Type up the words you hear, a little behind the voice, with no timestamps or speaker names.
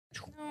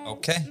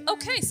Okay.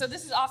 Okay, so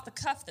this is off the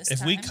cuff this time.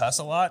 If we cuss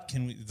a lot,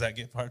 does that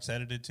get parts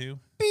edited too?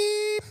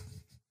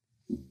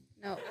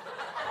 No.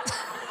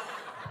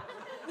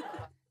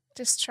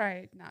 Just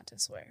try not to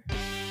swear.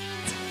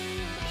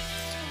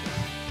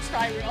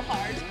 Try real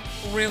hard.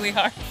 Really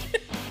hard.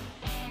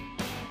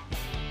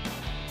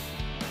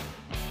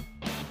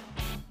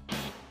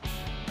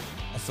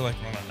 I feel like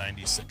we're on a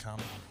 90s sitcom.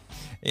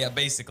 Yeah,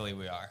 basically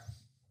we are.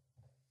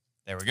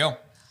 There we go.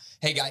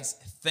 Hey, guys,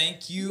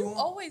 thank you. You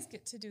always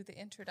get to do the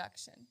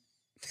introduction.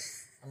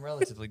 I'm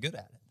relatively good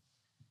at it.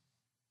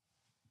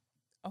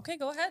 Okay,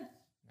 go ahead.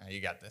 Now you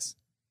got this.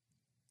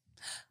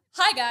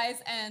 Hi, guys,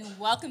 and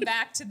welcome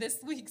back to this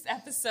week's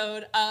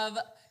episode of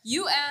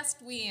You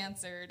Asked, We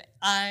Answered.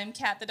 I'm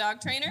Kat, the dog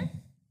trainer.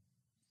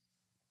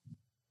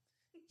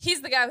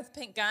 He's the guy with the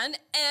pink gun,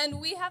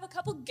 and we have a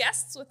couple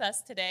guests with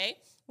us today.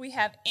 We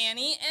have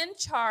Annie and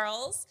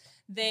Charles.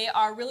 They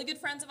are really good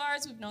friends of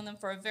ours. We've known them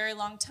for a very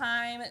long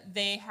time.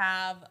 They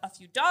have a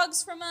few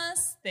dogs from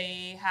us.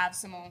 They have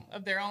some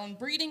of their own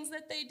breedings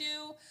that they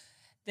do.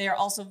 They are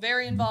also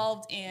very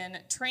involved in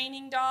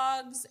training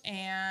dogs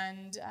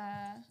and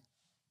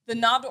the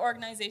NAVDA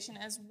organization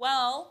as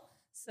well.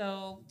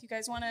 So do you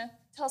guys want to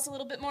tell us a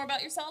little bit more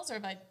about yourselves, or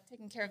have I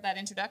taken care of that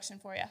introduction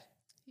for you?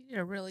 You did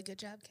a really good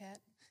job, Kat.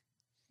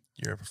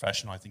 You're a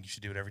professional. I think you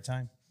should do it every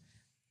time.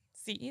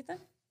 See, Ethan?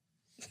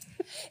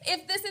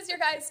 If this is your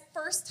guys'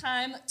 first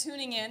time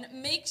tuning in,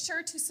 make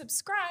sure to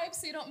subscribe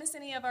so you don't miss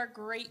any of our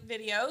great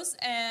videos.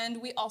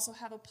 And we also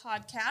have a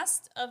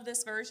podcast of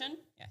this version.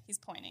 Yeah, he's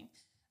pointing.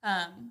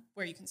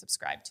 Where you can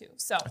subscribe to.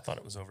 So I thought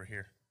it was over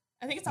here.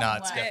 I think it's on No, the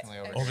it's left. definitely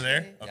over Over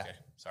there? Yeah. Okay,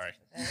 sorry.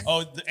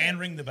 Oh, and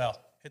ring the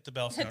bell. Hit the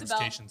bell for Hit the bell.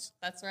 notifications.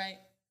 That's right.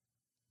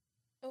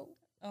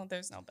 Oh,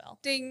 there's no bell.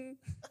 Ding.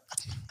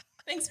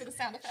 Thanks for the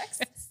sound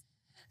effects.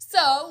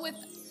 So with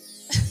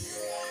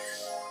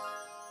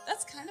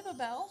that's kind of a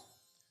bell.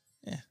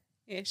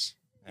 Ish.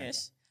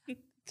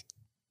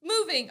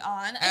 Moving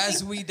on.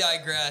 As we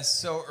digress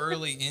so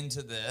early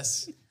into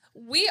this.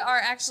 We are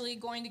actually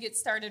going to get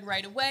started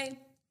right away.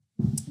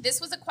 This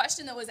was a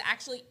question that was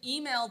actually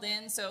emailed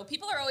in. So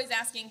people are always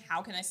asking,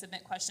 how can I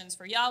submit questions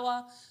for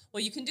Yawa?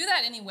 Well, you can do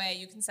that anyway.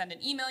 You can send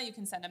an email. You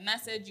can send a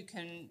message. You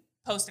can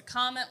post a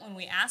comment when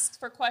we ask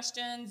for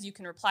questions. You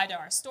can reply to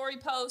our story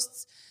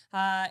posts.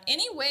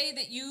 Any way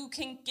that you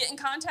can get in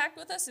contact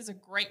with us is a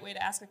great way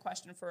to ask a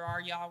question for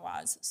our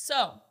Yawas.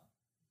 So,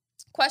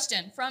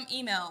 question from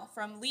email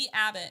from Lee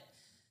Abbott.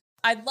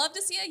 I'd love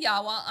to see a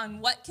Yawa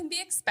on what can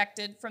be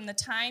expected from the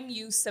time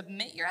you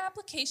submit your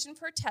application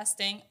for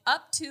testing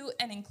up to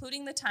and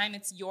including the time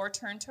it's your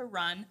turn to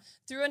run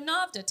through a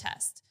NAVDA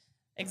test.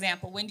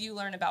 Example, when do you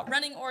learn about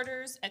running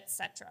orders,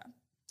 etc.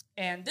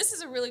 And this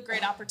is a really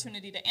great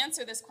opportunity to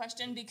answer this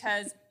question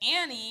because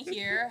Annie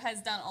here has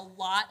done a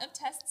lot of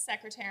test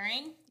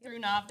secretarying through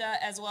NAVDA,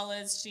 as well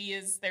as she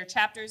is their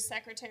chapter's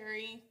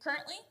secretary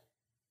currently.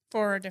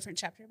 For a different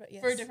chapter, but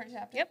yes. For a different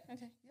chapter? Yep.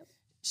 Okay. Yep.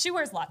 She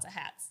wears lots of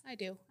hats. I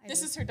do.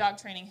 This is her dog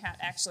training hat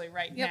actually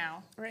right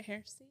now. Right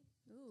here. See?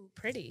 Ooh,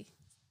 pretty.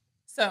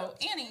 So,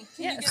 Annie,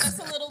 can you give us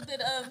a little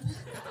bit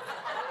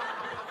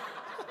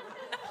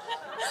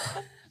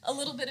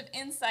of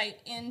insight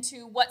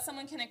into what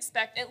someone can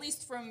expect, at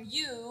least from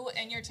you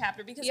and your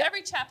chapter, because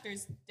every chapter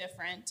is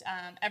different.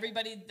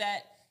 Everybody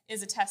that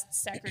is a test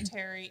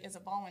secretary is a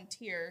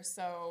volunteer,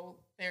 so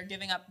they're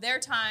giving up their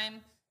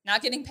time,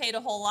 not getting paid a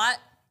whole lot,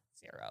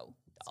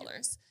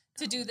 $0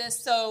 to do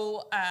this.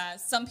 So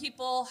some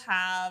people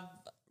have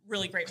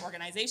really great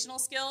organizational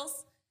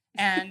skills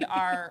and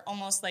are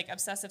almost like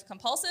obsessive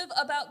compulsive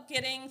about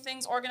getting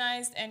things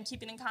organized and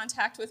keeping in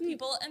contact with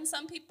people. And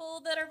some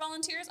people that are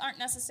volunteers aren't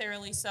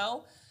necessarily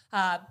so.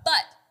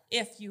 But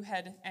if you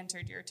had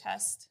entered your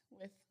test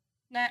with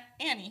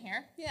Annie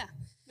here,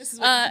 this is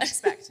what you can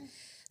expect.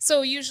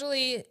 So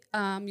usually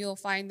you'll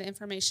find the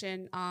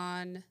information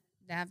on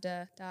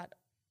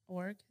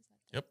navda.org.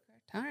 Yep.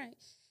 All right.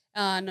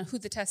 On who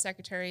the test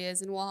secretary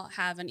is, and we'll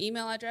have an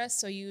email address.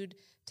 So you'd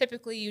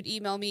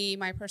email me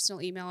my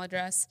personal email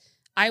address.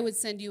 I would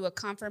send you a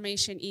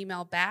confirmation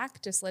email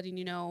back, just letting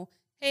you know,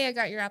 hey, I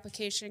got your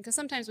application. Because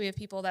sometimes we have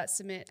people that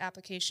submit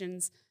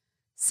applications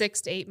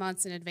 6 to 8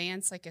 months in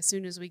advance. Like as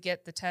soon as we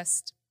get the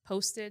test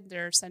posted,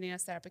 they're sending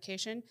us the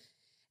application.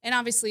 And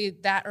obviously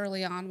that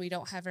early on, we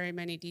don't have very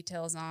many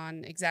details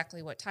on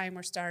exactly what time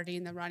we're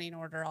starting, the running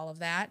order, all of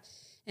that.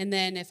 And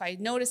then if I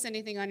notice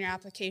anything on your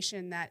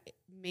application that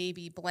may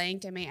be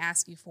blank, I may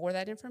ask you for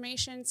that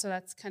information. So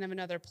that's kind of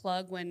another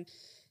plug when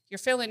you're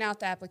filling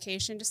out the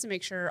application, just to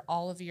make sure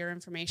all of your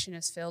information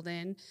is filled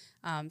in.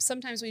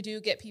 Sometimes we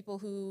do get people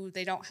who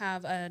they don't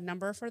have a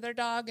number for their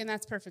dog, and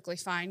that's perfectly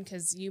fine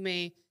because you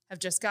may have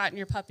just gotten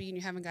your puppy and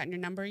you haven't gotten your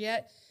number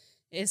yet.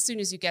 As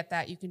soon as you get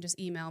that, you can just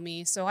email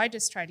me. So I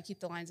just try to keep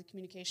the lines of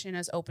communication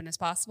as open as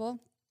possible.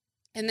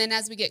 And then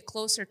as we get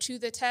closer to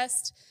the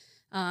test,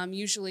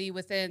 usually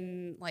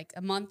within like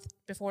a month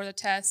before the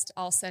test,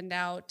 I'll send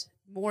out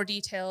more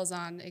details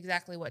on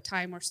exactly what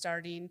time we're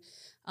starting,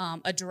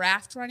 a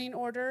draft running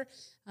order.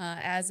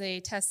 As a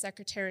test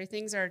secretary,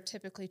 things are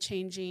typically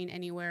changing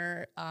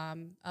anywhere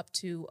up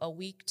to a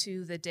week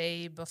to the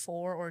day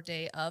before or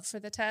day of for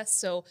the test.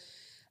 So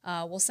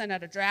we'll send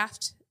out a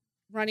draft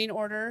running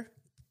order.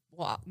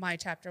 Well, my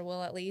chapter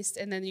will at least,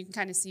 and then you can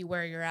kind of see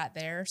where you're at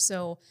there.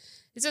 So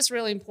it's just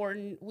really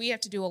important. We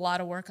have to do a lot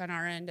of work on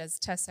our end as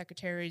test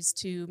secretaries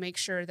to make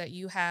sure that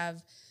you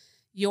have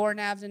your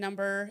NAVDA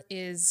number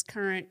is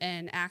current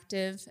and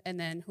active, and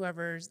then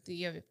whoever's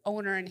the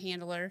owner and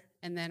handler,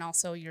 and then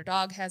also your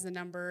dog has a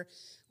number.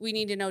 We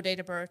need to know date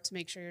of birth to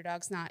make sure your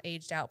dog's not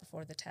aged out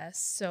before the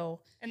test.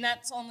 So, And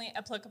that's only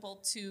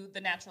applicable to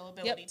the natural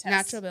ability test.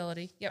 natural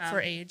ability,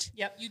 for age.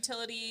 Yep,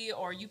 utility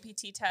or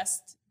UPT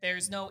test,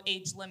 there's no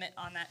age limit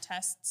on that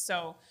test.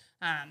 So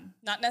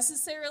not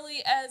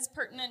necessarily as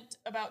pertinent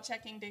about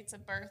checking dates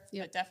of birth,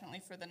 but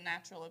definitely for the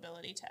natural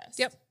ability test.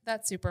 Yep,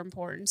 that's super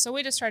important. So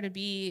we just try to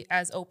be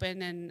as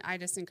open, and I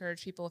just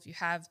encourage people, if you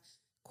have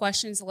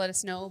questions, to let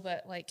us know.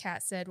 But like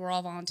Kat said, we're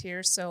all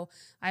volunteers, so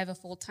I have a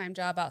full-time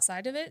job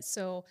outside of it.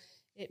 So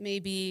it may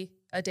be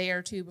a day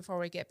or two before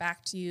we get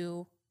back to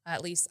you.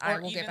 At least I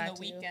will get back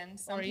to you. Or even the weekend.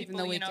 Some Or people, even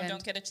the weekend.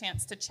 don't get a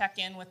chance to check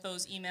in with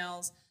those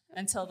emails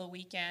until the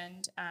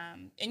weekend.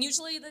 And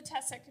usually the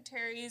test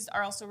secretaries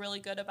are also really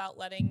good about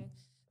letting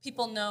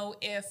people know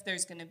if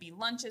there's going to be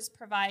lunches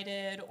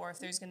provided, or if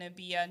there's going to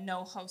be a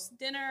no-host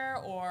dinner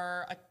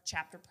or a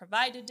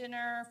chapter-provided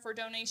dinner for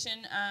donation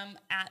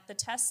at the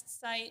test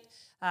site.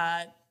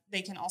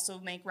 They can also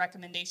make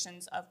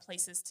recommendations of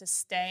places to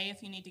stay.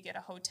 If you need to get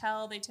a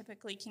hotel, they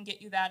typically can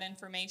get you that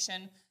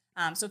information.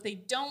 So if they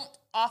don't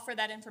offer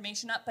that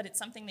information up, but it's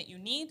something that you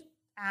need,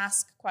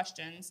 ask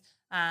questions.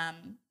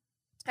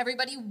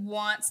 Everybody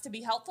wants to be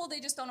helpful. They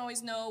just don't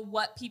always know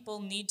what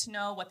people need to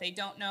know, what they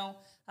don't know.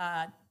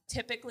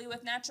 Typically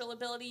with natural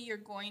ability, you're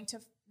going to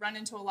run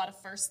into a lot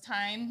of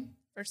first-time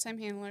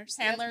handlers.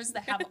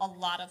 that have a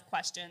lot of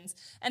questions.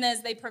 And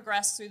as they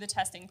progress through the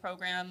testing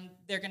program,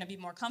 they're going to be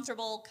more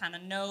comfortable, kind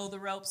of know the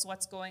ropes,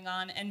 what's going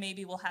on, and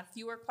maybe we'll have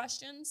fewer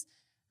questions.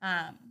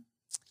 And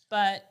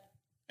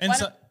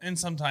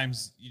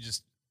sometimes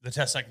the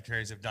test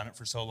secretaries have done it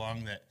for so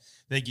long that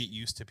they get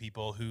used to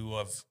people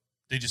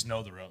they just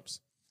know the ropes.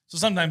 So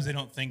sometimes they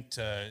don't think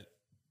to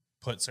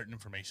put certain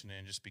information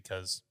in just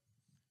because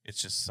it's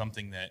just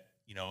something that,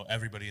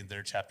 everybody in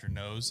their chapter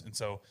knows. And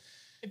so,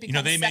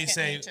 they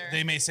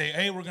may say,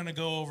 hey, we're going to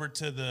go over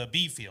to the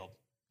B field,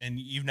 and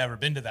you've never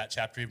been to that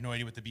chapter. You have no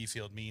idea what the B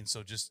field means.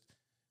 So just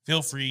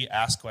feel free,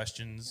 ask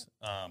questions.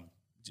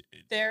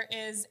 There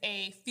is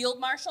a field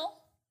marshal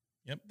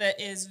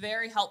that is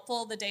very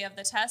helpful the day of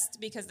the test,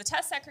 because the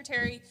test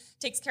secretary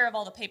takes care of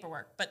all the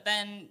paperwork. But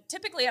then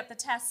typically at the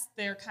test,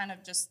 they're kind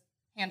of just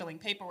handling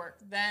paperwork.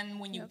 Then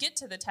when you get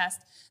to the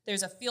test,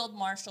 there's a field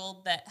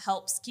marshal that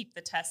helps keep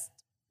the test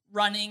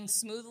running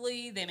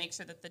smoothly. They make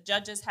sure that the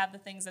judges have the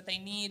things that they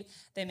need.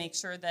 They make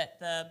sure that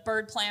the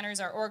bird planners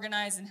are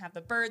organized and have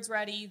the birds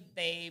ready.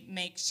 They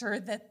make sure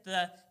that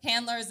the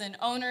handlers and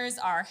owners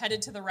are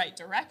headed to the right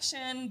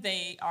direction.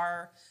 They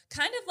are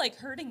kind of like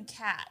herding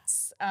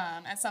cats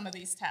at some of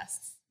these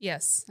tests.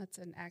 Yes, that's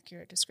an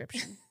accurate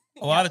description.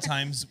 A lot of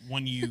times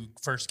when you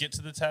first get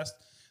to the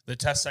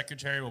test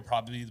secretary will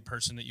probably be the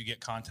person that you get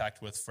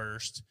contact with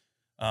first.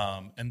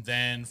 And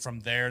then from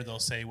there, they'll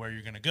say where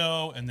you're going to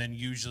go. And then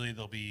usually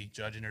there'll be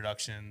judge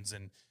introductions.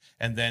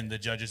 And then the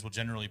judges will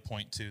generally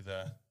point to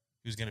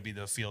who's going to be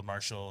the field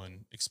marshal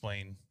and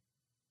explain,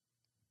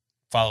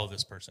 follow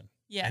this person.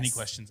 Yes. Any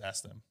questions,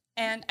 ask them.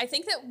 And I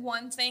think that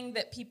one thing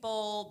that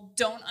people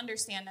don't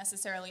understand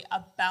necessarily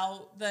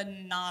about the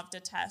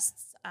NAVDA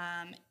tests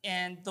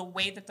and the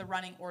way that the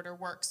running order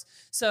works.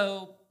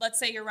 So let's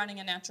say you're running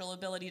a natural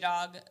ability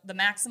dog. The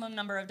maximum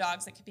number of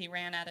dogs that can be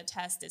ran at a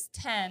test is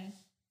 10,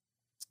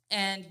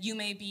 and you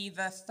may be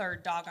the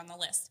third dog on the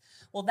list.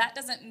 Well, that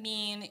doesn't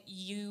mean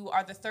you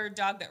are the third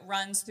dog that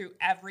runs through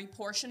every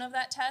portion of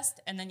that test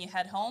and then you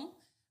head home.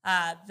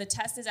 The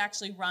test is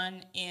actually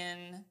run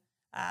in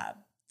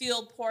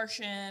field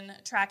portion,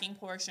 tracking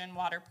portion,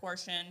 water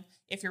portion,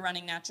 if you're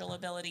running natural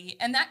ability.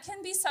 And that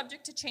can be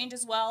subject to change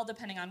as well,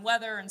 depending on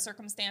weather and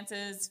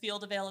circumstances,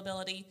 field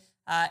availability.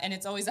 And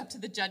it's always up to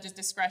the judge's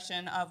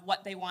discretion of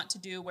what they want to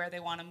do, where they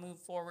want to move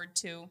forward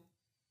to.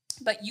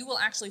 But you will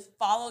actually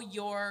follow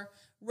your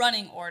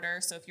running order.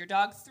 So if you're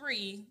dog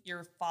 3,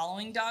 you're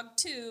following dog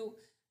 2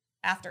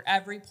 after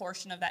every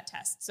portion of that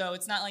test. So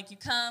it's not like you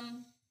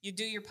come, you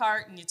do your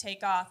part, and you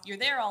take off. You're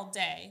there all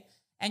day.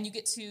 And you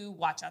get to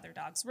watch other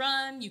dogs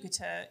run. You get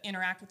to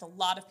interact with a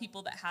lot of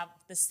people that have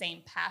the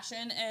same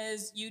passion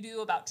as you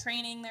do about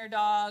training their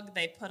dog.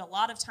 They put a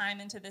lot of time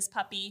into this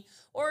puppy.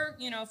 Or,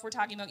 if we're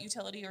talking about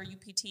utility or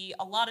UPT,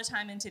 a lot of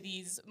time into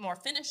these more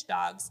finished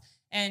dogs.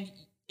 And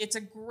it's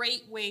a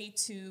great way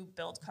to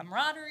build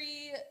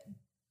camaraderie,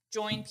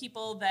 join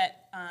people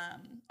that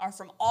are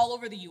from all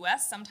over the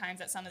U.S.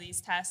 sometimes at some of these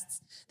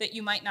tests that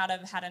you might not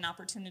have had an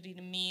opportunity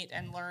to meet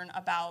and learn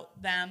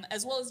about them,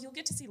 as well as you'll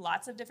get to see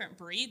lots of different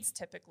breeds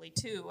typically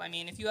too. I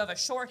mean, if you have a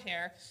short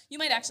hair, you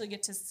might actually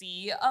get to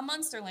see a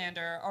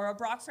Munsterlander or a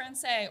Brock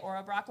Francais or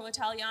a Bracco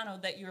Italiano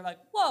that you're like,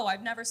 whoa,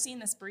 I've never seen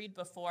this breed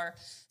before.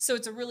 So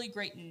it's a really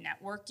great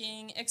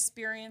networking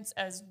experience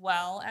as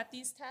well at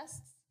these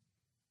tests.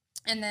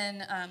 And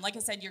then, like I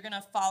said, you're going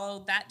to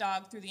follow that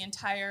dog through the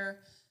entire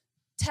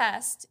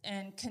test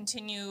and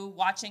continue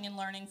watching and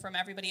learning from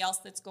everybody else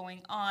that's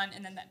going on.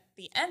 And then at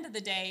the end of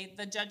the day,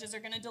 the judges are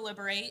going to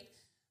deliberate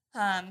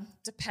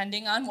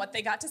depending on what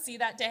they got to see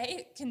that day.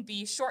 It can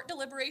be short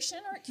deliberation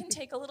or it can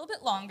take a little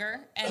bit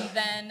longer. And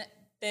then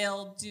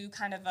they'll do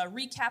kind of a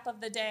recap of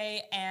the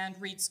day and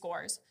read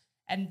scores.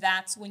 And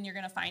that's when you're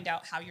going to find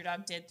out how your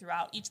dog did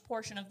throughout each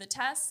portion of the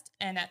test.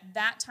 And at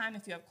that time,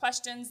 if you have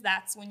questions,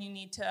 that's when you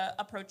need to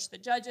approach the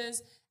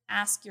judges,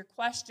 ask your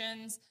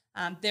questions.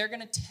 They're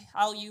going to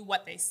tell you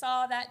what they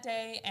saw that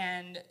day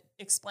and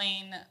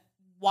explain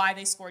why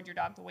they scored your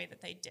dog the way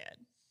that they did.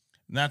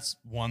 And that's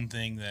one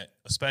thing that,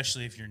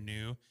 especially if you're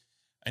new,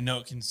 I know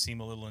it can seem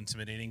a little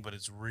intimidating, but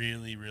it's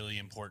really, really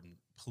important.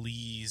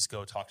 Please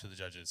go talk to the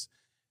judges.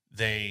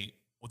 They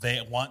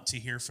want to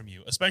hear from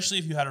you, especially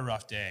if you had a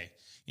rough day.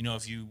 You know,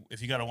 if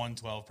you got a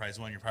 112 prize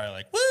one, you're probably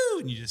like, woo,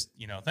 and you just,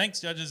 thanks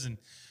judges.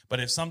 But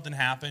if something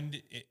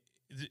happened,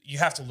 you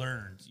have to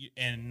learn,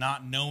 and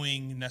not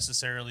knowing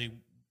necessarily,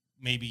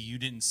 maybe you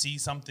didn't see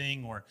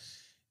something or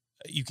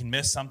you can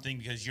miss something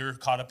because you're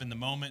caught up in the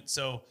moment.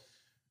 So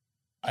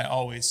I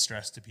always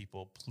stress to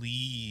people,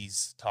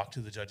 please talk to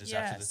the judges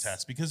after the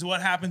test, because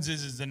what happens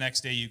is the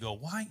next day you go,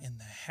 why in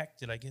the heck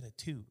did I get a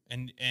 2?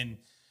 And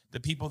the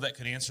people that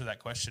could answer that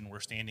question were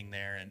standing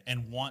there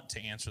and want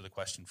to answer the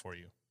question for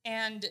you.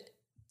 And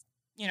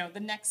the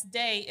next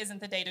day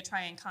isn't the day to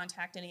try and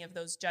contact any of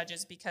those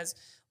judges because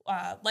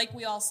like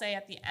we all say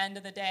at the end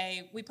of the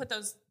day, we put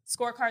those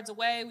scorecards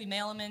away, we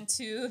mail them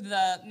into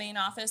the main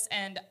office,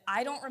 and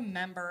I don't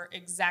remember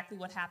exactly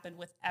what happened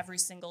with every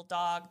single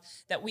dog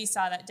that we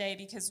saw that day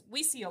because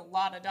we see a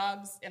lot of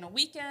dogs in a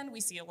weekend, we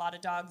see a lot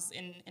of dogs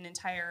in an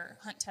entire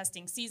hunt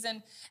testing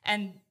season,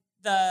 and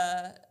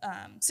the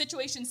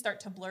situations start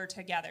to blur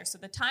together. So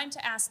the time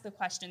to ask the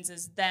questions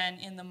is then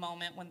in the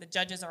moment when the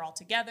judges are all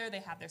together,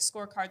 they have their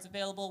scorecards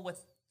available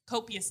with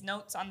copious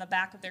notes on the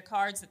back of their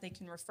cards that they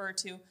can refer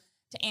to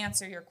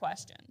answer your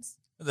questions.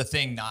 The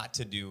thing not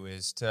to do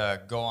is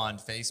to go on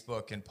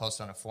Facebook and post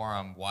on a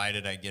forum, why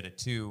did I get a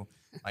 2?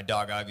 My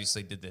dog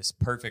obviously did this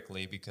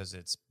perfectly because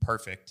it's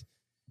perfect.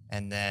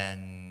 And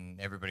then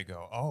everybody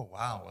go, oh,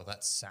 wow, well,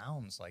 that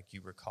sounds like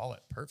you recall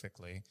it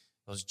perfectly.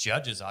 Those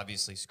judges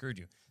obviously screwed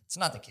you. It's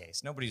not the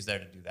case. Nobody's there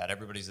to do that.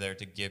 Everybody's there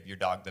to give your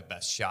dog the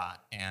best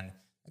shot. And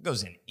it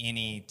goes in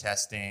any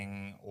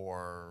testing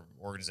or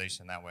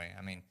organization that way.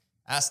 I mean,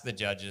 ask the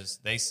judges.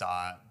 They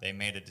saw it. They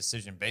made a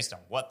decision based on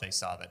what they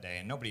saw that day.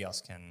 And nobody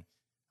else can,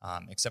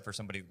 except for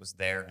somebody who was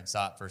there and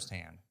saw it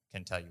firsthand,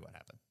 can tell you what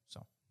happened.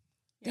 So,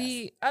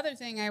 The other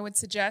thing I would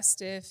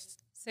suggest if,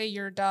 say,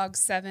 your dog's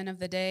 7 of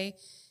the day,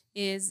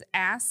 is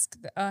ask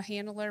a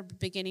handler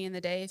beginning of the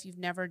day if you've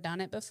never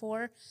done it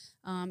before,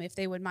 if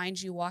they would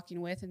mind you walking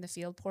with in the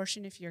field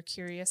portion if you're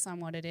curious on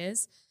what it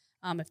is.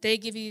 If they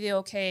give you the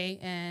okay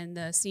and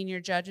the senior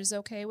judge is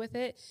okay with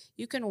it,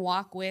 you can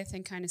walk with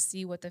and kind of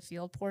see what the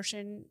field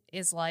portion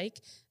is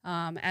like.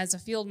 As a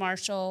field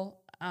marshal,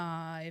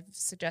 I've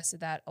suggested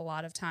that a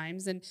lot of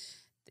times, and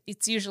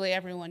it's usually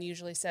everyone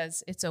usually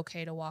says it's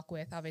okay to walk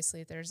with.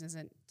 Obviously, if there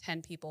isn't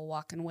 10 people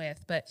walking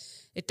with, but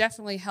it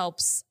definitely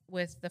helps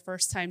with the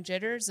first time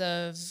jitters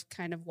of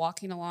kind of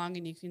walking along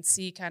and you can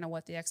see kind of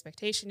what the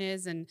expectation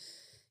is. And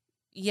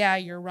yeah,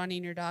 you're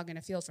running your dog in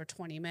a field for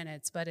 20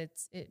 minutes, but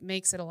it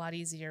makes it a lot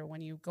easier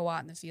when you go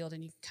out in the field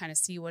and you kind of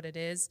see what it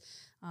is.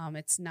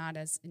 It's not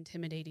as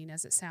intimidating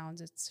as it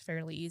sounds. It's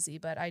fairly easy,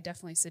 but I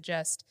definitely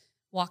suggest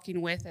walking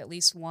with at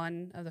least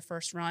one of the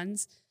first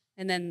runs.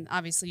 And then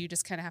obviously you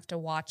just kind of have to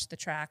watch the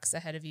tracks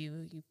ahead of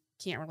you. You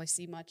can't really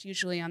see much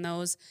usually on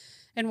those.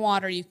 In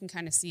water, you can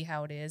kind of see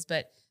how it is.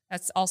 But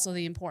that's also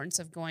the importance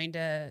of going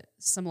to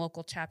some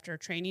local chapter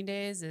training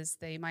days is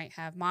they might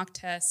have mock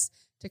tests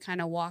to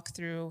kind of walk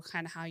through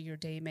kind of how your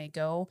day may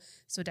go.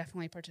 So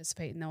definitely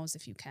participate in those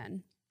if you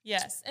can.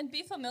 Yes, and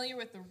be familiar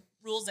with the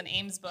Rules and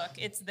Aims book.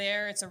 It's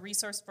there. It's a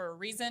resource for a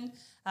reason.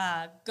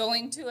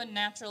 Going to a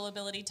natural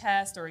ability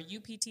test or a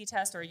UPT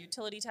test or a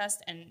utility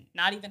test and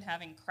not even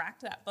having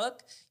cracked that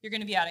book, you're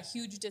going to be at a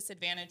huge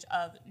disadvantage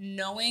of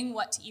knowing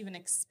what to even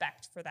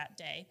expect for that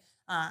day.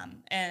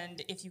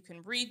 And if you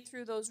can read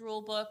through those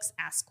rule books,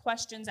 ask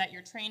questions at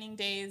your training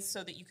days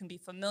so that you can be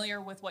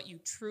familiar with what you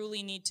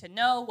truly need to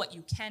know, what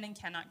you can and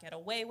cannot get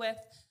away with.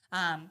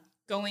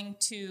 Going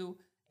to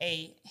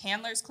a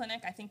handler's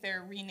clinic, I think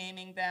they're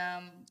renaming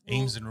them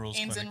Aims and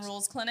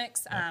Rules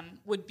clinics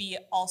would be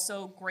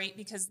also great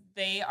because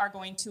they are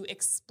going to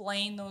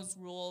explain those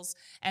rules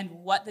and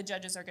what the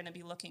judges are going to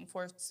be looking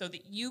for so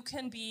that you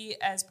can be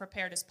as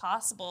prepared as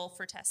possible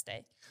for test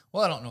day.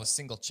 Well, I don't know a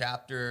single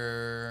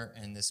chapter,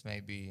 and this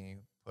may be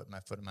put my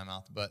foot in my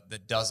mouth, but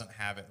that doesn't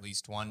have at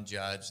least one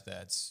judge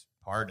that's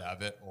part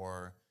of it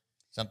or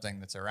something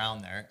that's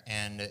around there.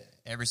 And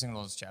every single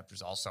of those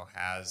chapters also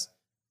has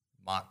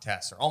mock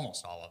tests, or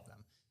almost all of them.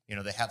 You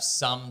know, they have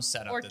some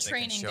setup Or that they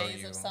can training show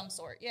days you. of some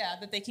sort. Yeah,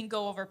 that they can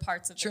go over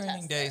parts of the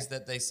Training test days there.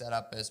 that they set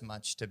up as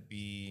much to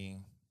be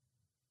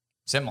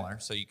similar.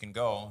 So you can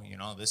go, you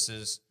know, this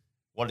is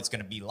what it's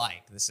going to be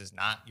like. This is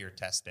not your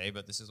test day,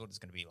 but this is what it's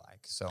going to be like.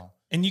 So,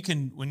 And you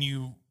can, when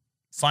you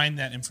find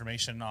that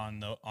information on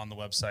the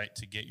website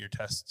to get your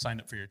test, sign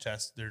up for your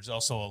test, there's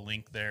also a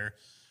link there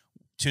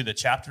to the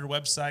chapter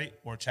website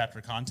or chapter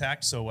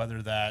contact. So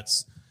whether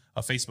that's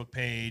a Facebook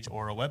page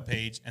or a web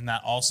page, and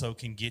that also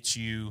can get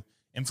you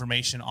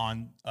information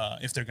on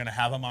if they're going to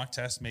have a mock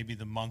test, maybe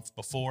the month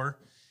before.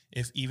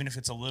 Even if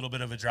it's a little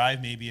bit of a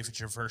drive, maybe if it's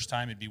your first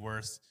time, it'd be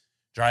worth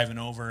driving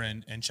over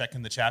and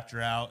checking the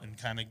chapter out, and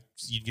kind of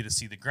you'd get to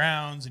see the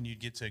grounds, and you'd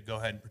get to go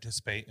ahead and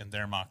participate in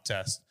their mock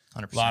test.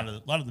 100%.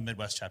 A lot of the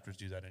Midwest chapters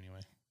do that anyway.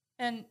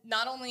 And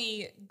not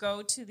only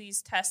go to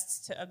these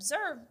tests to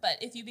observe, but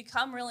if you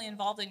become really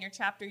involved in your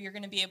chapter, you're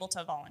going to be able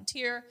to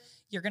volunteer.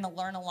 You're going to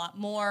learn a lot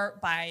more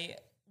by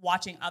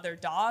watching other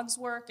dogs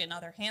work and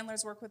other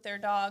handlers work with their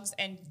dogs.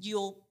 And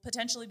you'll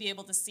potentially be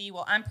able to see,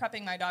 well, I'm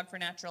prepping my dog for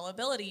natural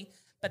ability,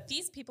 but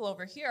these people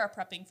over here are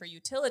prepping for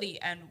utility.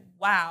 And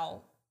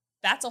wow,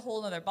 that's a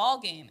whole other ball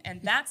game.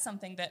 And that's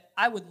something that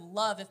I would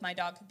love if my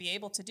dog could be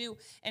able to do.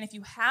 And if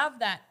you have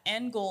that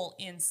end goal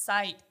in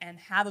sight and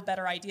have a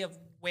better idea of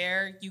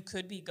where you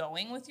could be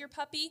going with your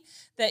puppy,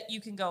 that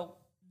you can go,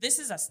 this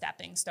is a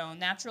stepping stone.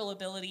 Natural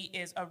ability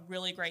is a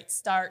really great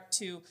start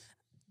to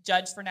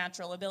judge for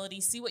natural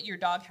ability, see what your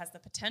dog has the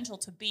potential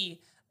to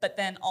be, but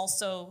then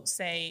also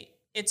say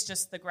it's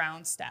just the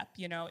ground step.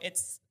 You know,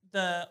 it's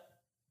the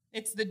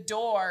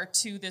door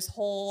to this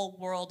whole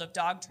world of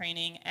dog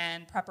training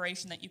and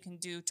preparation that you can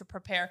do to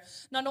prepare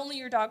not only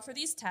your dog for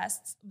these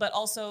tests, but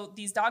also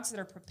these dogs that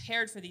are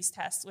prepared for these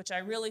tests, which I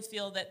really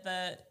feel that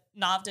the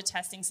NAVHDA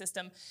testing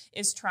system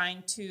is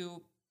trying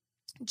to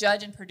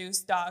judge and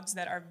produce dogs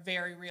that are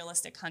very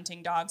realistic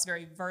hunting dogs,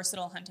 very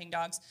versatile hunting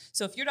dogs.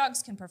 So if your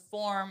dogs can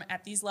perform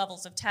at these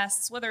levels of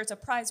tests, whether it's a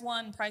prize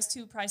 1, prize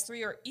 2, prize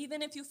 3, or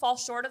even if you fall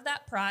short of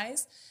that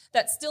prize,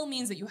 that still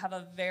means that you have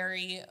a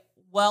very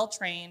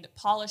well-trained,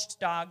 polished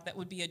dog that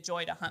would be a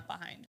joy to hunt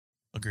behind.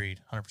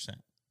 Agreed, 100%.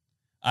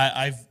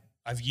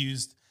 I've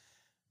used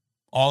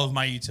all of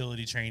my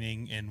utility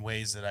training in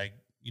ways that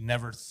you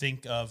never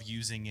think of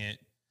using it.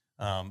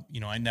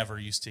 I never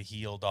used to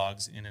heel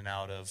dogs in and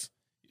out of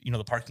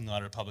the parking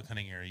lot or public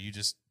hunting area. You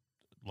just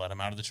let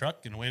them out of the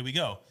truck and away we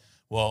go.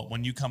 Well,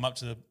 when you come up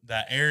to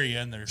that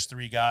area and there's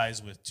 3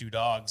 guys with 2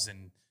 dogs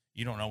and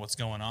you don't know what's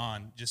going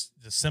on, just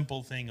the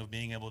simple thing of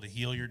being able to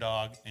heel your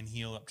dog and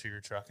heel up to your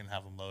truck and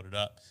have them loaded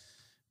up.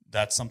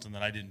 That's something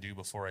that I didn't do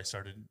before I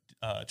started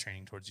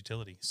training towards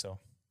utility. So,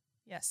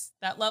 yes,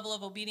 that level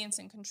of obedience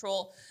and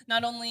control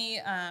not only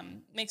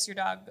makes your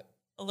dog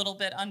a little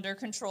bit under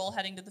control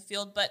heading to the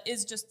field, but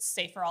is just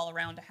safer all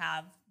around to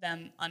have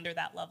them under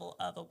that level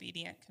of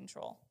obedient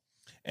control.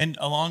 And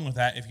along with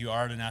that, if you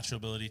are at a natural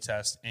ability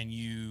test and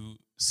you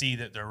see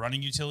that they're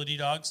running utility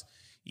dogs,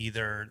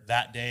 either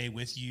that day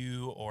with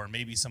you or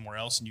maybe somewhere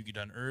else and you get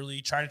done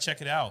early, try to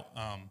check it out.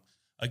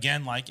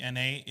 Again, like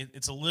NA,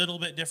 it's a little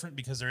bit different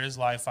because there is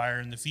live fire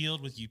in the field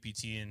with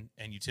UPT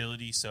and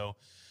utility. So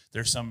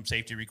there's some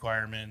safety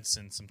requirements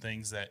and some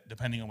things that,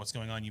 depending on what's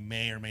going on, you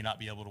may or may not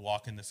be able to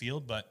walk in the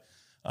field. But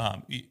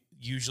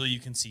usually you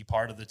can see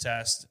part of the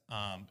test.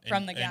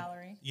 From the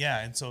gallery.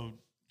 And so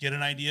get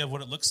an idea of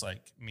what it looks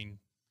like. I mean,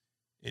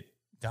 it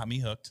got me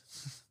hooked.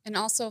 And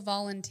also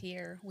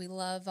volunteer. We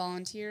love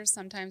volunteers.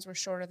 Sometimes we're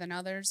shorter than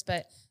others,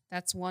 but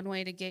that's one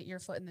way to get your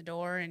foot in the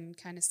door and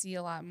kind of see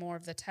a lot more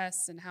of the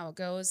tests and how it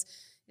goes,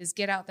 is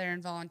get out there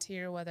and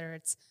volunteer, whether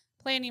it's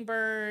planting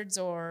birds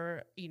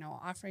or,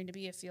 offering to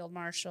be a field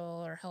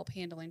marshal or help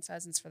handling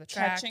pheasants for the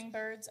track. Catching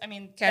birds. I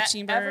mean,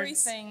 Catching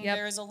birds. Everything, Yep.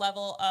 There is a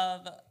level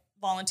of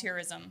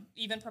volunteerism,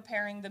 even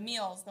preparing the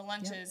meals, the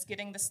lunches,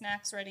 getting the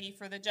snacks ready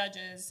for the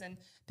judges and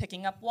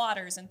picking up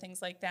waters and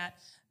things like that.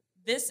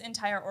 This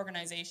entire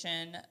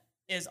organization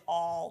is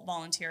all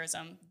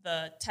volunteerism.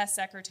 The test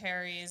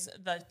secretaries,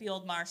 the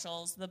field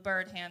marshals, the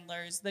bird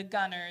handlers, the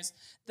gunners,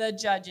 the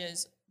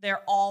judges,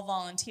 they're all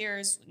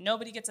volunteers.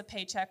 Nobody gets a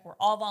paycheck. We're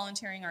all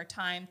volunteering our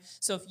time.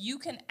 So if you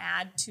can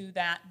add to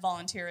that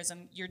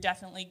volunteerism, you're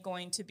definitely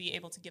going to be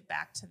able to give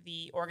back to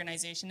the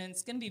organization, and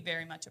it's going to be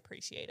very much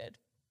appreciated.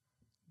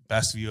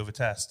 Best view of a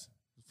test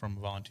from a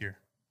volunteer.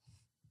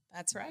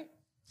 That's right.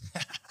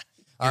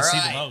 All See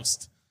the right.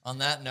 most. On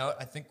that note,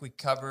 I think we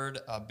covered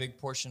a big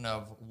portion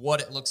of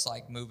what it looks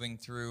like moving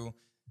through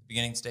the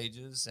beginning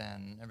stages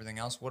and everything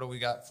else. What do we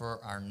got for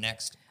our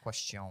next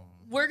question?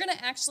 We're going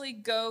to actually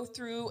go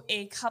through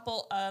a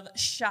couple of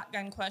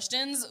shotgun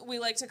questions. We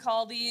like to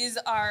call these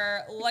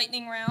our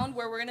lightning round,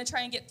 where we're going to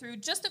try and get through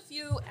just a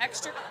few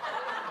extra...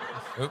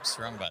 Oops,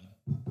 wrong button.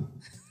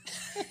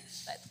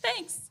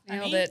 Thanks.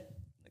 Nailed honey. it.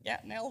 Yeah,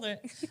 nailed it.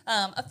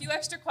 A few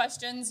extra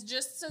questions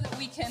just so that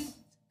we can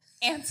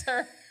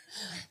answer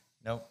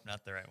Nope,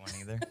 not the right one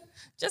either.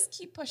 Just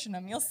keep pushing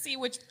them. You'll see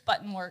which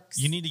button works.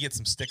 You need to get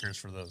some stickers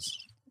for those.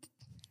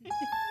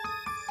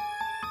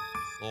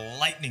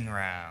 Lightning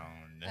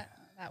round.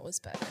 That was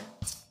better.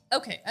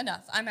 Okay,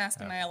 enough. I'm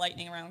asking my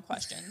lightning round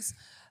questions.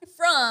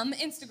 From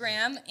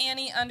Instagram,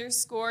 Annie_GSD.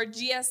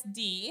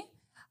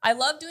 I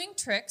love doing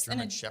tricks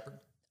German Shepherd.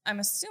 I'm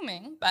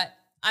assuming, but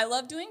I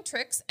love doing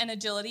tricks and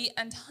agility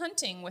and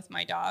hunting with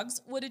my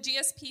dogs. Would a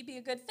GSP be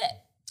a good fit?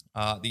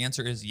 The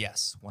answer is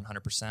yes,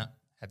 100%.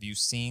 Have you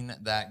seen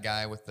that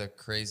guy with the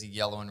crazy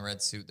yellow and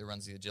red suit that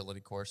runs the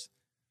agility course?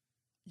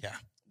 Yeah.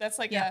 That's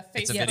like Yeah. a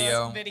Facebook It's a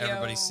video.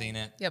 Everybody's seen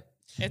it. Yep.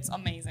 It's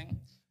amazing.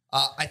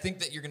 I think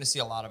that you're going to see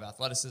a lot of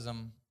athleticism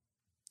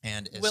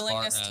and as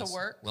Willingness far to as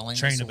work.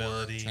 willingness to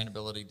Trainability. work,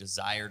 trainability,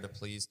 desire to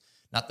please.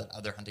 Not that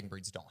other hunting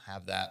breeds don't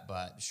have that,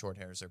 but short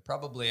hairs are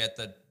probably at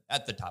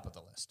the top of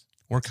the list.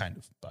 We're kind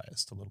of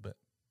biased a little bit.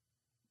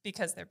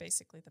 Because they're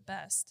basically the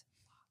best.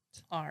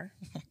 R.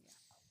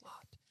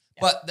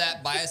 But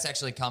that bias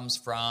actually comes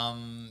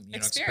from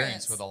experience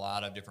Experience. with a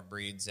lot of different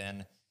breeds,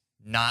 and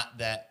not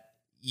that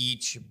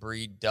each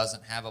breed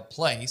doesn't have a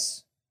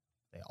place.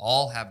 They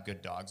all have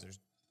good dogs. There's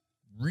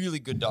really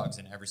good dogs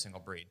in every single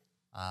breed.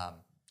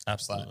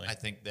 Absolutely. But I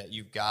think that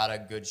you've got a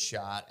good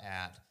shot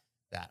at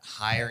that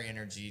higher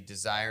energy,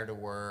 desire to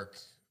work,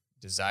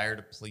 desire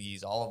to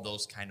please, all of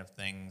those kind of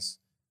things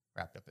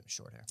wrapped up in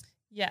short hair.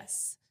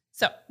 Yes.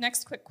 So,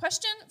 next quick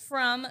question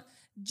from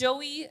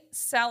Joey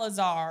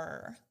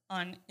Salazar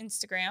on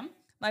Instagram.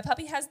 My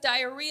puppy has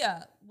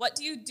diarrhea. What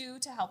do you do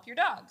to help your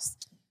dogs?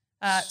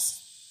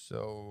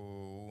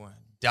 So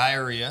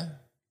diarrhea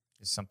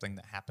is something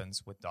that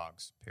happens with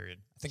dogs, period.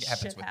 I think it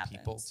happens Shit with happens.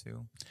 people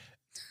too.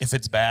 If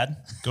it's bad,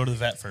 go to the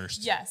vet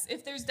first. Yes,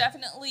 if there's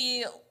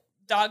definitely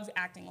dogs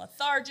acting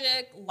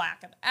lethargic,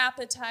 lack of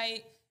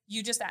appetite,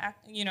 you just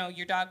act,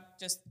 your dog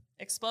just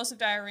explosive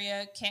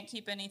diarrhea, can't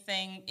keep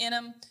anything in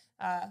them,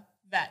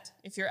 vet.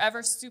 If you're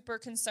ever super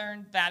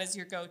concerned, that is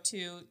your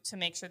go-to to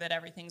make sure that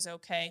everything's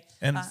okay.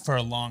 And for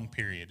a long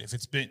period. If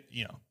it's been,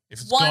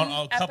 if it's One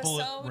gone a couple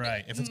episode of,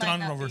 right. If it's might gone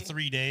not over be.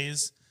 3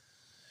 days,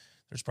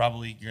 there's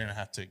probably, you're going to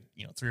have to,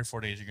 3 or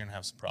 4 days, you're going to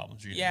have some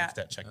problems. You're going to Yeah. get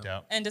that checked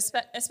out. And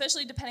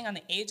especially depending on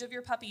the age of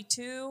your puppy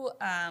too,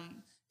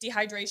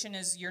 dehydration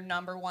is your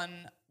number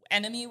one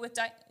enemy with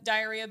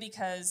diarrhea,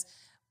 because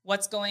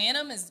what's going in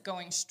them is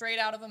going straight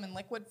out of them in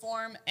liquid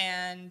form,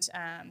 and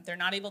they're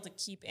not able to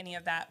keep any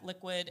of that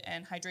liquid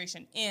and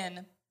hydration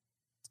in,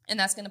 and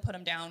that's going to put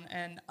them down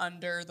and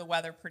under the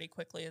weather pretty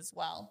quickly as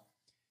well.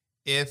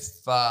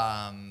 If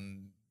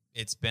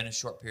it's been a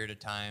short period of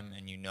time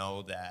and you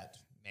know that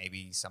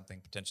maybe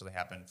something potentially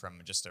happened from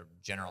just a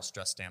general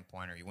stress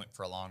standpoint, or you went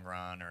for a long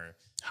run or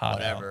Hot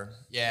whatever.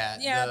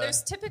 Yeah.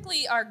 There's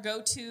typically our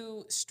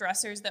go-to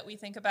stressors that we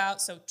think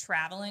about. So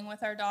traveling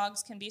with our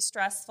dogs can be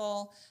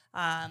stressful.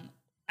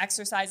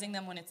 Exercising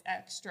them when it's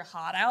extra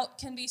hot out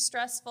can be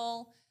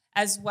stressful,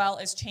 as well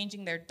as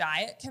changing their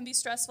diet can be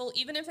stressful.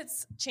 Even if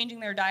it's changing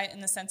their diet in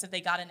the sense that they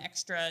got an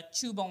extra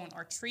chew bone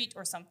or treat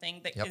or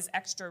something that is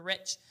extra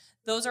rich.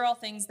 Those are all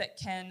things that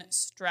can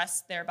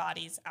stress their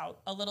bodies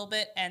out a little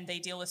bit, and they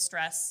deal with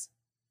stress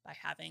by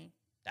having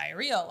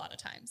diarrhea a lot of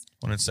times.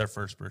 When it's their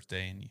first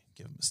birthday and you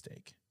give them a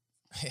steak,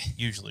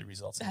 usually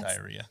results in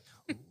diarrhea.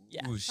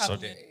 Yeah, Ooh, So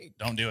probably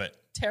don't do it.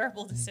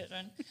 terrible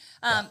decision.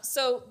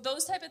 So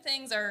those type of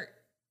things are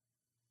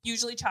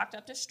usually chalked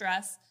up to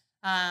stress,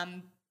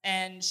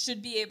 and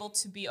should be able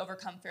to be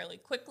overcome fairly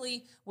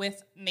quickly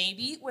with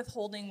maybe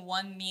withholding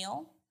one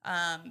meal.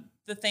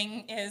 The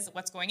thing is,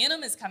 what's going in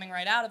them is coming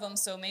right out of them,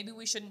 so maybe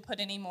we shouldn't put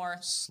any more.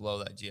 slow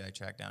that GI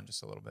tract down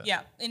just a little bit.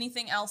 Yeah,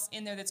 anything else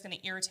in there that's going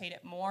to irritate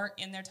it more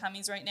in their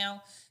tummies right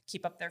now.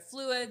 Keep up their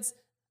fluids,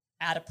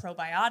 add a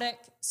probiotic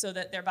so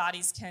that their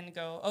bodies can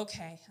go,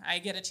 okay, I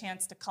get a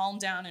chance to calm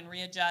down and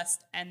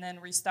readjust, and then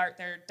restart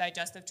their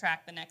digestive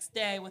tract the next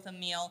day with a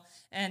meal.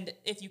 And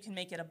if you can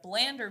make it a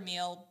blander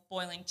meal,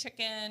 boiling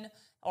chicken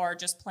or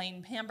just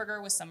plain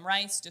hamburger with some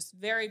rice, just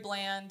very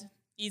bland,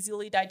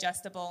 easily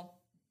digestible,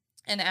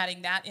 and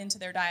adding that into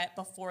their diet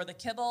before the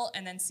kibble,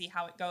 and then see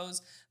how it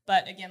goes.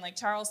 But again, like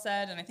Charles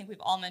said, and I think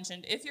we've all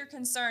mentioned, if you're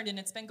concerned and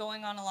it's been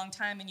going on a long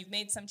time and you've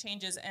made some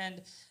changes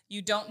and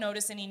you don't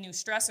notice any new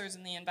stressors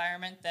in the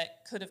environment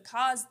that could have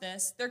caused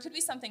this, there could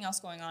be something else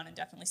going on, and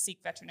definitely seek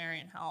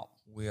veterinarian help.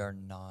 We are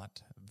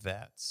not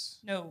vets,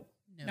 Nope.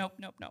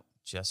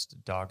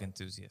 just dog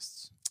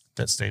enthusiasts.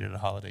 That stayed at a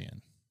Holiday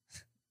Inn.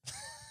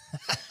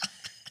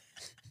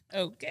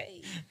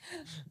 Okay.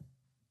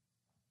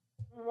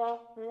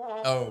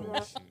 Oh,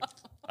 shoot.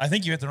 I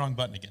think you hit the wrong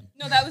button again.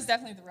 No, that was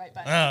definitely the right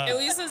button. At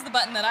least it was the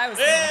button that I was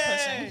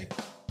thinking of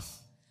pushing.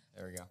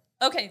 There we go.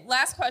 Okay,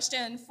 last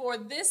question for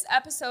this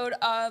episode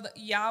of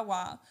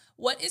Yawa.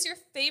 What is your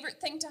favorite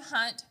thing to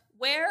hunt,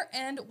 where,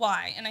 and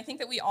why? And I think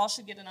that we all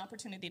should get an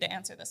opportunity to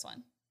answer this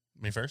one.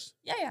 Me first?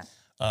 Yeah.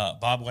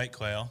 Bob white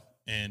quail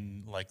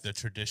in like the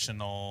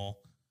traditional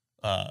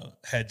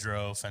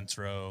hedgerow, fence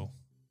row.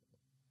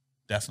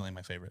 Definitely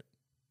my favorite.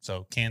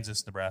 So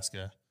Kansas,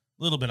 Nebraska,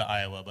 a little bit of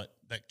Iowa, but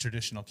that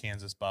traditional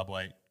Kansas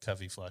bobwhite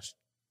covey flush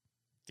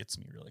gets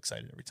me really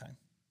excited every time.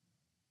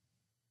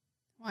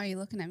 Why are you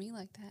looking at me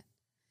like that?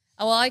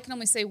 Oh, well, I can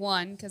only say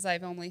one because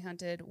I've only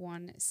hunted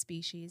one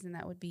species, and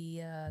that would be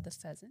the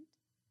pheasant.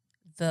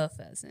 The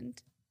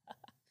pheasant.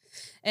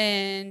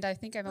 And I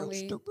think I've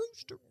only...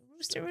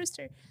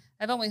 Rooster.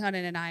 I've only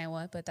hunted in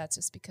Iowa, but that's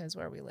just because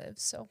where we live,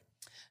 so...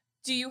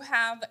 Do you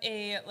have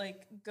a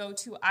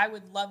go-to? I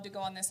would love to go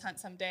on this hunt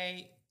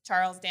someday.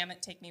 Charles, damn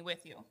it, take me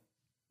with you.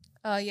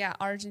 Yeah,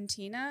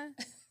 Argentina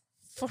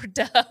for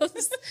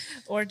doves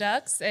or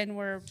ducks, and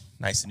we're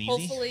Nice and easy.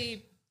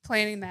 hopefully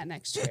planning that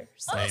next year.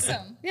 So.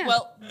 Awesome. Yeah.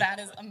 Well, that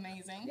is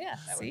amazing. Yeah,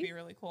 That see? would be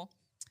really cool.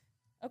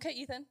 Okay,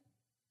 Ethan.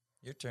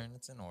 Your turn.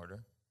 It's in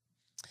order.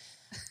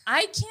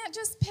 I can't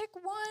just pick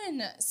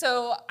one.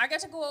 So I got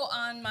to go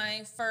on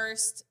my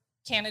first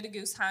Canada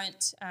goose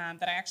hunt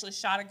that I actually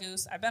shot a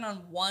goose. I've been on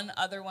one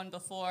other one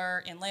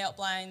before in layout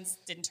blinds.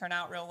 Didn't turn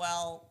out real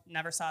well.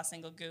 Never saw a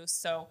single goose.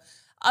 So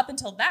up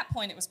until that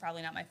point, it was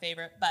probably not my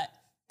favorite. But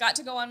got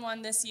to go on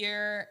one this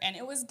year, and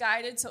it was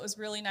guided, so it was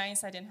really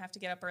nice. I didn't have to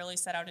get up early,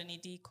 set out any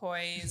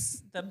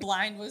decoys. The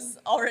blind was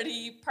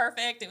already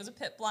perfect. It was a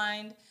pit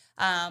blind,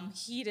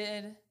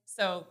 heated.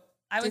 So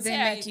I would Did say they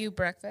make you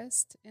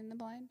breakfast in the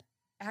blind?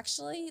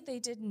 Actually, they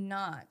did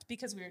not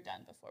because we were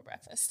done before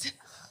breakfast.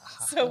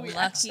 So we Lucky.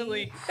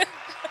 actually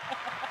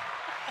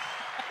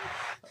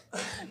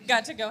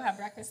got to go have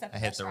breakfast at the I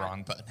hit the restaurant.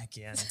 wrong button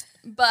again.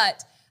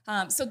 But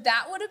so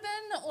that would have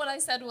been what I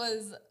said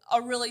was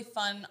a really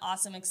fun,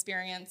 awesome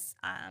experience.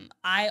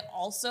 I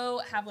also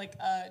have like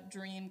a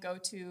dream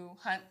go-to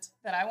hunt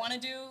that I want to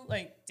do.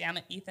 Like, damn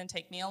it, Ethan,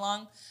 take me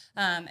along.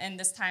 And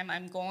this time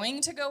I'm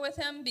going to go with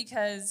him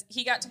because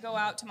he got to go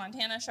out to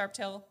Montana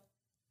sharptail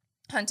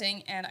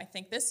hunting. And I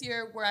think this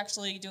year we're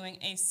actually doing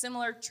a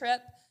similar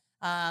trip,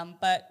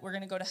 but we're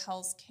going to go to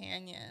Hell's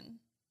Canyon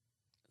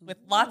with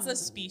lots of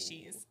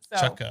species.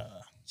 So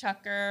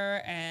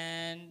Chucker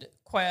and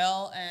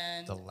quail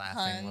and The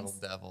laughing huns. little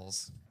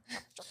devils.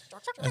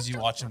 As you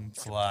watch them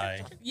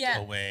fly Yeah.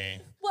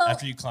 away Well-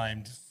 after you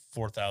climbed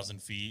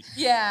 4,000 feet.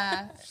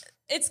 Yeah,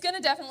 it's going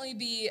to definitely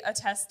be a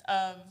test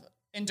of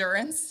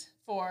endurance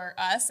for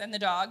us and the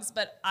dogs,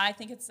 but I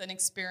think it's an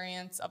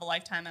experience of a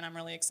lifetime, and I'm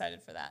really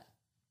excited for that.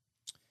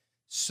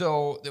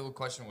 So the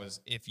question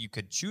was, if you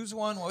could choose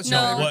one, what was No.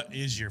 your favorite? What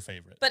is your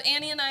favorite? But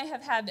Annie and I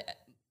have had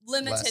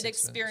limited Less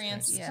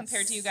experience experience.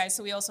 compared to you Yes. guys,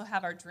 so we also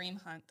have our dream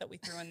hunt that we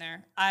threw in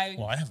there.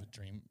 Well, I have a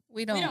dream.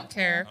 We don't, don't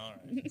care. All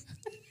right.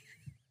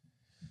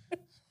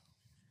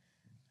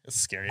 It's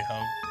scary at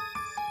home.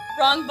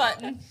 Wrong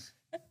button.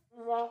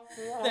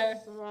 There.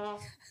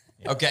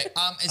 Okay.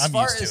 As I'm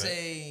far used to as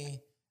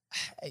it.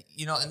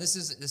 and this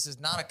is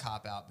not a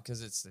cop out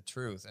because it's the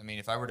truth. I mean,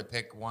 if I were to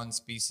pick one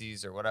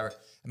species or whatever,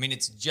 I mean,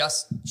 it's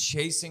just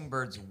chasing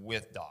birds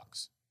with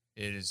dogs.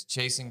 It is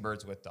chasing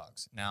birds with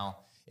dogs. Now,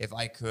 if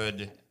I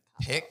could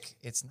pick,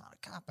 it's not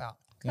a cop out.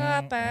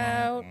 Cop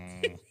out.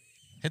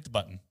 Hit the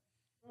button.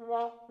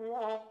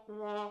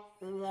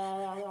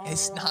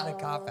 It's not a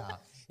cop out.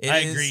 I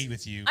agree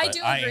with you. I but do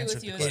agree answered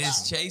with the you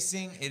as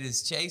question. It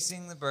is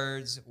chasing the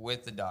birds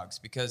with the dogs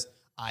because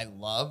I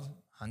love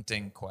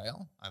hunting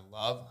quail. I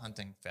love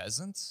hunting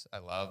pheasants. I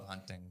love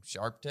hunting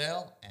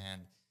sharptail.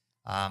 And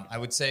I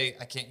would say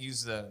I can't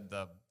use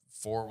the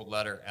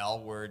 4-letter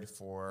L word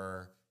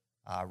for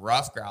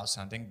rough grouse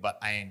hunting, but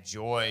I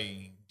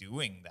enjoy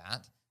doing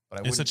that. But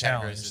I It's wouldn't a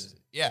challenge. categorize it as,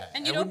 yeah.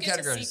 And you I don't wouldn't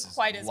get to categorize see this as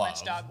quite as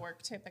much love. dog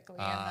work typically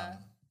in the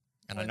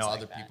And I woods know like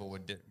other that. people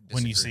would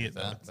When you disagree see with it,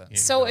 though, that. But yeah.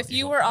 So go- if you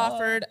you go, were "Oh."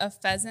 offered a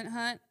pheasant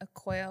hunt, a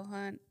quail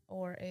hunt,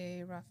 or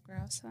a rough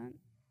grouse hunt,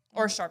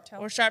 or sharptail.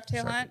 or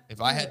sharptail hunt, if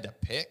I had to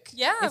pick,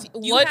 Yeah. if,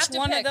 you which have to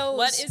one pick. of those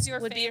What is your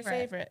would favorite? be your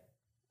favorite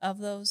of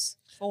those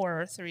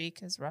 4 or 3?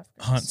 Because rough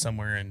grouse. Hunt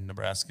somewhere in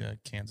Nebraska,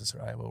 Kansas,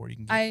 or Iowa where you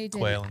can get I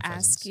quail didn't and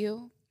ask pheasants.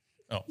 you.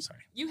 Oh, sorry.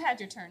 You had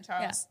your turn,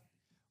 Charles.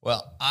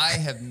 well, I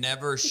have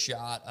never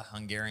shot a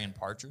Hungarian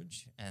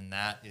partridge, and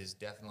that is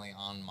definitely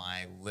on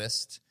my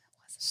list.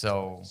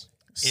 So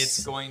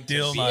it's going to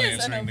Still be. not He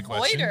is an answering the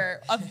question.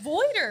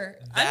 avoider.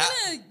 That-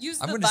 I'm going to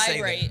use I'm the going to say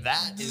vibrate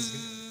that is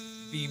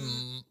going to be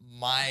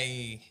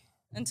my.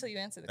 until you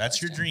answer the That's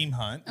question. your dream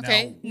hunt.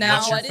 Okay, Now,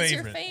 what's what your is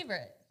your favorite?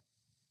 favorite?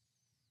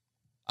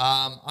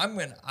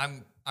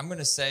 I'm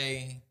gonna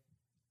say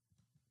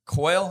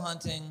quail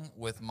hunting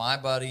with my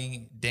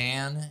buddy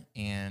Dan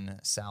in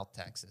South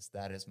Texas.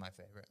 That is my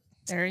favorite.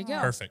 There you go.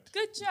 Perfect.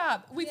 Good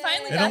job. We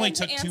finally It got only him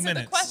took to 2 answer minutes. the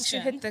You You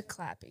question. should hit the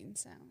clapping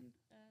sound.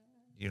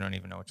 You don't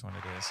even know which one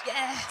it is.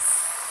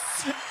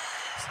 Yes.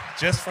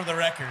 Just for the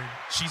record,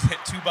 she's hit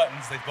 2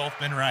 buttons. They've both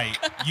been right.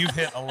 You've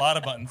hit a lot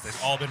of buttons. They've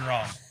all been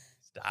wrong.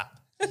 Stop.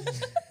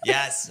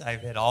 Yes,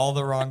 I've hit all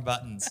the wrong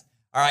buttons.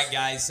 All right,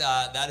 guys,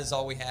 that is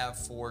all we have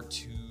for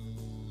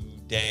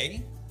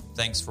today.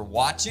 Thanks for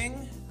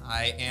watching.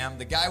 I am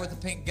the guy with the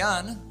pink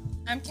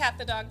gun. I'm Kat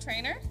the dog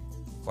trainer.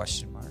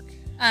 Question mark.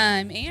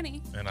 I'm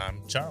Annie. And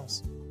I'm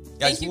Charles.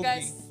 Thank you,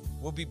 guys.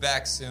 We'll be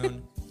back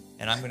soon,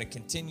 and I'm going to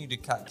continue to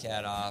cut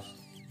Cat off.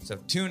 So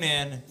tune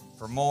in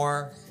for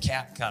more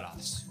Cat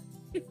cutoffs.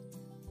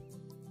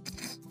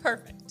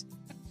 Perfect.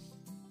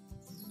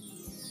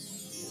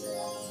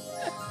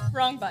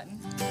 Wrong button.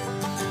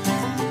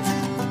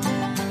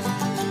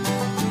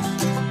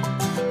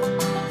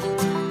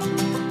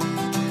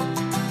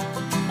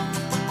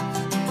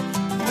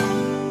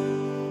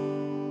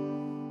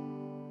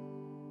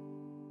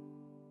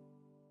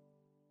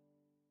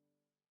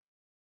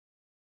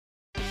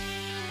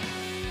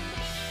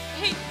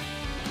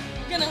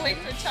 gonna wait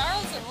for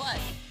Charles or what?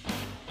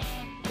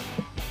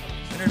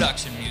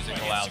 Introduction music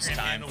My allows Instagram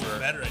time handle was for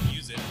better. I'd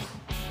use it.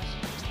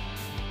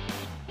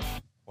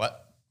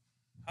 what?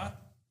 Huh?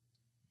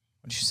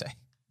 What'd you say?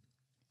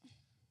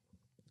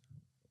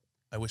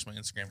 I wish my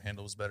Instagram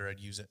handle was better. I'd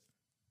use it.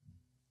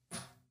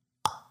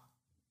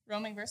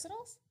 Roaming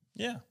Versatiles?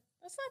 Yeah,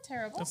 That's not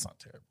terrible. that's not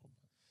terrible.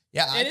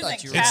 Yeah, I It thought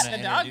isn't you Cat were the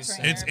going to dog introduce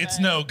trainer. it. It's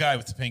but- no guy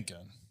with the pink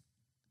gun.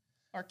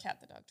 Or Cat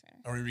the dog trainer.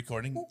 Are we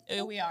recording?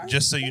 We are.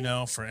 Just so you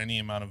know, for any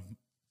amount of,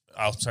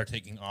 I'll start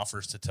taking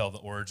offers to tell the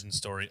origin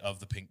story of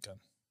the pink gun.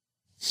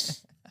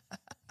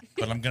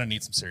 But I'm gonna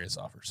need some serious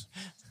offers.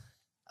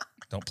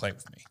 Don't play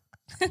with me.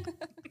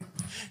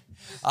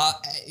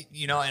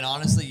 And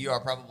honestly, you are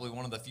probably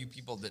one of the few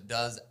people that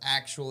does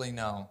actually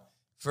know.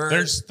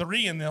 There's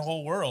 3 in the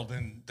whole world,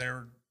 and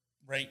they're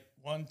right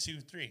 1, 2,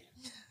 3.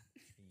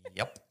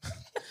 Yep.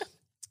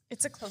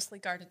 It's a closely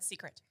guarded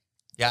secret.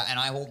 Yeah, and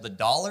I hold the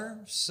dollar,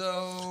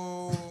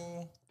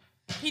 so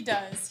He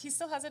does. He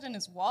still has it in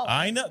his wallet.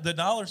 I know the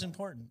dollar's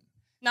important.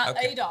 Not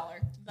Okay. a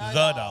dollar. The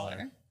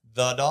dollar.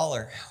 the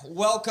dollar.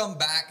 Welcome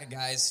back,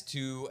 guys,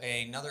 to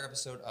another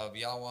episode of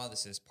Yawa.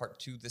 This is part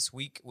 2 this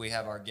week. We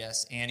have our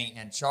guests, Annie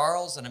and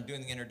Charles, and I'm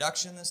doing the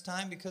introduction this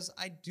time because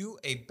I do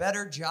a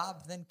better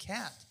job than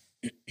Kat.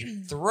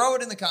 Throw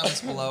it in the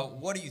comments below.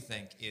 What do you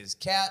think? Is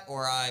Kat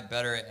or I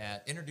better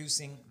at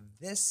introducing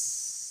this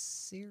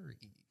series?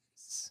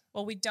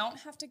 Well, we don't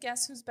have to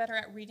guess who's better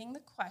at reading the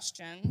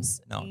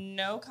questions. No.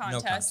 No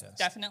contest. contest.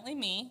 Definitely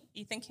me.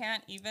 Ethan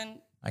can't even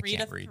I read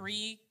can't a read.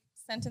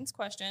 3-sentence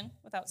question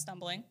without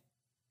stumbling.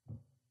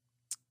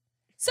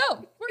 So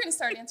we're going to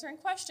start answering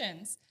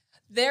questions.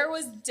 There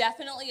was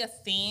definitely a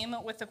theme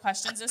with the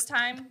questions this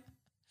time.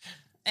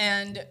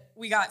 And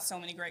we got so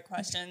many great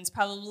questions,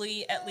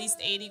 probably at least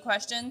 80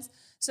 questions.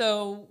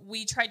 So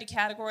we tried to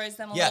categorize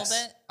them a little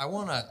bit. I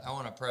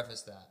wanna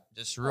preface that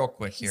just real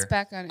quick He's here.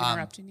 back on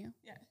interrupting you.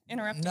 Yeah,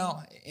 interrupting.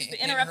 No,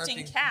 The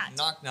interrupting cat.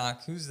 Knock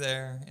knock. Who's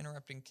there?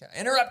 Interrupting cat.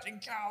 Interrupting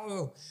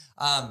cow.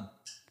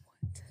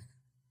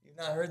 You've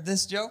not heard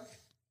this joke?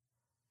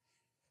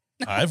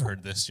 I've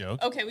heard this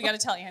joke. Okay, we got to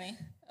tell Annie.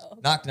 Oh.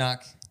 Knock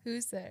knock.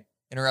 Who's there?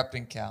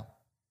 Interrupting cow.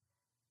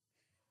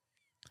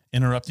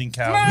 Interrupting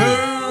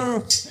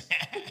cow.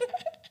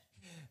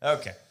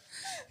 Okay.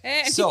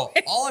 Hey, So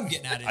all I'm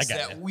getting at I is got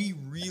that it. we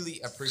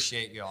really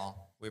appreciate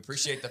y'all. We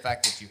appreciate the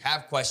fact that you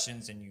have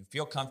questions and you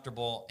feel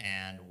comfortable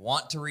and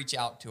want to reach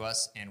out to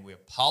us. And we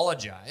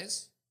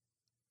apologize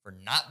for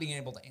not being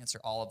able to answer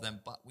all of them.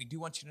 But we do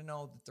want you to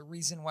know that the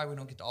reason why we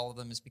don't get to all of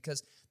them is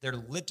because there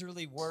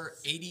literally were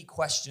 80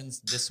 questions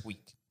this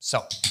week.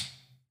 So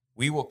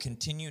we will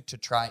continue to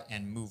try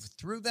and move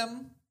through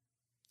them.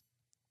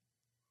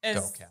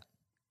 Go, Kat.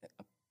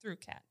 Through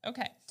Cat.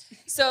 Okay.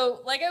 So,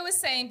 like I was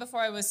saying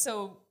before, I was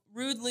so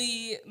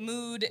rudely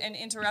mooed and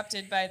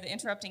interrupted by the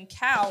interrupting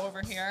cow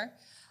over here.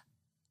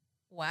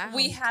 wow.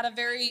 We had a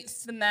very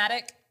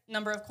thematic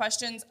number of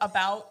questions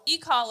about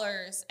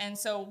e-collars. And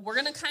so we're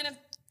going to kind of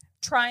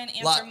try and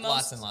answer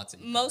Lots and lots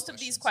of most of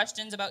these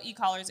questions about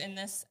e-collars in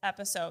this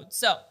episode.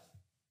 So,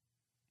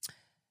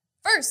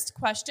 first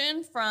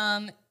question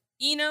from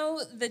Eno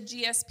the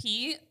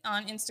GSP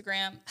on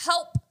Instagram.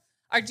 Help!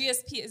 Our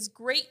GSP is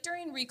great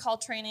during recall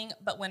training,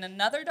 but when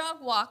another dog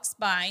walks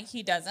by,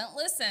 he doesn't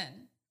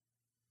listen.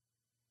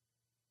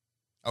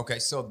 Okay,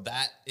 so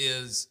that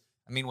is,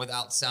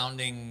 without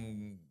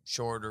sounding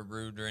short or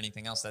rude or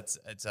anything else,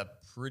 it's a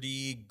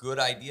pretty good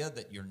idea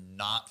that you're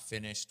not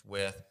finished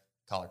with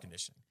collar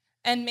conditioning.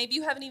 And maybe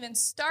you haven't even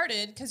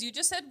started because you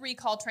just said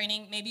recall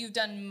training. Maybe you've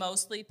done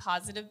mostly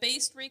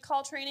positive-based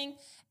recall training,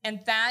 and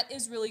that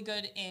is really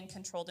good in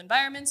controlled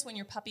environments when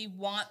your puppy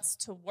wants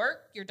to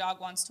work, your dog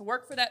wants to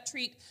work for that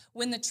treat,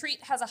 when the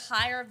treat has a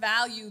higher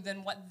value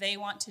than what they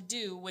want to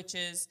do, which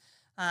is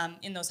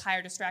in those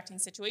higher distracting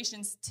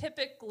situations,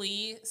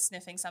 typically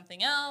sniffing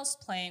something else,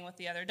 playing with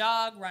the other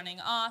dog, running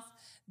off.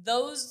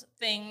 Those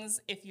things,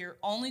 if you're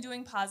only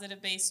doing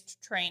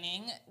positive-based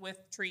training with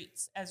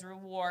treats as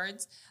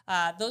rewards,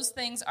 those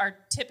things are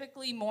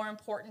typically more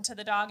important to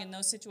the dog in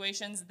those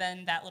situations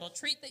than that little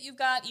treat that you've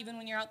got, even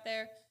when you're out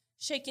there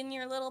shaking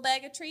your little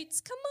bag of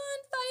treats. Come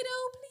on,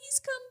 Fido,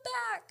 please come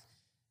back.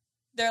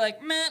 They're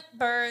like, meh,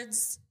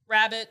 birds,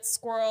 rabbits,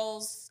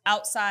 squirrels,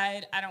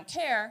 outside, I don't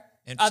care.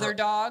 And Other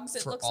dogs,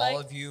 it looks for like. all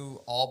of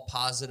you, all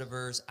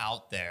positivers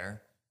out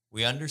there,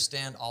 we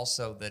understand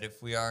also that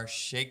if we are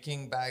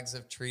shaking bags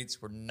of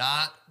treats, we're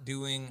not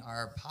doing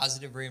our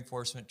positive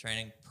reinforcement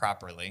training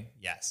properly.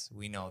 Yes,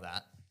 we know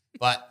that.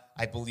 But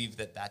I believe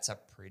that that's a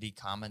pretty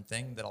common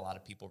thing that a lot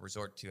of people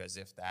resort to as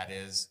if that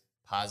is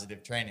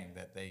positive training,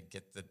 that they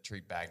get the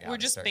treat bag out. We're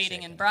and just start baiting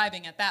shaking and it.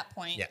 bribing at that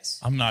point. Yes.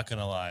 I'm not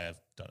gonna lie,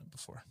 I've done it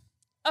before.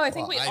 Oh, I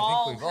think Well,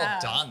 we've all all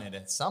done it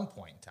at some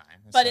point in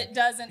time. It's but like- it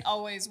doesn't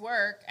always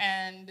work,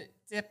 and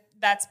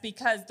that's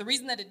because the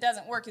reason that it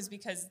doesn't work is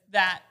because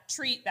that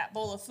treat, that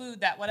bowl of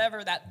food, that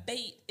whatever, that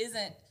bait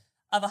isn't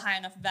of a high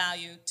enough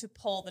value to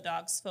pull the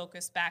dog's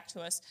focus back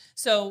to us.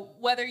 So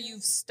whether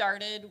you've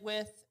started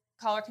with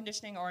collar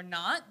conditioning or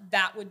not,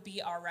 that would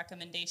be our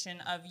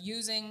recommendation of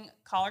using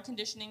collar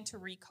conditioning to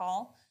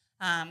recall.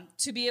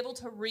 to be able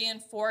to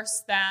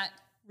reinforce that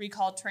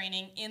recall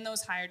training in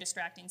those higher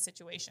distracting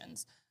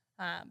situations.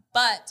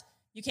 But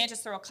you can't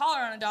just throw a collar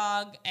on a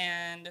dog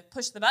and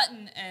push the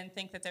button and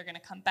think that they're going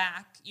to come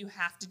back. You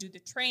have to do the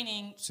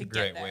training It's to a get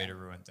great there. way to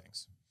ruin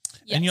things.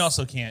 And you Yes.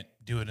 also can't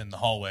do it in the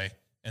hallway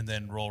and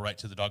then roll right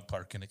to the dog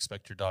park and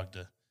expect your dog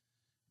to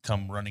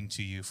come running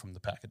to you from the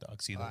pack of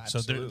dogs either. Oh, So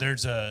absolutely.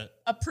 there's a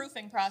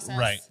proofing process.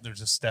 right.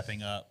 There's a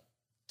stepping up,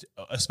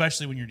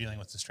 especially when you're dealing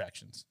with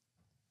distractions.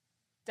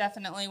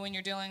 Definitely when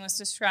you're dealing with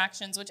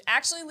distractions, which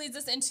actually leads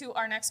us into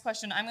our next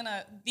question.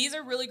 These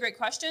are really great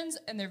questions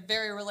and they're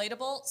very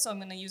relatable. So I'm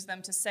going to use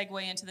them to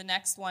segue into the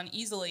next one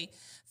easily.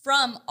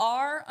 From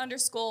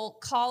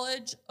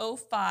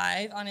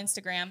r_college05 on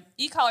Instagram,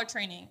 e-collar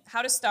training,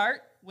 how to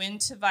start, when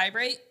to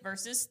vibrate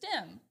versus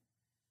stim.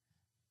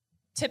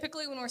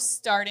 Typically, when we're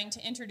starting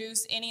to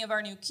introduce any of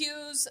our new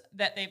cues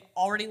that they've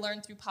already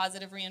learned through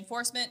positive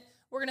reinforcement,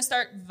 we're going to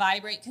start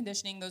vibrate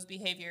conditioning those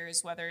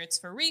behaviors, whether it's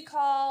for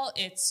recall,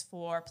 it's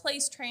for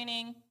place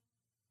training.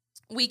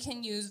 We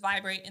can use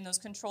vibrate in those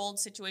controlled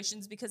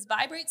situations because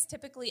vibrate's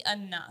typically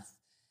enough.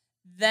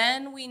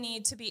 Then we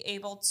need to be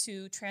able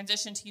to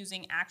transition to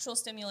using actual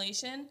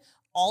stimulation,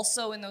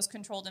 also in those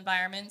controlled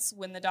environments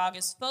when the dog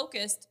is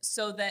focused,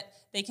 so that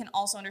they can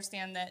also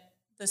understand that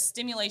the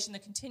stimulation, the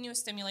continuous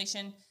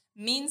stimulation,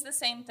 means the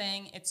same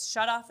thing. It's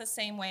shut off the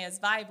same way as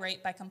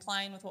vibrate by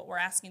complying with what we're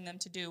asking them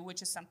to do,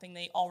 which is something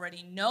they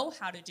already know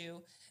how to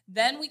do.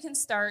 Then we can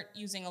start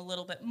using a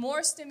little bit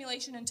more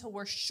stimulation until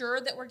we're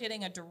sure that we're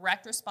getting a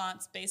direct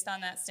response based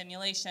on that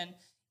stimulation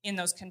in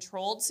those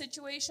controlled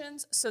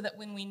situations, so that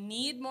when we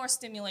need more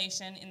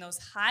stimulation in those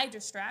high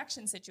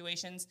distraction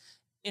situations,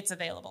 it's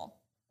available.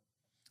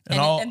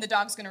 And the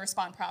dog's going to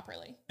respond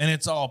properly. And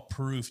it's all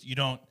proofed. You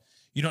don't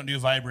do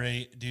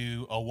vibrate,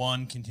 do a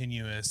 1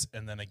 continuous,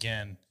 and then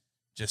again,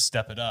 just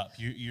step it up.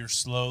 You're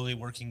slowly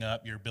working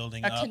up. You're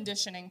building A up.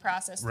 conditioning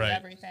process through Right.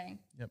 everything.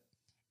 Yep.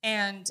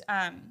 And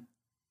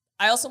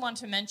I also want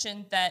to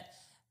mention that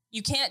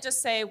you can't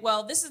just say,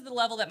 well, this is the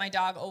level that my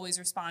dog always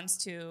responds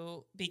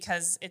to,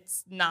 because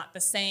it's not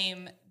the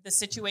same. The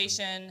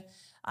situation,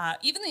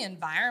 even the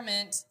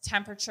environment,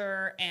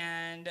 temperature,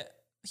 and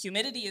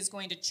humidity is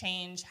going to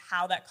change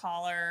how that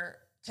collar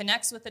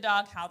connects with the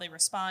dog, how they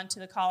respond to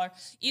the collar.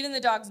 Even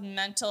the dog's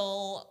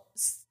mental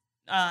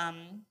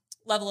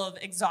level of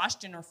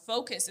exhaustion or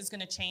focus is going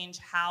to change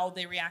how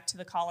they react to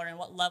the collar and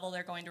what level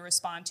they're going to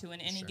respond to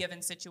in any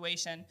given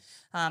situation.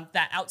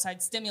 That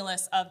outside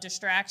stimulus of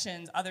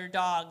distractions, other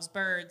dogs,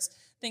 birds,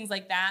 things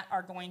like that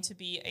are going to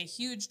be a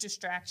huge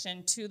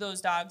distraction to those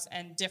dogs,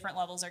 and different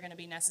levels are going to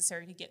be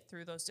necessary to get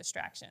through those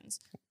distractions.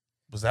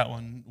 Was that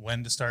one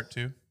when to start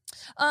too?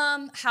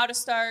 How to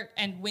start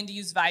and when to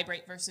use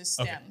vibrate versus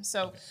stim. Okay.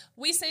 So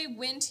we say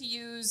when to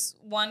use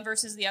one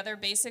versus the other.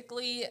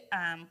 Basically,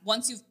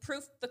 once you've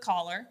proofed the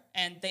collar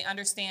and they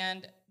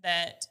understand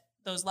that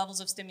those levels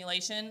of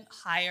stimulation,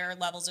 higher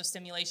levels of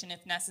stimulation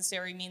if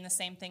necessary, mean the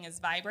same thing as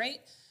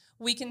vibrate,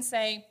 we can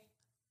say,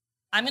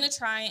 I'm going to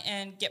try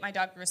and get my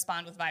dog to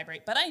respond with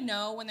vibrate, but I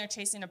know when they're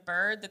chasing a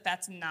bird that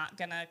that's not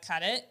going to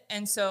cut it.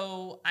 And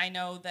so I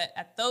know that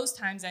at those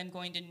times I'm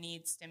going to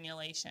need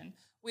stimulation.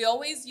 We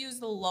always use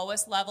the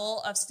lowest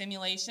level of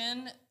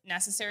stimulation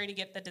necessary to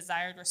get the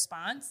desired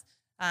response.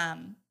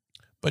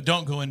 But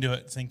don't go into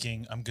it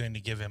thinking I'm going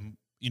to give him,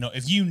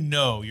 if you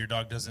know your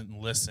dog doesn't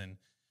listen,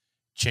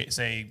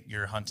 say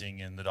you're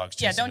hunting and the dog's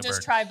chasing don't a just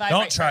bird. try vibrate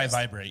Don't try first.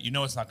 vibrate. You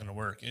know it's not going to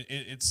work.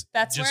 It's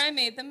That's just, where I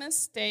made the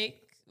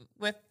mistake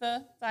with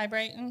the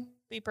vibrate and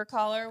beeper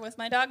collar with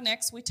my dog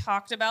Nix. We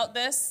talked about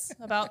this,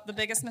 about the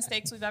biggest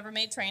mistakes we've ever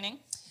made training.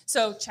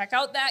 So check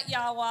out that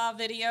Yawa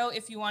video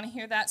if you want to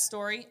hear that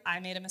story. I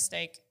made a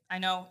mistake. I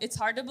know it's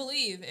hard to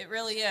believe. It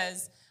really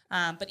is.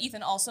 But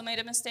Ethan also made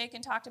a mistake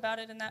and talked about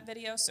it in that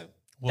video. So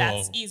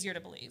that's Whoa. easier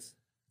to believe.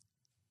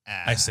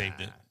 I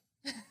saved it.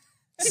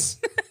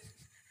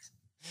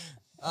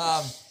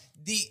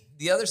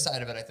 The other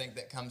side of it, I think,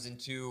 that comes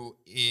into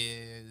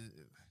is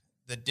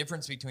the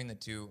difference between the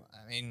two.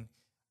 I mean,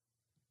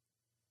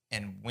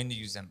 and when to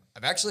use them.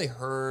 I've actually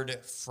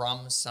heard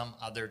from some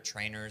other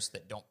trainers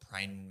that don't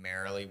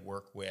primarily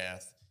work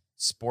with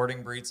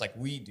sporting breeds like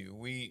we do.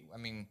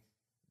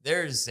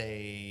 There's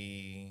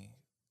a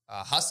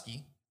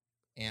husky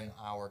in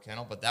our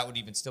kennel, but that would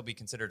even still be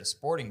considered a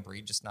sporting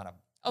breed, just not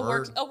a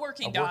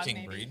working dog,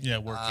 maybe. breed. Yeah,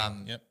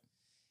 working. Yep.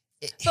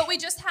 But we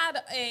just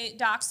had a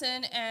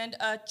dachshund and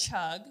a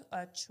chug,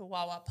 a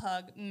Chihuahua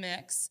pug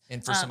mix.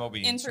 And for some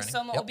obedience training.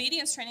 some Yep.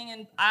 obedience training.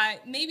 And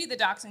maybe the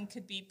dachshund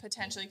could be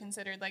potentially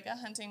considered like a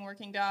hunting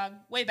working dog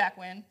way back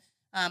when.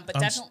 But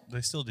definitely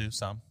They still do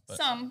some. But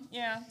some,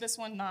 yeah, this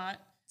one not,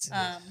 for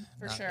Not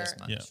sure. this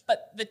much. Yeah.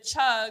 But the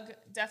chug,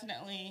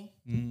 definitely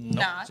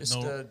not. Just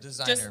No. a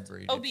designer Just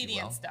breed, if you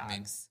obedience will.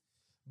 dogs.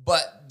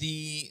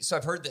 So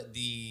I've heard that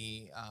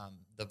the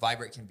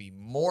vibrate can be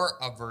more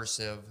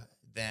aversive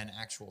than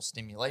actual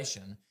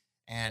stimulation,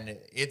 and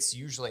it's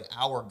usually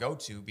our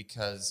go-to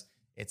because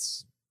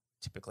it's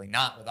typically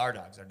not with our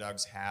dogs. Our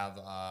dogs have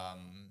a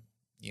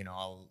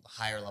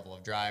higher level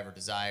of drive or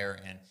desire,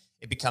 and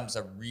it becomes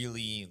a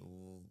really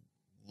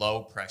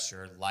low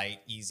pressure, light,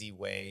 easy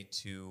way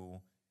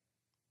to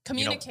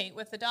Communicate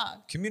with the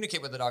dog.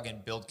 communicate with the dog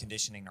and build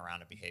conditioning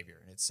around a behavior.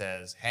 And it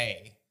says,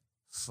 hey,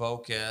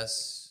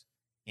 focus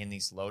in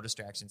these low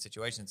distraction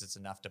situations. It's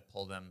enough to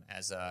pull them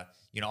as a,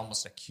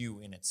 almost a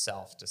cue in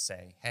itself to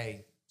say,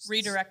 hey,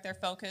 Redirect their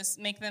focus,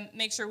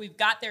 make sure we've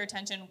got their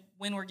attention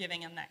when we're giving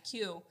them that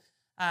cue,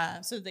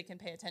 so they can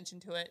pay attention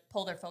to it,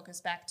 pull their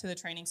focus back to the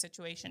training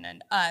situation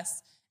and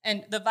us.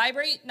 And the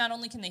vibrate, not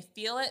only can they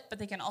feel it, but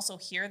they can also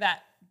hear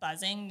that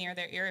buzzing near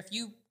their ear. If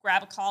you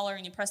grab a collar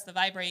and you press the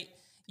vibrate,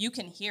 you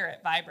can hear it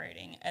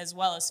vibrating as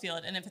well as feel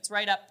it. And if it's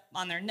right up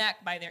on their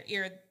neck by their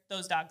ear,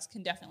 those dogs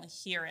can definitely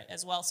hear it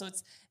as well. So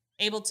it's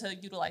able to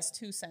utilize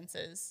 2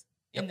 senses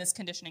in this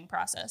conditioning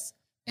process.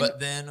 But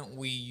then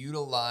we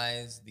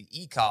utilize the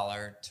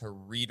e-collar to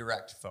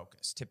redirect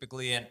focus.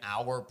 Typically in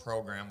our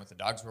program with the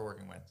dogs we're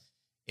working with,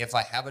 if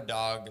I have a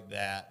dog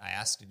that I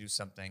ask to do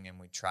something and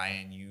we try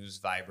and use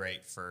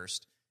vibrate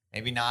first,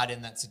 maybe not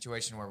in that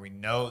situation where we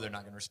know they're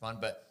not going to respond,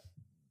 but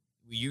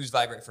we use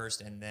vibrate first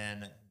and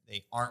then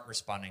they aren't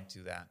responding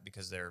to that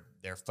because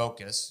their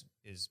focus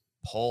is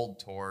pulled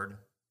toward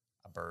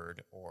a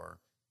bird or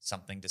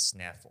something to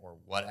sniff or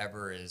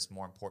whatever is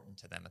more important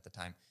to them at the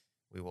time.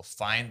 We will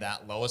find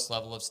that lowest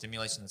level of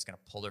stimulation that's going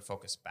to pull their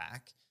focus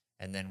back,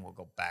 and then we'll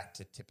go back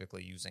to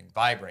typically using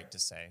vibrate to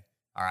say,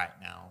 all right,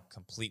 now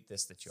complete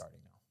this that you already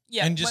know.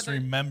 Yeah, and just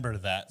remember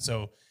that.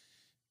 So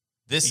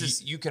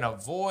you can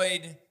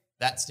avoid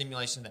that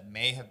stimulation that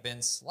may have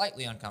been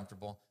slightly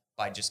uncomfortable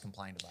by just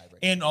complying to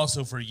vibrate. And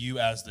also for you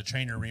as the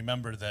trainer,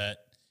 remember that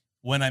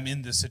when I'm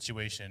in this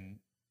situation,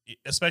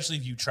 especially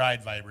if you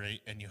tried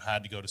vibrate and you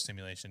had to go to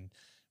stimulation,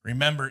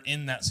 remember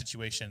in that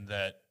situation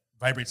that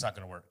vibrate's not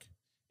going to work.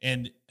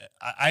 And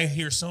I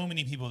hear so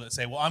many people that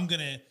say, well, I'm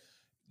going to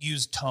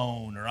use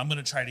tone, or I'm going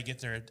to try to get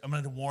there. I'm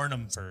going to warn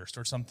them first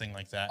or something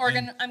like that. Or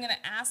I'm going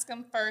to ask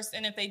them first.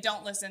 And if they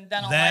don't listen,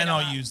 then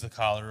I'll use the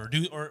collar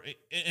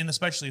and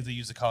especially if they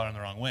use the collar in the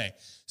wrong way.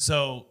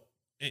 So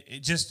it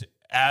just,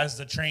 as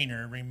the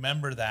trainer,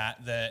 remember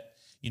that,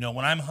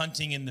 when I'm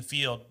hunting in the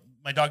field,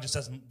 my dog just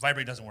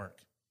vibrate doesn't work.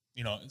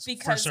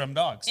 For some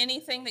dogs.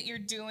 Anything that you're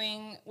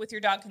doing with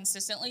your dog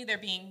consistently, they're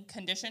being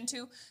conditioned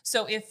to.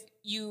 So if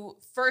you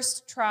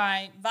first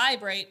try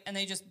vibrate and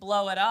they just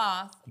blow it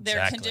off,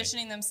 they're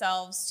conditioning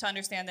themselves to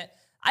understand that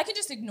I can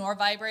just ignore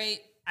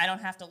vibrate. I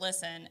don't have to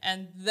listen.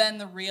 And then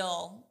the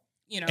real,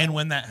 and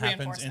when that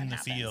happens in the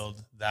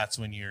field, that's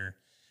when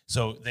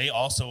so they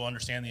also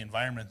understand the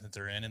environment that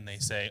they're in, and they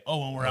say,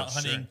 oh, when we're out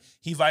hunting,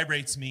 he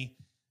vibrates me.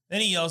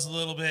 Then he yells a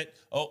little bit.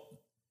 Oh,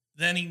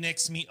 then he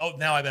nicks me. Oh,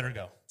 now I better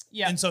go.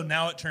 Yeah. And so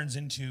now it turns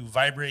into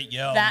vibrate,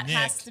 yell, that nick.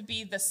 has to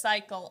be the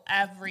cycle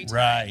every time.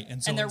 Right.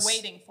 And they're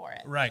waiting for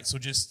it. Right. So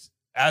just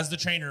as the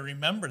trainer,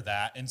 remember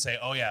that and say,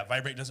 oh yeah,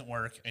 vibrate doesn't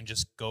work, and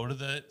just go to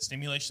the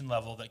stimulation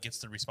level that gets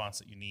the response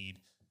that you need.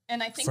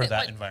 And I think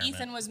that what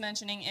Ethan was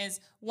mentioning is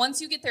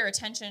once you get their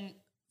attention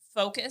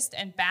focused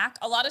and back,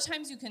 a lot of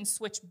times you can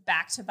switch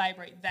back to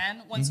vibrate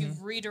then once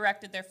you've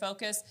redirected their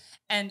focus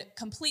and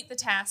complete the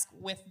task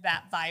with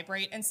that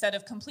vibrate instead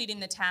of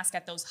completing the task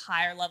at those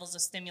higher levels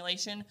of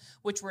stimulation,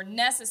 which were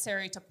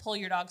necessary to pull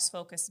your dog's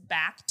focus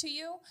back to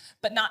you,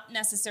 but not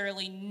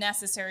necessarily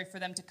necessary for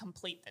them to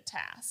complete the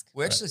task.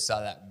 We actually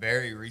saw that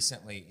very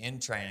recently in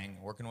training,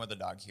 working with a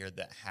dog here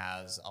that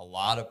has a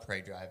lot of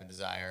prey drive and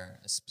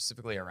desire,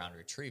 specifically around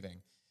retrieving.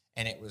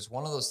 And it was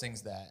one of those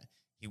things that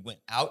he went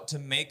out to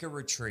make a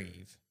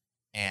retrieve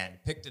and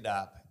picked it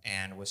up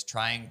and was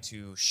trying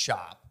to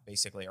shop,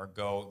 basically, or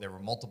go. There were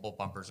multiple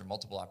bumpers or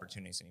multiple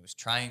opportunities, and he was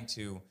trying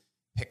to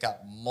pick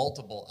up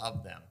multiple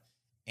of them.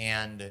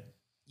 And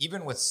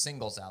even with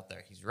singles out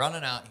there, he's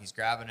running out, he's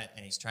grabbing it,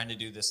 and he's trying to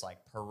do this like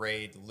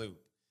parade loop.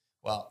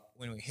 Well,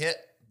 when we hit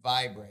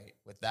vibrate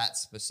with that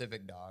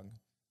specific dog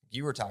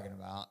you were talking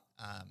about,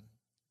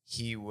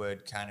 he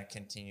would kind of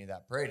continue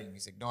that parading.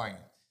 He's ignoring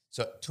it.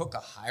 So it took a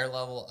higher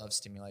level of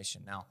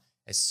stimulation. Now,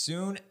 as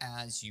soon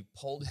as you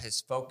pulled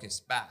his focus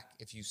back,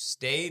 if you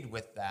stayed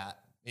with that,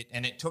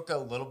 and it took a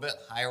little bit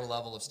higher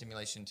level of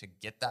stimulation to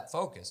get that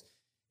focus.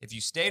 If you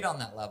stayed on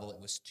that level,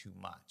 it was too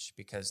much,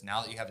 because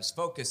now that you have his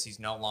focus, he's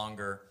no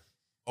longer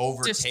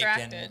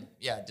overtaken.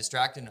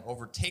 Distracted and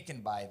overtaken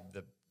by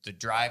the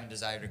drive and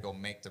desire to go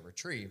make the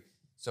retrieve.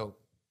 So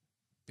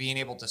being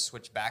able to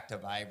switch back to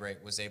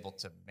vibrate was able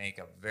to make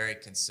a very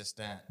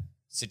consistent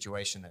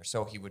situation there.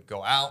 So he would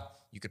go out,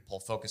 you could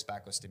pull focus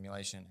back with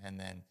stimulation, and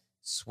then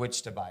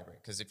switch to vibrate.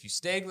 Because if you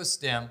stayed with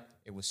stim,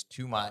 it was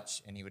too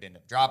much, and he would end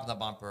up dropping the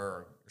bumper,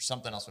 or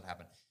something else would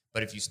happen.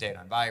 But if you stayed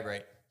on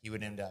vibrate, he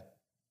would end up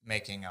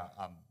making a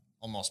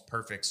almost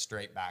perfect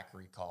straight back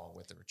recall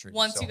with the retrieve.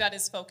 Once you got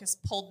his focus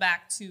pulled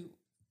back to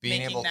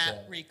being making able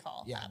that to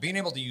recall. Yeah, being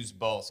able to use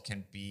both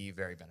can be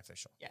very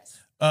beneficial. Yes.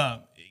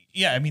 I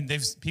mean,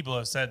 people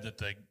have said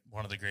that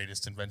one of the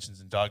greatest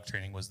inventions in dog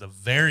training was the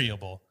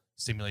variable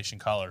stimulation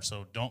collar.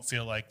 So don't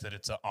feel like that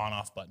it's an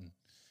on-off button.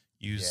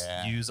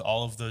 Use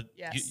all of the.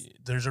 Yes.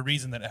 There's a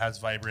reason that it has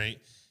vibrate,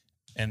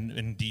 and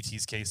in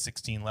DT's case,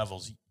 16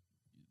 levels.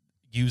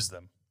 Use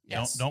them.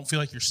 Yes. Don't feel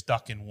like you're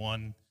stuck in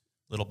one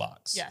little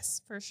box.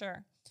 Yes, for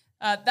sure.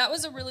 That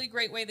was a really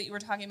great way that you were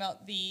talking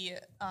about the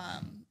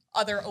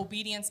other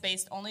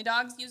obedience-based only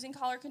dogs using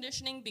collar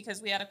conditioning,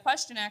 because we had a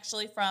question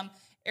actually from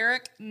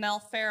Eric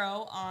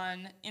Melfaro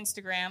on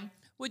Instagram.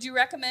 Would you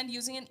recommend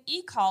using an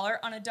e-collar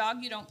on a dog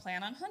you don't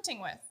plan on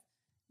hunting with?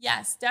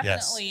 Yes,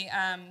 definitely.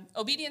 Yes.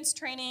 Obedience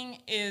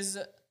training is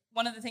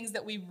one of the things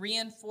that we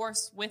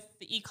reinforce with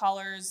the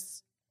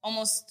e-collars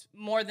almost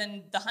more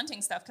than the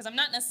hunting stuff, because I'm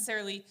not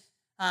necessarily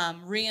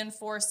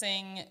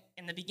reinforcing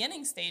in the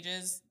beginning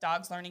stages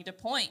dogs learning to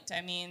point.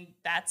 I mean,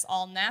 that's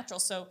all natural.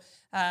 So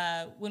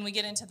when we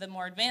get into the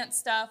more advanced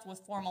stuff with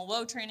formal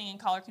whoa training and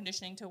collar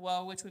conditioning to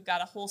whoa, which we've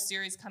got a whole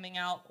series coming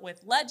out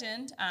with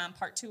Legend.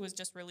 Part 2 was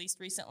just released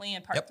recently,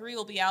 and part 3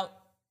 will be out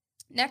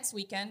next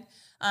weekend.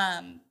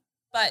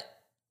 But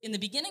in the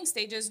beginning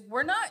stages,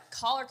 we're not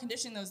collar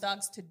conditioning those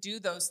dogs to do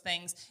those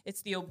things.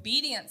 It's the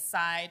obedience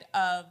side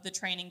of the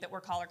training that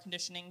we're collar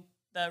conditioning: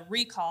 the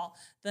recall,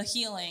 the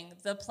healing,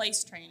 the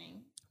place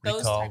training.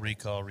 Recall's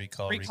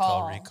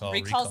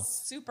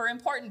super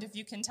important, if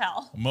you can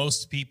tell.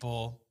 Most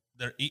people,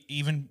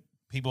 even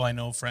people I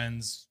know,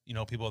 friends,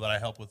 people that I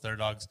help with their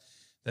dogs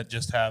that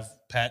just have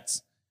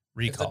pets,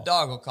 recall. If the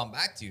dog will come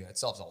back to you, it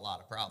solves a lot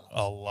of problems.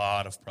 A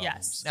lot of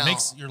problems. Yes. It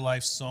makes your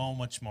life so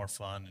much more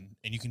fun,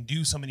 and you can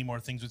do so many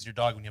more things with your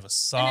dog when you have a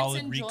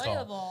solid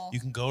recall. You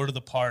can go to the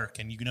park,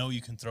 and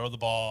you can throw the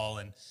ball,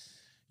 and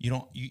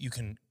you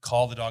can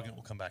call the dog and it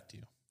will come back to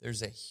you.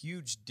 There's a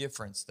huge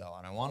difference, though,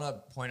 and I want to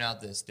point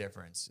out this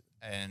difference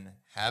in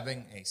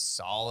having a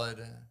solid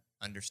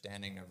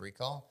understanding of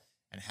recall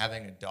and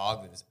having a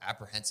dog that is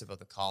apprehensive of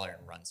the collar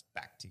and runs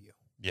back to you.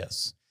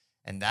 Yes.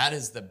 And that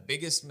is the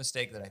biggest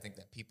mistake that I think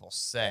that people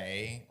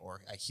say, or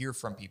I hear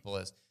from people,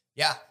 is,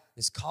 yeah,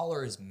 this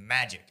collar is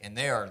magic. And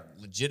they are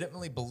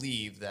legitimately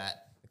believe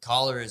that the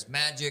collar is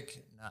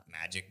magic, not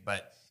magic,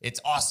 but it's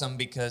awesome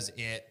because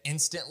it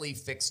instantly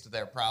fixed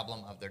their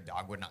problem of their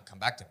dog would not come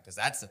back to them. Because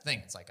that's the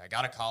thing. It's like, I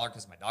got a collar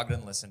because my dog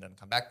didn't listen, didn't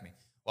come back to me.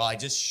 Well, I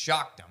just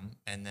shocked them,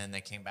 and then they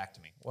came back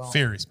to me. Well,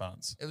 fear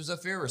response. It was a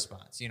fear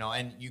response,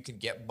 and you can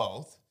get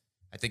both.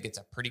 I think it's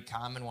a pretty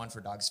common one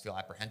for dogs to feel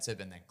apprehensive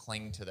and then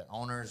cling to their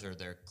owners, or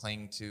they're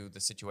cling to the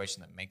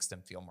situation that makes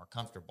them feel more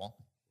comfortable.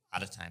 A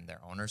lot of time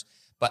their owners.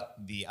 But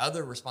the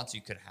other response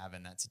you could have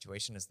in that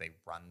situation is they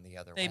run the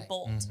other way. They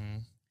bolt. Mm-hmm.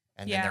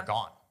 And then they're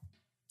gone.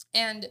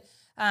 And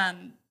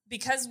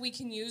because we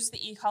can use the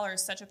e-collar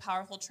as such a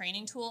powerful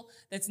training tool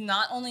that's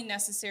not only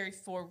necessary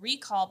for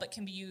recall, but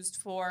can be used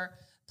for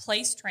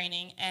place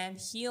training and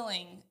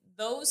healing,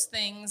 those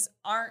things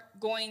aren't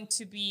going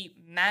to be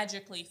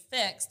magically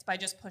fixed by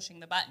just pushing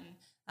the button.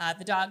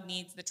 The dog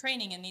needs the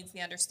training and needs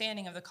the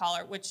understanding of the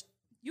collar, which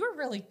you were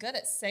really good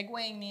at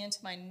segueing me into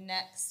my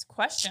next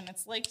question.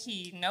 It's like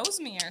he knows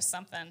me or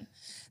something.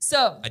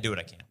 So I do what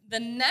I can. The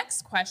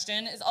next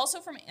question is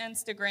also from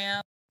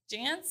Instagram,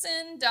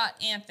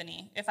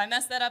 Jansen.Anthony. If I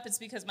mess that up, it's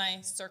because my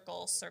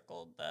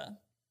circled the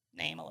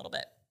name a little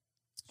bit.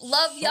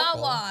 Love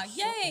Yawa.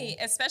 Yay.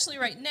 Especially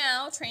right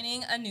now,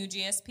 training a new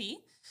GSP.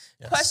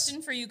 Yes.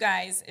 Question for you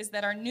guys is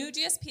that our new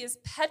GSP is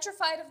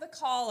petrified of the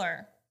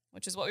collar,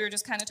 which is what we were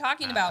just kind of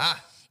talking about.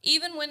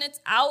 Even when it's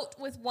out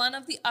with one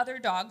of the other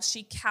dogs,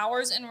 she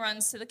cowers and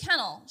runs to the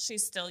kennel.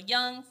 She's still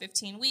young,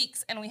 15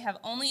 weeks, and we have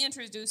only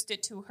introduced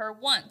it to her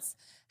once.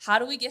 How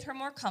do we get her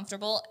more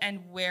comfortable,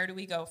 and where do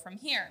we go from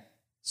here?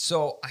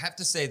 So I have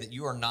to say that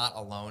you are not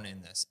alone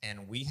in this,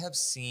 and we have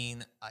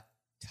seen a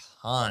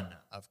ton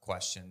of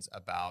questions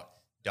about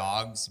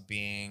dogs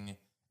being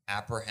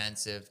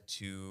apprehensive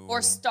to,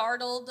 or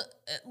startled,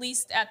 at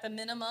least at the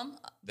minimum,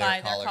 by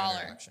their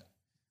collar.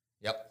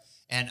 Yep.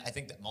 And I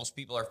think that most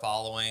people are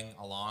following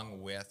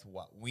along with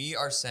what we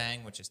are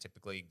saying, which is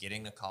typically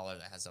getting a collar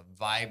that has a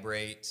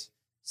vibrate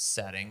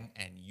setting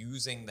and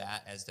using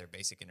that as their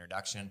basic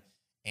introduction.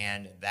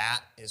 And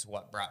that is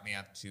what brought me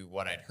up to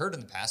what I'd heard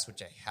in the past,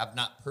 which I have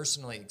not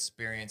personally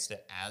experienced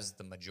it as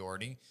the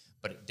majority,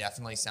 but it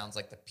definitely sounds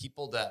like the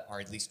people that are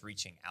at least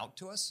reaching out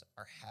to us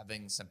are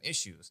having some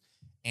issues.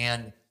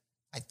 And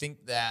I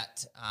think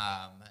that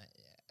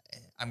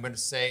I'm going to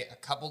say a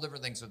couple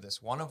different things with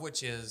this, one of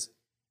which is,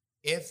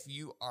 if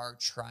you are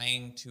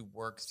trying to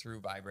work through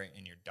vibrate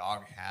and your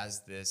dog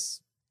has this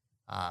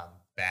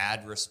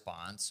bad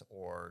response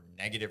or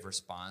negative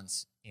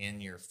response in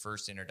your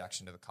first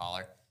introduction to the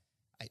collar,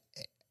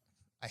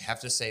 I have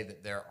to say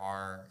that there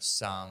are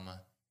some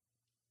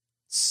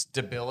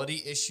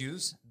stability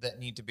issues that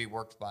need to be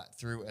worked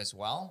through as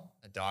well.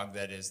 A dog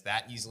that is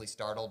that easily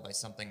startled by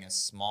something as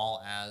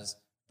small as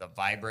the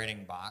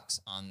vibrating box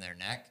on their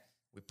neck,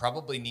 we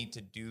probably need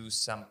to do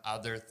some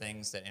other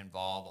things that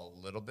involve a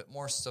little bit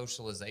more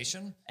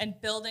socialization. And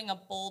building a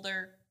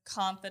bolder,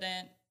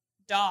 confident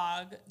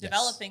dog,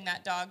 developing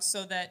that dog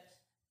so that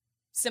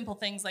simple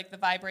things like the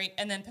vibrate,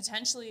 and then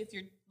potentially if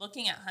you're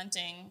looking at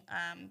hunting,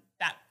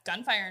 that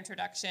gunfire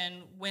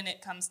introduction, when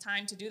it comes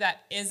time to do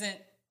that, isn't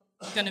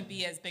going to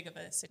be as big of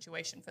a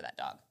situation for that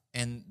dog.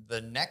 And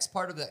the next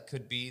part of that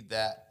could be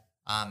that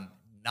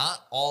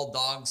not all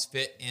dogs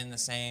fit in the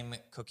same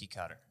cookie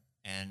cutter.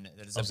 And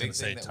that is a big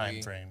thing that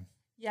time frame.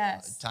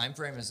 Yes. Time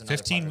frame is another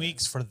 15 part of it.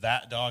 weeks for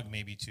that dog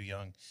may be too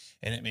young,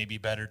 and it may be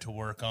better to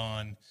work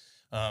on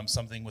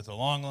something with a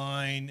long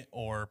line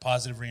or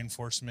positive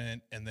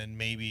reinforcement, and then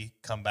maybe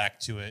come back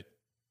to it.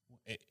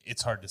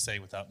 It's hard to say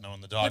without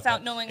knowing the dog.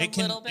 Without knowing a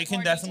little bit it can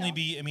more definitely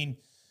detail. be. I mean,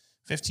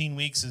 15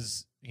 weeks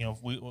is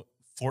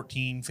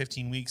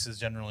 15 weeks is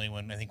generally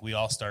when I think we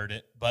all start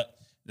it, but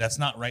that's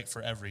not right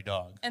for every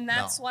dog. And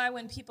that's why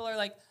when people are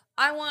like,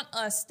 I want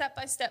a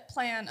step-by-step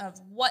plan of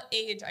what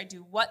age I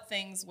do what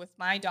things with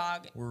my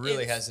dog. We're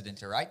really it's- hesitant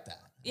to write that.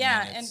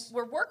 Yeah, I mean, and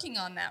we're working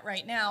on that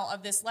right now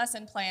of this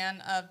lesson plan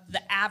of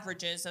the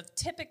averages of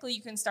typically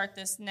you can start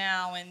this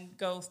now and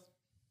go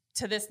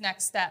to this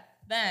next step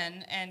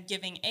then and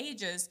giving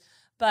ages.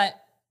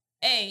 But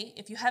A,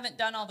 if you haven't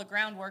done all the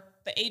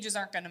groundwork, the ages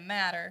aren't going to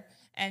matter.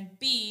 And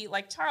B,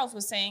 like Charles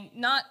was saying,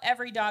 not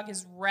every dog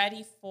is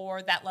ready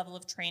for that level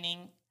of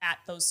training at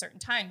those certain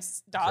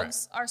times.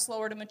 Dogs are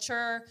slower to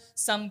mature.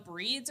 Some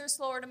breeds are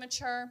slower to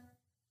mature.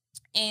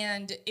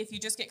 And if you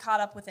just get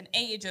caught up with an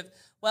age of,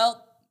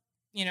 well,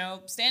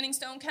 Standing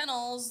Stone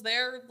Kennels,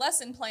 their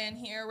lesson plan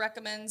here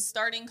recommends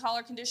starting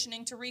collar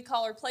conditioning to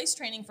recollar place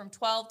training from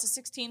 12 to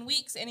 16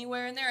 weeks.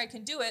 Anywhere in there I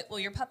can do it. Well,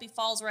 your puppy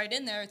falls right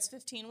in there. It's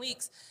 15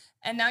 weeks.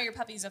 And now your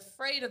puppy's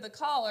afraid of the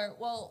collar.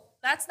 Well,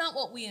 that's not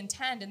what we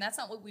intend, and that's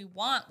not what we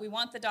want. We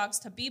want the dogs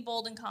to be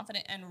bold and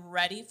confident and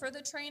ready for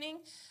the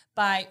training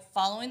by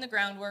following the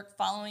groundwork,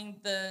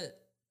 following the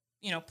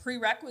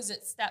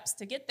prerequisite steps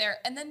to get there,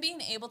 and then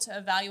being able to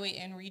evaluate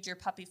and read your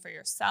puppy for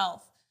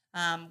yourself.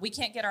 We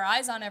can't get our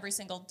eyes on every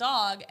single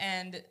dog,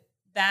 and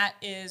that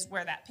is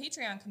where that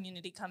Patreon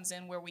community comes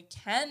in, where we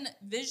can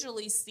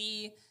visually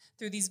see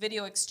through these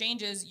video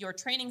exchanges your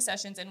training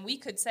sessions, and we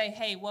could say,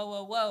 hey,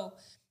 whoa,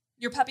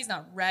 your puppy's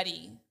not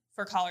ready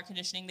for collar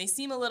conditioning. They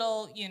seem a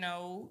little,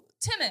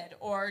 timid,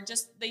 or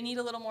just they need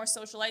a little more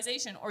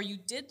socialization, or you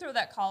did throw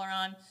that collar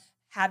on,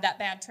 had that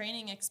bad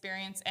training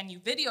experience, and you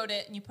videoed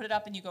it, and you put it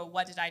up, and you go,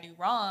 what did I do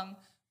wrong?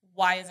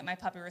 Why isn't my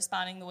puppy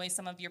responding the way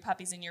some of your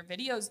puppies in your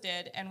videos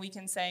did? And we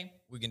can say,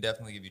 we can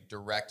definitely give you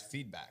direct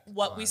feedback.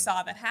 what we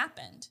saw that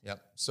happened.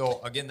 Yep.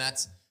 So again,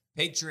 that's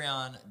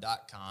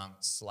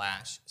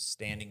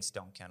patreon.com/Standing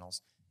Stone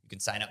Kennels. You can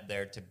sign up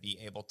there to be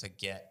able to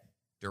get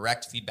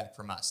direct feedback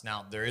from us.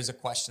 Now, there is a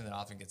question that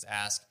often gets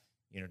asked,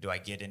 do I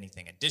get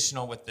anything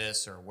additional with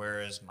this, or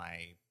where is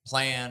my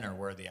plan, or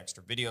where are the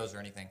extra videos or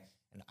anything?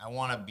 And I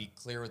want to be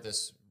clear with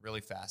this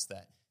really fast,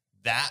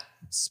 that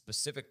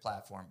specific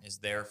platform is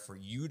there for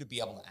you to be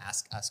able to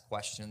ask us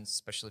questions,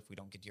 especially if we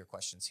don't get to your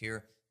questions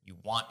here. You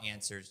want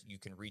answers, you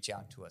can reach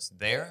out to us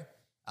there.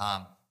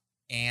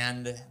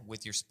 And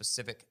with your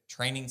specific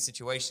training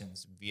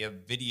situations, via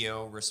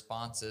video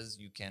responses,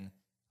 you can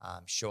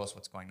show us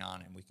what's going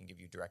on, and we can give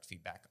you direct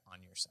feedback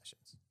on your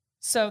sessions.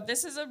 So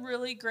this is a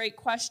really great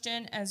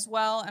question as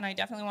well, and I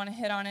definitely want to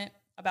hit on it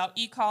about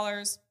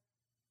e-collars.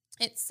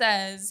 It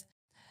says,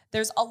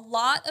 there's a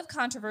lot of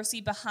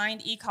controversy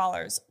behind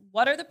e-collars.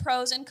 What are the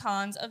pros and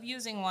cons of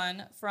using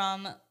one?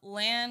 From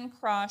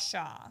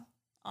Lancrawshaw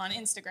on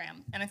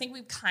Instagram. And I think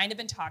we've kind of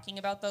been talking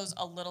about those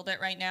a little bit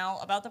right now,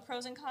 about the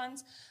pros and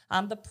cons.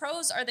 The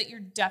pros are that you're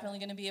definitely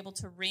going to be able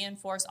to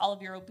reinforce all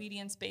of your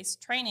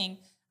obedience-based training.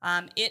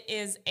 It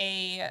is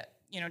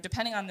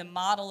depending on the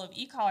model of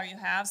e-collar you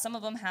have, some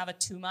of them have a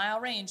 2-mile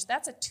range.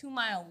 That's a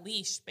 2-mile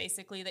leash,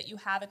 basically, that you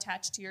have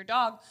attached to your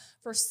dog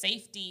for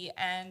safety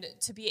and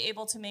to be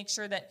able to make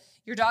sure that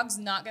your dog's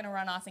not going to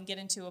run off and get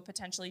into a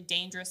potentially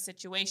dangerous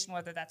situation,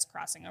 whether that's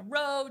crossing a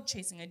road,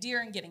 chasing a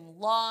deer and getting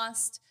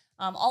lost,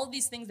 all of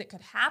these things that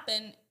could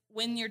happen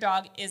when your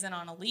dog isn't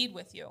on a lead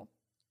with you.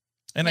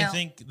 And Now, I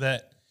think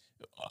that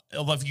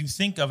if you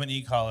think of an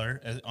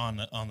e-collar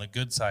on the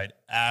good side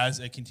as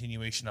a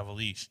continuation of a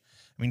leash,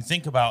 I mean,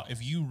 think about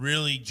if you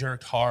really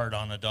jerked hard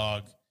on a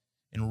dog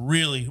and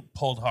really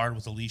pulled hard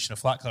with a leash and a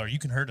flat collar, you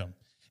can hurt him.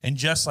 And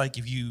just like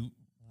if you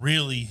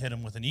really hit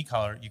him with an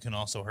e-collar, you can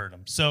also hurt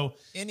him. So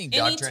Any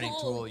dog training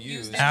tool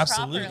used used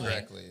Absolutely.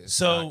 correctly is not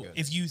So good.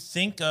 if you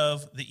think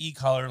of the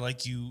e-collar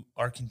like you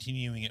are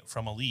continuing it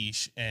from a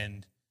leash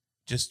and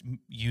just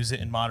use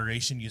it in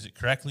moderation, use it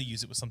correctly,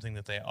 use it with something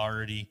that they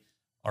already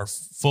are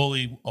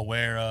fully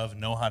aware of,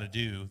 know how to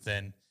do,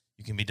 then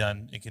you can be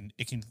done. It can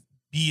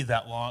be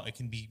that long. It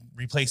can be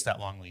replace that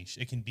long leash.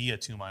 It can be a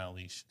 2-mile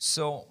leash.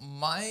 So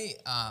my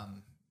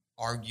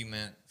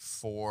argument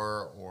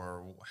for,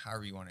 or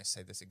however you want to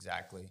say this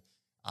exactly,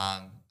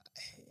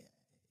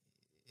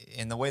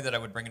 in the way that I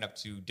would bring it up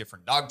to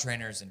different dog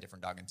trainers and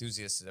different dog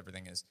enthusiasts and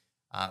everything is,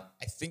 I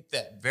think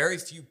that very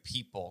few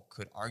people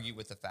could argue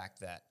with the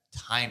fact that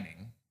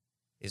timing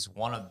is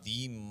one of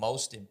the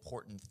most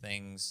important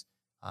things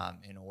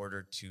in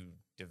order to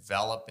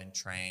develop and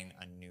train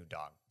a new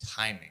dog.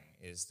 Timing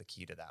is the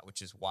key to that,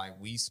 which is why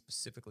we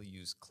specifically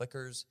use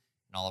clickers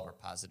in all of our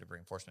positive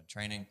reinforcement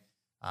training,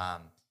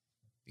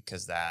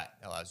 because that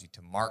allows you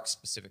to mark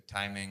specific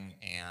timing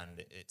and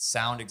it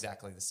sound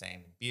exactly the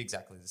same, be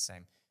exactly the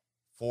same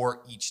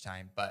for each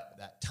time, but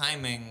that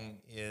timing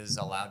is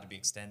allowed to be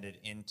extended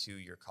into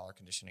your collar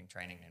conditioning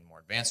training and more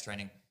advanced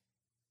training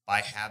by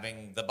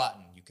having the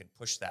button. You can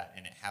push that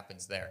and it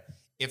happens there.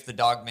 if the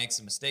dog makes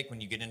a mistake, when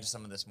you get into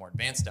some of this more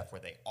advanced stuff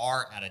where they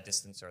are at a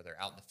distance or they're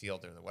out in the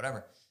field or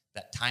whatever,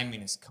 that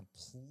timing is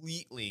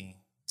completely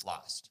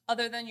lost.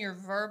 Other than your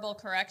verbal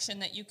correction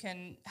that you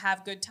can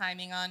have good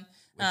timing on.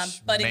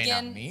 Which But may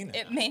again, not mean it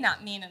enough. may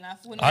not mean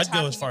enough. When we're I'd go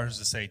talking- as far as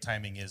to say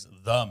timing is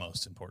the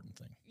most important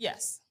thing.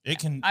 Yes. It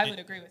can. I would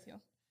agree with you.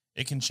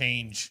 It can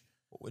change.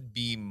 What would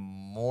be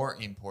more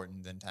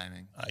important than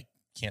timing? I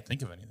can't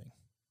think of anything.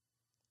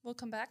 We'll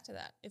come back to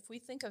that. If we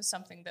think of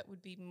something that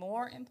would be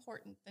more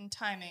important than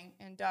timing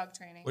in dog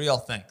training. What do y'all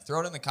think?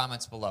 Throw it in the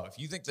comments below. If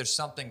you think there's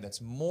something that's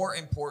more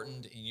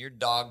important in your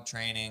dog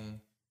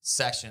training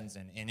sessions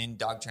and in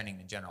dog training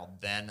in general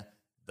than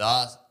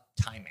the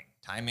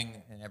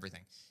timing and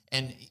everything.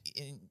 And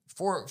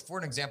for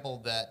an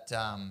example that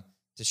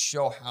to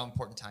show how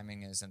important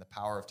timing is and the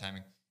power of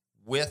timing,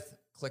 with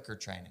clicker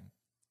training,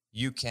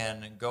 you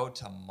can go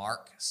to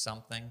mark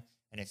something.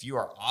 And if you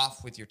are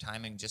off with your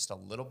timing just a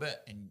little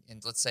bit, and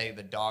let's say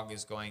the dog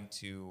is going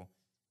to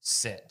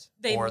sit.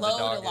 They or the load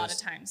dog a lot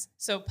is- of times.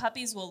 So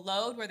puppies will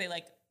load where they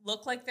like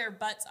look like their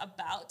butt's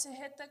about to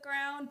hit the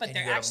ground, but And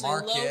they're you gotta actually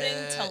mark loading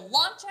it. to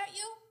launch at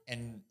you.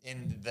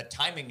 And the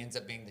timing ends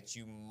up being that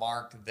you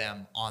mark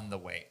them on the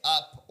way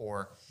up,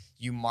 or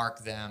you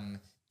mark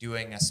them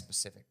doing a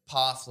specific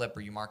paw flip,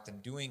 or you mark them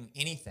doing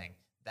anything.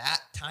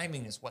 That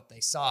timing is what they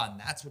saw, and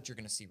that's what you're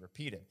going to see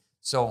repeated.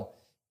 So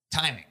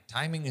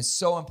timing is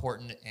so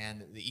important,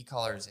 and the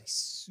e-collar is a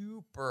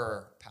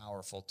super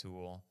powerful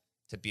tool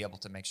to be able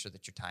to make sure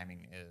that your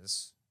timing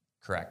is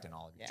correct in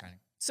all of your training.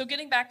 So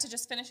getting back to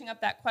just finishing up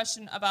that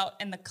question about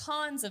and the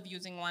cons of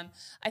using one,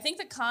 I think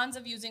the cons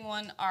of using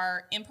one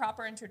are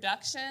improper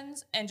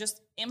introductions and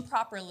just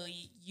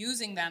improperly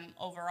using them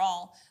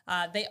overall.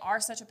 They are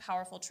such a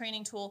powerful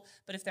training tool,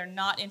 but if they're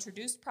not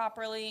introduced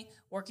properly,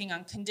 working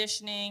on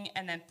conditioning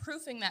and then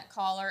proofing that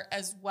collar,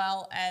 as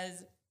well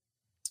as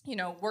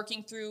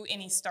working through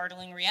any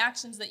startling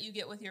reactions that you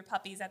get with your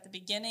puppies at the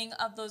beginning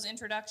of those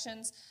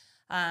introductions,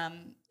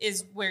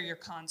 is where your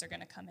cons are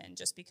going to come in,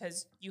 just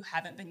because you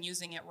haven't been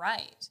using it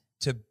right.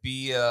 To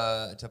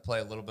play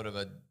a little bit of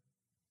a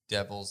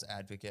devil's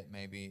advocate,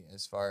 maybe,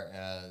 as far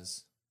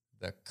as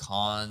the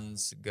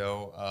cons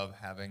go of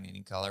having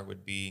any collar,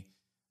 would be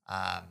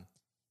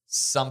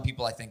some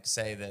people, I think,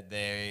 say that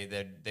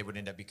they would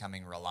end up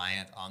becoming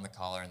reliant on the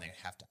collar, and they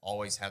have to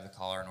always have the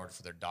collar in order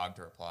for their dog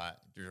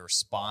to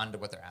respond to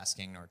what they're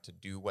asking or to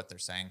do what they're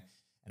saying.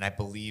 And I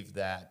believe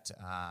that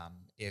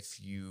if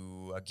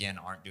you, again,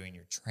 aren't doing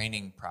your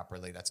training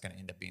properly, that's going to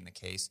end up being the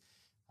case.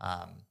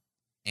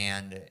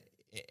 And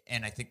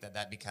I think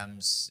that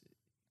becomes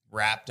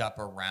wrapped up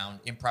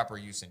around improper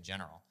use in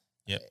general.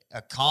 Yep.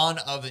 A con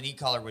of an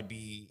e-collar would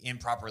be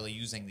improperly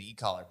using the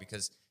e-collar,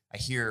 because I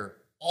hear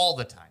all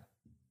the time,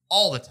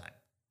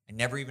 I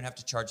never even have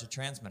to charge the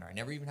transmitter. I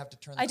never even have to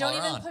turn the I don't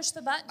collar even on. push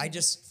the button. I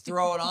just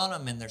throw it on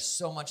them, and they're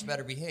so much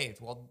better behaved.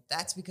 Well,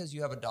 that's because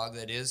you have a dog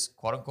that is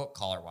quote unquote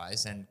collar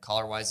wise, and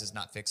collar wise is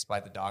not fixed by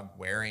the dog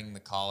wearing the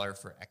collar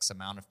for X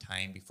amount of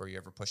time before you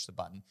ever push the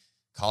button.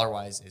 Collar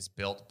wise is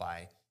built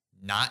by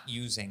not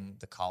using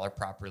the collar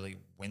properly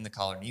when the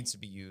collar needs to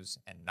be used,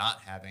 and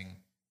not having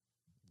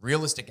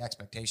realistic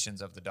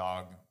expectations of the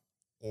dog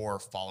or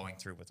following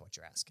through with what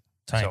you're asking.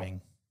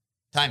 Timing.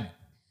 So, timing.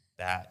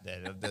 That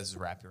does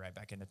wrap you right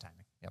back into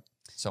timing. Yep.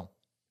 So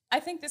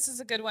I think this is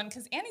a good one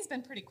because Annie's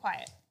been pretty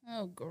quiet.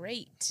 Oh,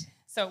 great.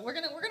 So we're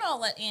gonna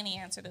all let Annie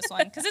answer this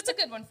one because it's a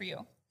good one for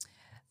you.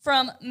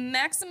 From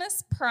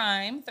Maximus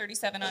Prime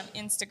 37 on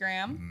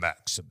Instagram.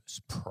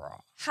 Maximus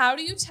Prime. How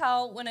do you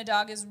tell when a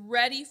dog is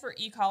ready for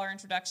e-collar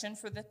introduction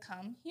for the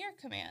come here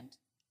command?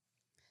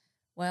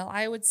 Well,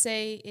 I would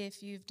say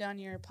if you've done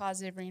your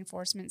positive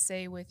reinforcement,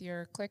 say with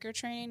your clicker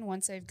training,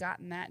 once they've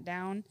gotten that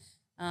down,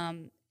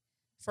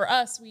 for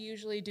us, we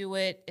usually do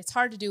it. It's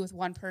hard to do with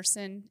one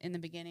person in the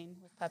beginning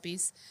with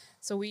puppies,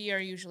 so we are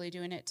usually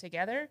doing it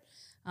together.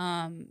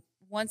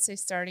 Once they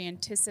start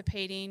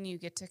anticipating, you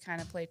get to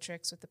kind of play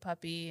tricks with the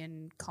puppy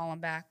and call them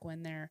back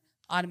when they're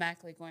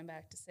automatically going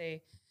back to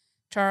say,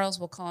 Charles,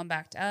 we'll call them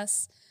back to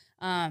us.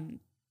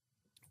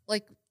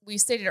 Like we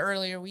stated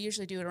earlier, we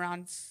usually do it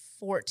around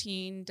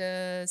 14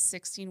 to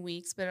 16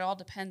 weeks, but it all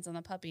depends on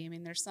the puppy. I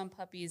mean, there's some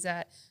puppies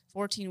at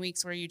 14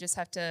 weeks where you just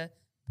have to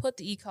put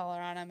the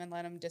e-collar on them and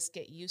let them just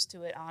get used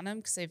to it on them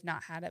because they've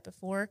not had it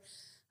before.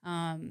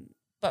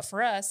 But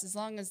for us, as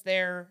long as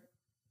they're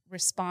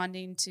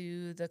responding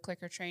to the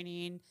clicker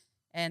training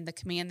and the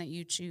command that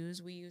you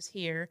choose, we use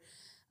here,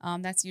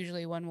 that's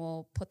usually when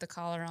we'll put the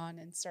collar on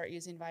and start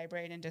using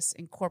vibrate and just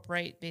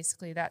incorporate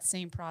basically that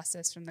same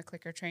process from the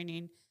clicker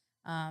training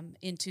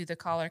into the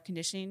collar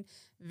conditioning.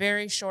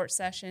 Very short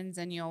sessions,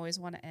 and you always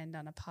want to end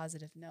on a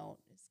positive note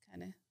is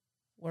kind of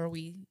where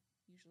we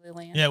usually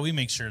land. Yeah, we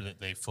make sure that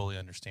they fully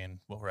understand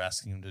what we're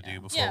asking them to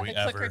do before we the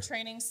ever. clicker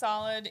training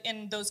solid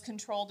in those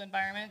controlled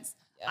environments.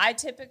 I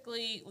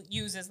typically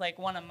use as like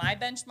one of my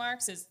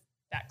benchmarks is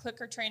that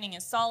clicker training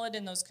is solid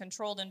in those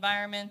controlled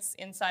environments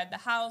inside the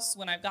house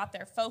when I've got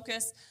their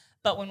focus.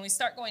 But when we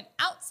start going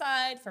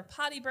outside for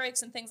potty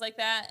breaks and things like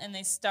that, and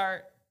they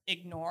start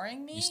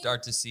ignoring me. You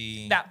start to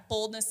see that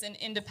boldness and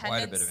independence.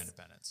 quite a bit of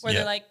independence. Where Yeah.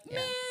 they're like, meh,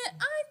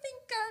 I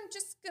think I'm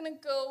just going to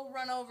go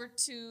run over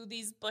to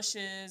these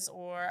bushes,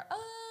 or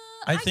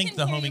I think can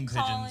the hear you homing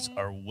pigeons calling.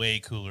 are way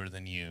cooler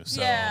than you.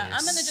 So Yeah,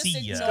 I'm gonna just see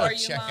ya. ignore Go you,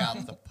 check Mom.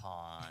 out the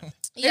pond.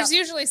 There's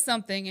usually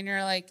something, and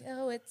you're like,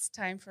 oh, it's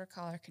time for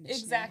collar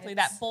conditioning. Exactly.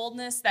 It's- That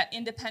boldness, that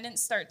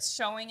independence starts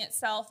showing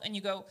itself, and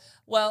you go,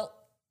 well,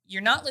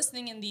 you're not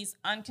listening in these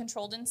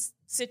uncontrolled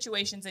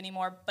situations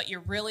anymore, but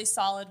you're really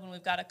solid when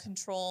we've got a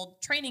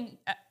controlled training,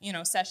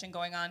 session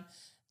going on.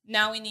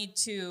 Now we need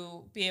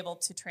to be able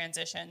to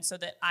transition so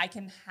that I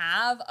can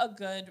have a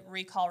good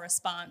recall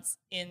response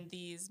in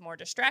these more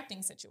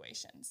distracting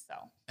situations.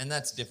 So, And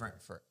that's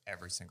different for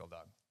every single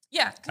dog.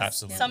 yeah, 'cause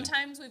Absolutely.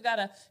 sometimes we've got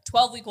a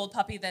 12-week-old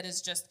puppy that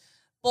is just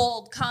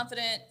bold,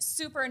 confident,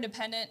 super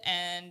independent,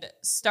 and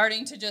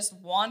starting to just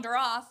wander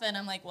off. And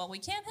I'm like, well, we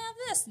can't have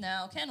this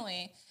now, can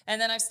we? And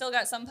then I've still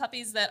got some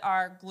puppies that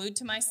are glued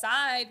to my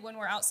side when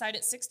we're outside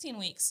at 16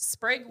 weeks.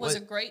 Sprig was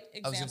a great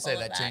example I was going to say of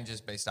that changes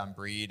based on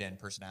breed and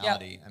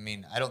personality. I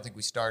mean, I don't think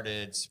we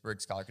started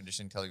Sprig's collar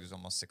conditioning until he was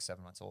almost 6-7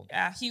 months old.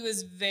 Yeah, he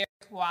was very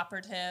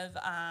cooperative.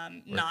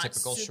 We're Not a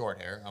typical super- short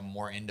hair, a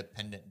more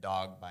independent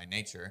dog by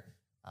nature.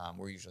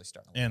 We're usually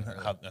starting. and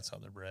early. that's how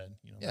they're bred.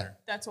 You know, Yeah.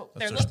 That's what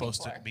they're they're looking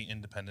supposed for. to be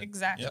independent.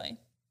 Exactly. Yep.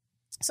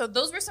 So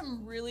those were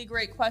some really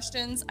great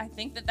questions. I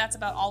think that that's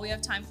about all we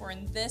have time for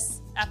in this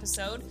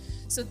episode.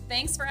 So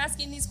thanks for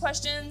asking these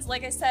questions.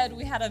 Like I said,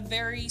 we had a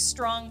very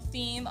strong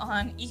theme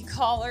on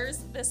e-collars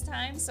this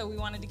time, so we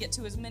wanted to get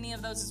to as many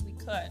of those as we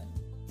could.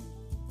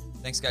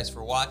 Thanks, guys,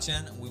 for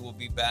watching. We will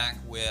be back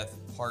with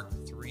part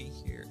 3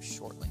 here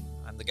shortly.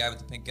 I'm the guy with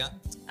the pink gun.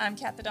 I'm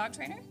Kat the dog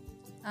trainer.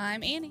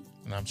 I'm Annie.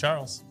 And I'm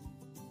Charles.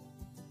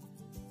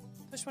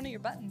 Push one of your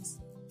buttons.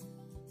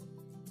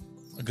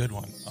 A good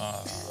one.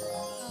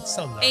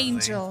 So lovely.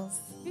 Angels.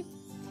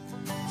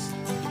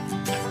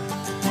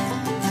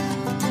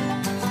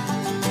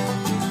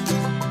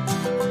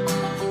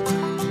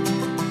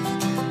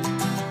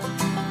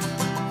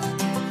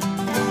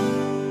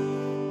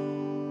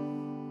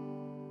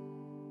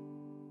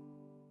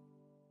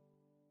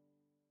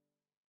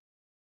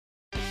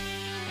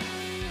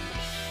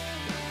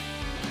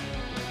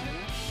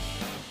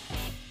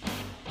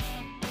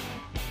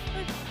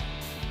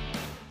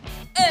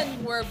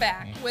 And we're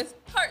back with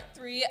part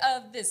 3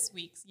 of this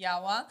week's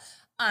Yawa.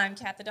 I'm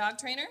Kat the dog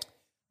trainer.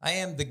 I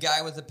am the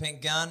guy with the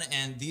pink gun,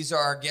 and these are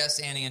our guests,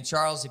 Annie and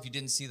Charles. If you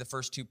didn't see the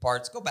first 2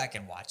 parts, go back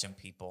and watch them,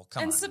 people.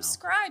 Come And on now.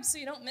 subscribe so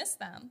you don't miss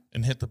them.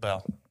 And hit the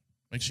bell.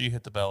 Make sure you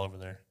hit the bell over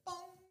there.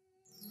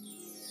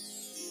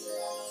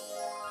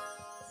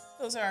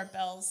 Those are our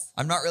bells.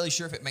 I'm not really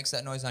sure if it makes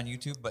that noise on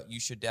YouTube, but you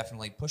should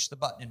definitely push the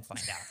button and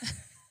find out.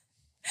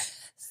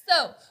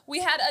 So we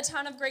had a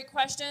ton of great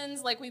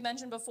questions. Like we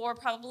mentioned before,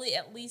 probably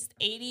at least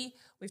 80.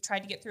 We've tried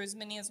to get through as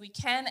many as we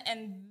can.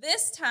 And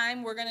this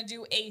time we're going to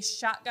do a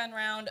shotgun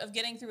round of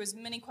getting through as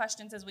many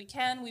questions as we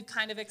can. We've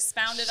kind of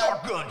expounded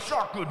Shotgun.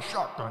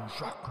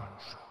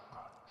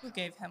 Who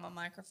gave him a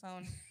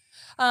microphone?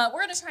 We're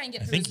going to try and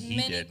get I through think as he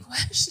many did.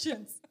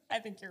 questions. I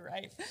think you're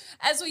right.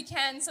 As we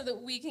can so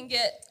that we can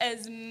get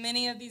as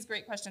many of these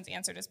great questions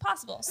answered as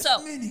possible. So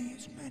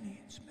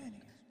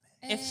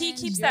if he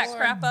keeps that your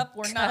crap up,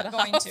 we're not cut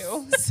going off.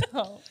 to.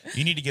 So.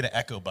 You need to get an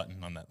echo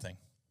button on that thing.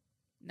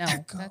 No,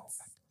 that's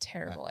a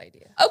terrible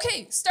idea.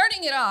 Okay,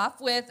 starting it off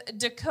with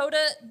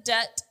Dakota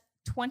Det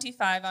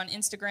 25 on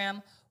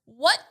Instagram.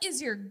 What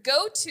is your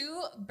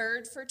go-to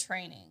bird for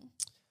training?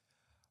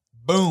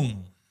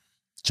 Boom.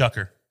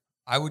 Chucker.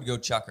 I would go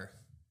chucker.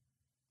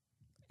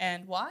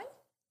 And why?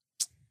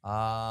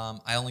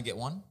 I only get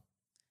one.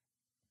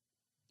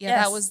 Yeah,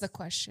 Yes. that was the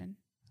question.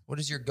 What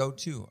is your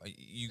go-to?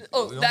 You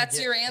only That's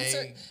get your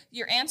answer. a-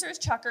 Your answer is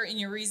chucker, and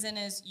your reason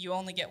is you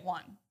only get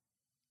one.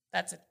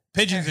 That's it.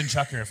 Pigeons and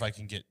chucker if I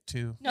can get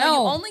 2. No, you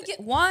only get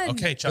one.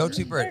 Okay, chucker.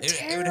 Go-to bird.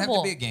 They're It would have to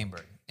terrible. be a game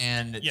bird.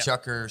 And Yeah.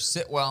 chuckers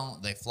sit well.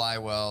 They fly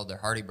well. They're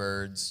hardy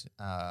birds.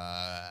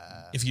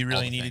 If you all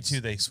really the needed things.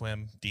 to, they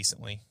swim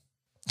decently.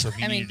 So if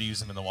you I mean- needed to use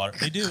them in the water,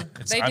 they do.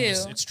 It's, They I'm do.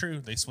 it's true.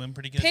 They swim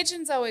pretty good.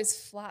 Pigeons always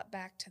flop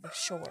back to the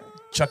shore.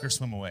 Chuckers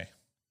swim away.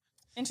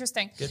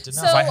 interesting. Good to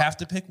know. So If I have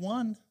to pick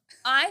one,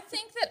 I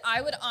think that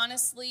I would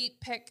honestly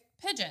pick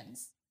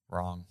pigeons.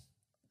 Wrong.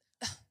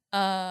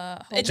 Home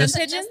It doesn't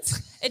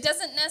pigeons? It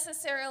doesn't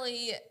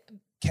necessarily.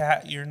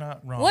 Cat, you're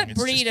not wrong. What It's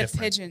just breed of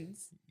different.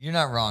 pigeons? You're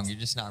not wrong. You're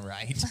just not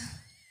right.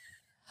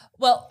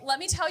 Well, let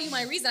me tell you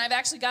my reason. I've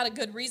actually got a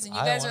good reason. You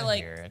I guys are wanna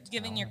like hear it.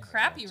 giving I your wanna hear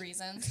crappy it.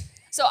 reasons.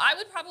 So I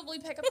would probably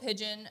pick a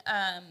pigeon,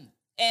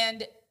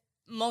 and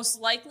most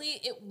likely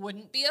it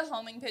wouldn't be a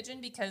homing pigeon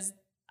because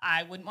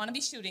I wouldn't want to be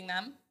shooting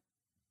them.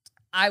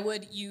 I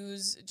would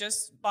use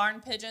just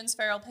barn pigeons,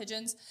 feral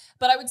pigeons,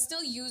 but I would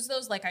still use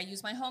those like I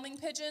use my homing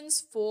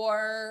pigeons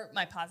for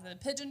my positive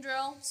pigeon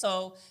drill.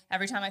 So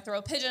every time I throw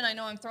a pigeon, I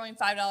know I'm throwing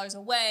 $5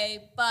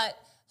 away, but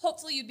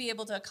hopefully you'd be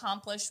able to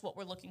accomplish what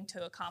we're looking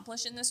to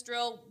accomplish in this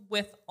drill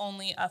with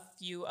only a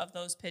few of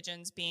those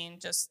pigeons being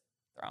just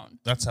thrown.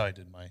 That's how I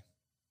did my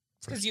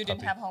Because you didn't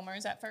puppy. have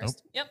homers at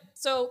first. Nope. Yep.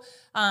 So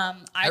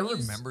I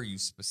remember you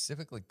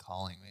specifically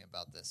calling me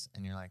about this,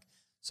 and you're like,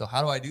 "So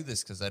how do I do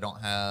this? Because I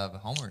don't have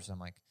homers." I'm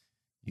like,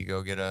 "You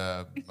go get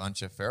a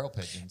bunch of feral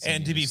pigeons."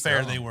 And you to be just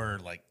fair, throw they 'em. were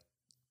like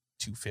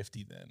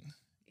 $250 then.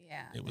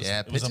 Yeah. It was,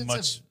 Yeah, it was a pigeons,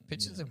 much.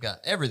 pigeons have got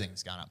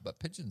everything's gone up, but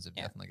pigeons have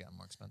Yeah. definitely gotten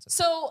more expensive.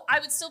 So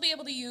I would still be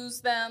able to use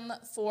them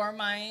for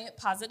my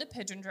positive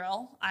pigeon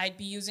drill. I'd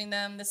be using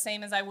them the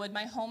same as I would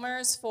my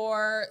homers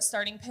for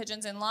starting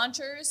pigeons and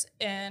launchers,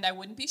 and I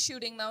wouldn't be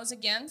shooting those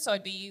again. So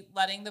I'd be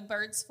letting the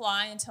birds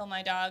fly until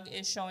my dog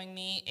is showing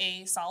me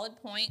a solid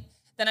point.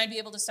 Then I'd be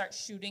able to start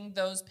shooting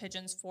those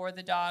pigeons for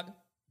the dog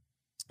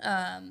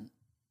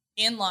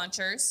in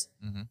launchers.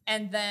 Mhm.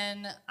 And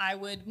then I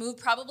would move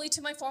probably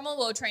to my formal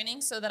low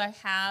training so that I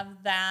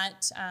have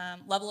that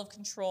level of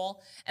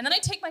control. And then I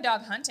take my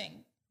dog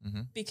hunting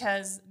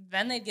because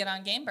then they'd get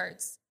on game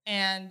birds.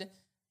 And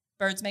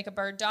birds make a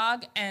bird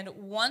dog. And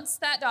once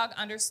that dog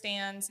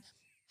understands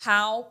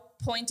how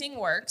pointing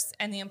works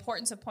and the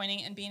importance of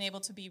pointing and being able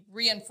to be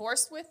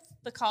reinforced with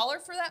the collar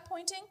for that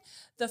pointing,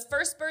 the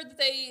first bird that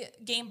they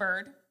game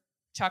bird,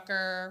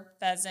 chucker,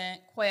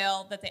 pheasant,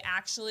 quail, that they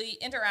actually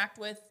interact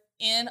with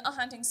in a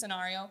hunting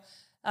scenario,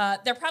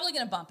 they're probably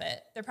going to bump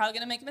it. They're probably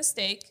going to make a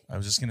mistake. I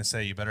was just gonna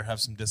say you better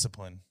have some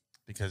discipline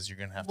because you're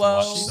gonna have to Whoa.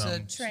 watch She some.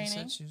 said, training. she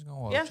said she was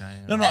going to Yeah.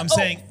 training. No, I'm Oh,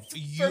 saying for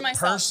you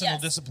myself, personal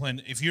yes.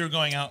 discipline. If you're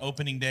going out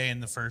opening day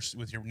in the first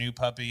with your new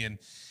puppy and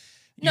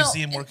you No,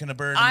 see him working a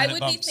bird, and I then it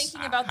would be bumps,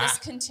 thinking about this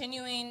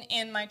continuing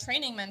in my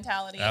training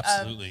mentality.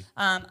 Absolutely.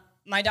 Of,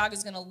 my dog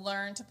is going to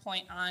learn to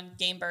point on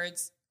game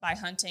birds by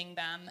hunting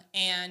them.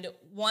 And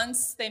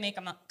once they make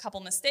a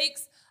couple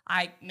mistakes,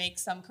 I make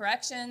some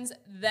corrections.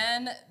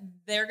 Then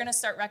they're going to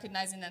start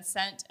recognizing that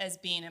scent as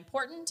being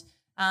important.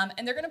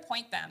 And they're going to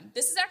point them.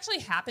 This has actually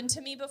happened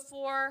to me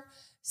before.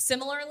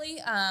 Similarly,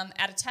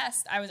 at a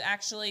test, I was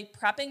actually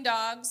prepping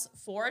dogs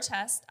for a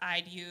test.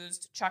 I'd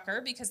used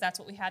chucker because that's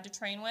what we had to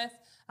train with.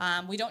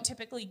 We don't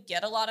typically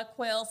get a lot of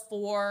quail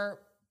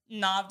for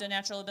NAVDA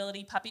natural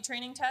ability puppy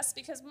training tests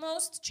because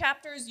most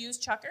chapters use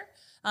chucker.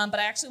 But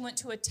I actually went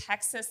to a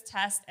Texas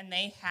test and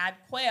they had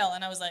quail.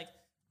 And I was like,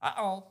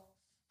 uh-oh.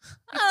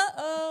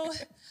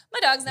 My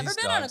dog's never These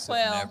been on a dogs have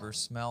quail. never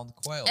smelled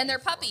quail. And they're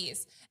before.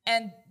 puppies.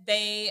 And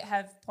they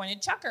have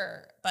pointed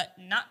chucker, but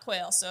not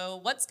quail. So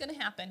what's going to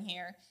happen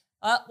here?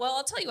 Well,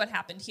 I'll tell you what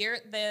happened here.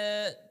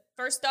 The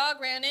first dog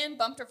ran in,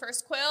 bumped her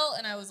first quail,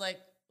 and I was like,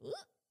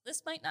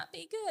 this might not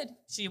be good.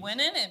 She went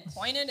in and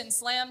pointed and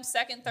slammed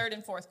second, third,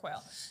 and fourth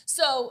quail.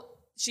 So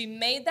she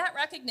made that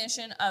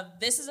recognition of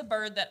this is a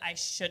bird that I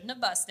shouldn't have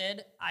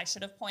busted. I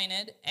should have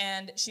pointed.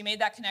 And she made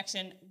that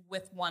connection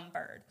with one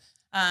bird.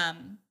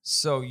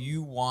 So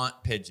you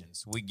want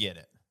pigeons. We get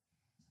it.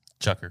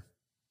 chucker.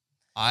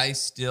 I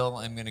still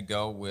am going to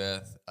go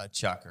with a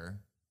chucker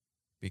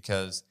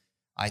because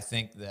I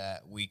think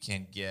that we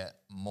can get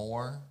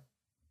more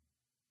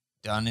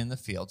done in the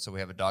field. So we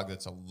have a dog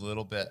that's a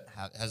little bit,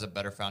 has a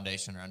better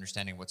foundation or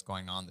understanding what's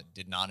going on that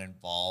did not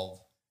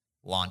involve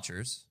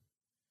launchers.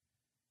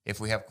 If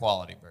we have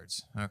quality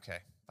birds, okay,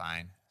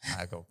 fine.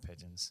 I go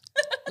pigeons.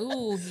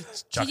 Ooh,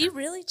 did you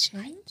really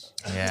change?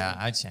 Yeah,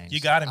 I changed.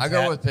 You got him, I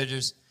go Pat. with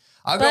pigeons.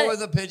 I'll But- go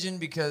with a pigeon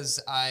because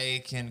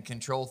I can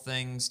control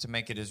things to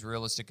make it as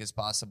realistic as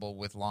possible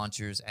with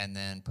launchers and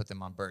then put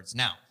them on birds.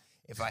 Now,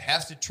 if I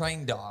have to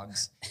train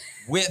dogs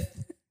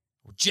with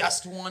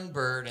just one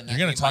bird, and You're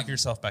gonna talk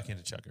yourself back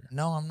into chucker.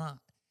 No, I'm not.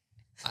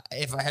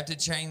 If I have to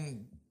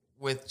train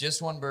with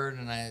just one bird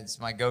and it's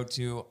my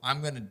go-to,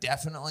 I'm going to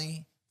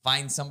definitely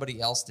find somebody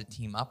else to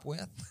team up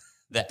with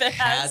that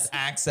has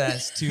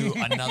access to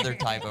another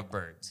type of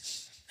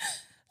birds.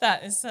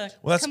 That is a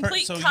Well, that's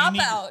complete so you cop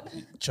need out.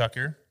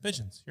 chucker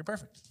pigeons. You're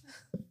perfect.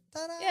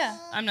 Yeah,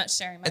 I'm not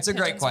sharing my It's a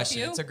great pigeons with question.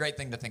 you. It's a great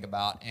thing to think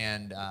about.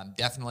 And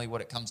definitely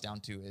what it comes down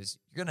to is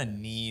you're going to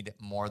need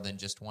more than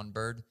just one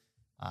bird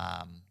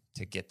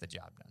to get the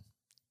job done.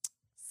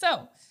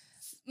 So,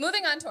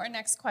 moving on to our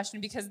next question,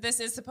 because this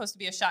is supposed to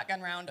be a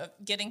shotgun round of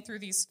getting through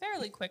these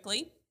fairly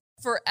quickly.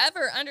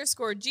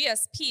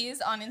 Forever_GSPs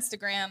on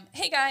Instagram.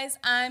 Hey guys,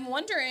 I'm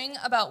wondering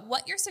about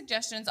what your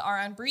suggestions are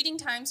on breeding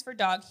times for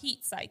dog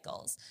heat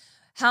cycles.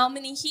 How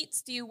many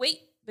heats do you wait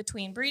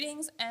between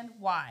breedings and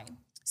why?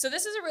 So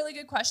this is a really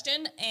good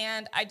question,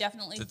 and I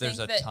definitely That think there's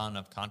a that ton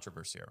of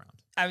controversy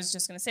around. I was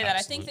just going to say that.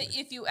 I think that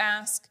Absolutely. if you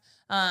ask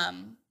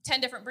 10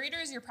 different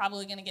breeders, you're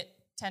probably going to get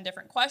 10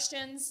 different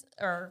questions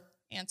or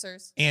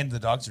answers. And the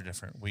dogs are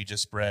different. We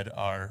just bred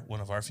one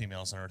of our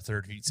females on our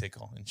third heat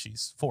cycle, and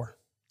she's 4.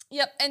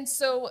 Yep. And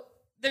so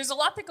there's a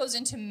lot that goes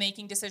into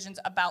making decisions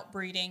about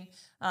breeding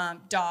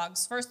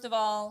dogs. First of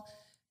all,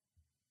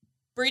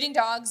 breeding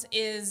dogs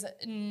is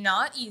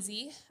not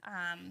easy.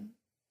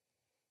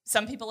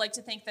 Some people like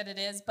to think that it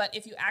is, but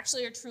if you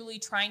actually are truly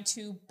trying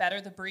to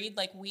better the breed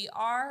like we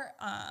are,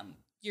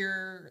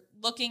 you're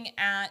looking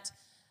at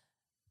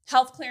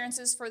health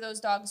clearances for those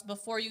dogs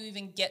before you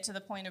even get to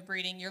the point of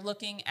breeding. You're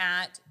looking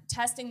at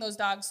testing those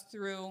dogs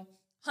through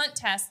hunt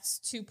tests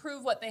to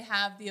prove what they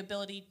have the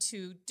ability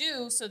to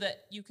do so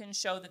that you can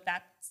show that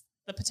that's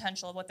the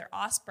potential of what their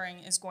offspring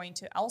is going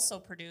to also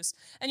produce.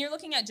 And you're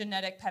looking at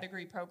genetic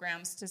pedigree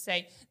programs to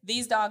say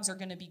these dogs are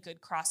going to be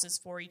good crosses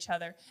for each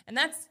other. And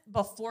that's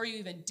before you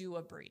even do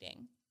a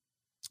breeding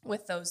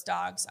with those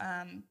dogs.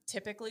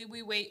 Typically,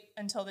 we wait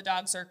until the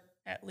dogs are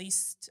at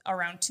least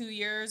around 2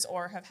 years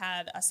or have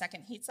had a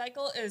second heat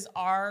cycle is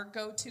our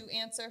go-to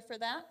answer for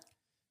that.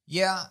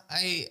 Yeah,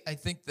 I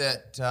think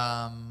that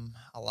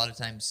a lot of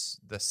times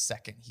the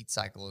second heat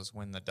cycle is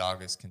when the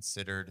dog is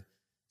considered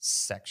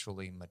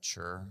sexually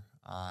mature.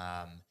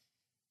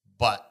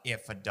 But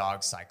if a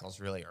dog cycles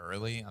really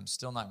early, I'm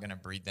still not going to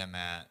breed them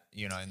at,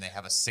 and they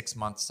have a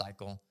 6-month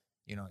cycle.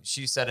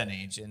 She set an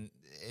age, and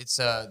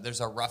there's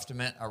a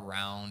rough-to-mint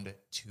around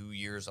 2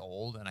 years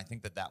old, and I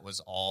think that was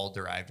all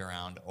derived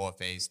around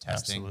OFA's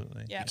testing.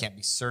 Absolutely. Yeah. You can't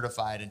be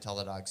certified until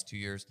the dog's 2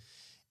 years.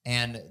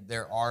 And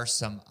there are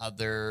some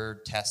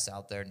other tests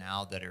out there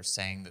now that are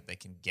saying that they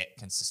can get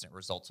consistent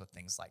results with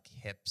things like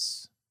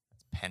hips,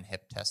 pen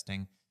hip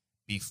testing,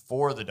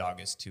 before the dog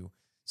is 2.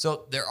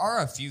 So there are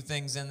a few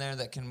things in there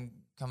that can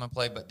come and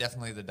play, but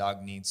definitely the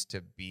dog needs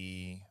to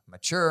be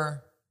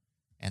mature.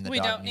 And We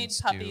don't need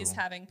puppies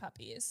having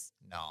puppies.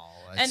 No,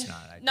 it's And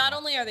not ideal. not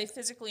only are they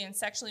physically and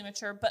sexually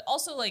mature, but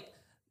also like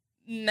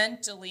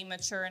mentally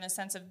mature in a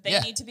sense of they Yeah,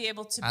 need to be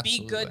able to be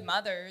absolutely. good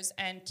mothers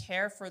and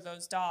care for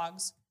those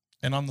dogs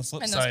And on the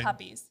flip and those side,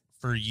 puppies.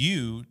 for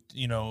you,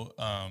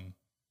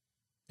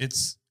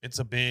 it's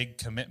a big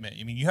commitment.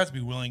 I mean, you have to be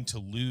willing to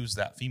lose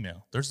that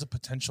female. There's the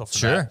potential for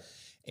Sure. that.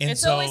 And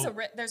It's so, always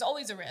there's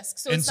always a risk.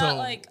 So and it's not so-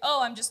 like,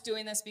 oh, I'm just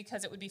doing this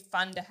because it would be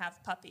fun to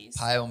have puppies.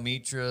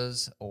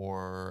 Pyometras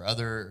or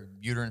other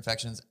uterine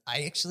infections.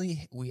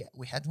 We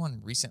had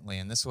one recently,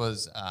 and this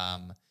was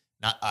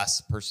not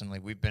us personally.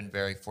 We've been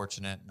very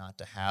fortunate not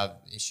to have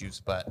issues,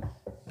 but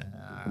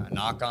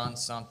knock on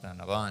something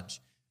a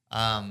bunch.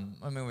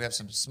 We have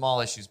some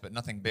small issues, but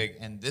nothing big.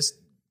 And this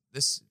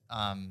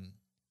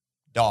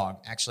dog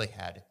actually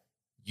had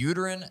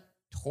uterine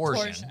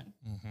torsion.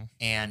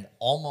 And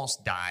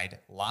almost died,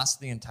 lost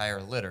the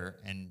entire litter,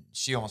 and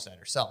she almost died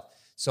herself.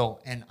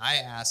 So, and I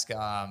asked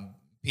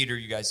Peter,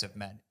 you guys have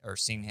met or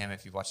seen him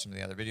if you've watched some of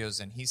the other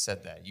videos, and he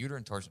said that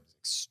uterine torsion is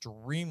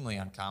extremely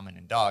uncommon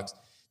in dogs.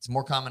 It's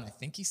more common, I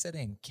think he said,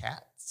 in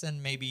cats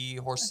and maybe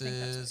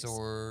horses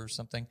or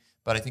something.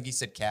 But I think he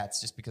said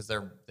cats just because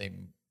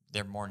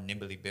they're more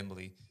nimbly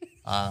bimbly.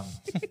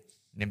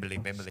 Nimbly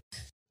bimbly.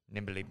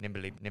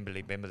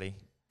 Nimbly bimbly.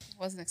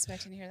 Wasn't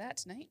expecting to hear that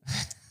tonight.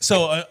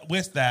 So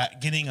with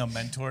that, getting a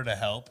mentor to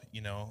help,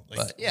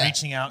 But, yeah.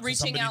 reaching out to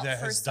Reaching somebody out that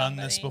for has done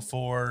this somebody.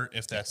 before,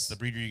 if that's the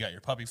breeder you got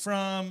your puppy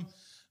from,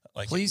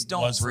 like Please it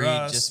don't was for breed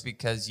us. just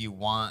because you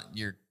want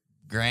your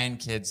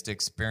grandkids to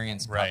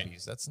experience Right.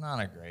 puppies. That's not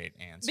a great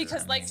answer.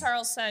 Because I like mean,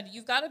 Charles said,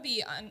 you've got to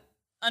be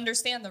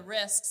understand the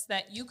risks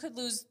that you could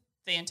lose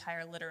the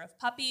entire litter of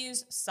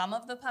puppies, some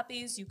of the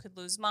puppies, you could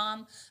lose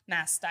mom.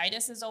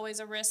 Mastitis is always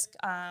a risk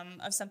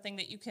of something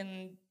that you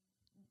can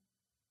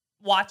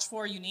watch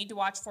for, you need to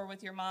watch for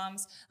with your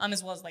moms,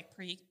 as well as like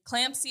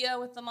preeclampsia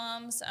with the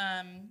moms,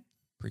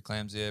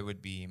 preeclampsia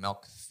would be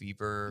milk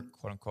fever,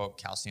 quote unquote,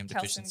 calcium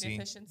deficiency.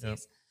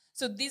 deficiencies.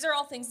 So these are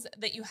all things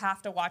that you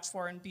have to watch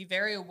for and be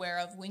very aware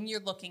of when you're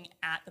looking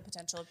at the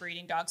potential of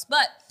breeding dogs.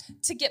 But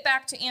to get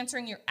back to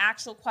answering your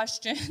actual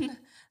question,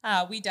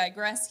 we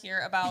digress here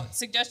about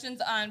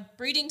suggestions on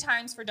breeding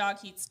times for dog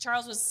heats.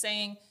 Charles was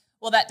saying,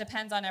 well, that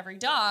depends on every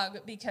dog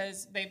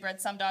because they bred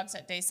some dogs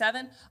at day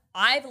 7.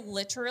 I've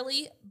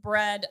literally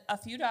bred a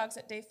few dogs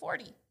at day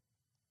 40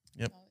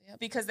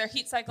 because their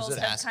heat cycles Is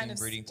it have asking kind of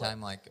breeding split.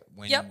 time, like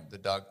when Yep. the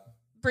dog?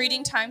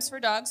 Breeding times for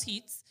dogs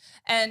heats.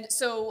 And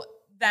so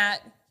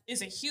that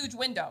is a huge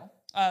window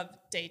of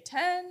day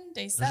 10,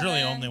 day 7,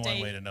 really only one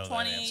day way to know that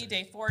 20, answer.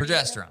 day 40.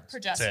 Progesterone.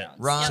 Progesterone.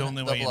 Run It's the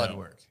only the way you blood know.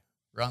 work.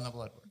 Run the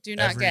blood work. Do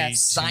not Every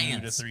guess. 2 to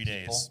Science, 3 days.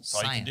 people. That's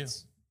all you can do.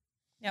 Science.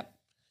 Yep.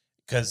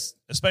 Because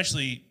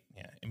especially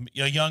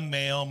a young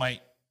male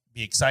might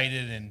be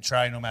excited and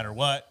try no matter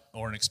what,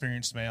 or an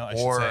experienced male, I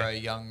Or should a say,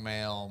 young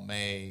male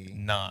may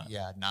not.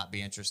 not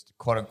be interested,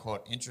 quote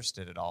unquote,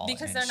 interested at all.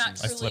 Because and they're not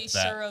she's- I truly flipped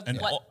that. sure of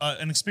And what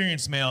an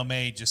experienced male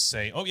may just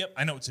say, "Oh, yep,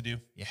 I know what to do."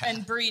 Yeah.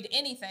 and breed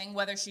anything,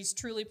 whether she's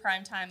truly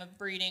prime time of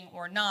breeding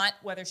or not,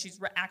 whether she's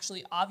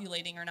actually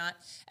ovulating or not.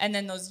 And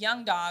then those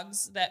young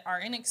dogs that are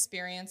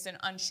inexperienced and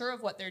unsure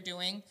of what they're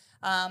doing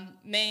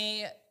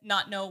may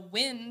not know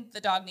when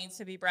the dog needs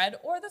to be bred,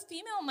 or the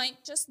female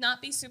might just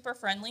not be super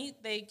friendly.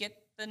 They get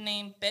the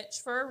name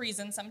bitch for a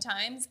reason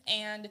sometimes,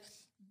 and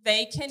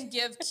they can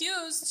give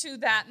cues to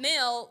that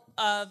male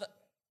of,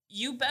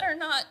 you better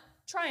not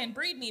try and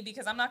breed me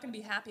because I'm not going to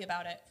be happy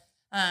about it.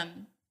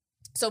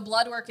 So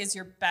blood work is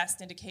your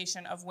best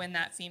indication of when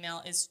that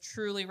female is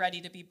truly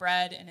ready to be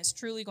bred and is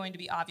truly going to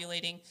be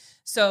ovulating.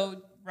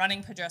 So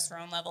running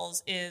progesterone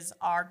levels is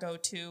our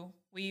go-to.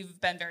 We've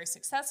been very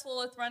successful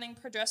with running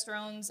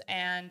progesterones,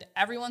 and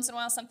every once in a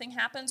while something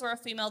happens where a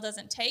female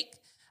doesn't take.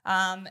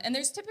 And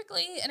there's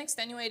typically an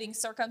extenuating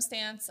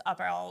circumstance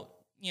about,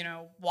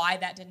 why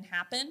that didn't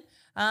happen.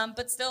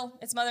 But still,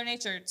 it's Mother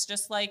Nature. It's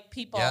just like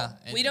people. Yeah,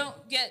 and- we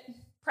don't get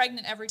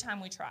pregnant every time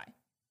we try.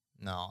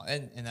 No,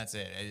 and that's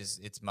it.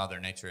 It's Mother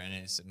Nature, and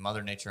it's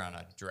Mother Nature on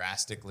a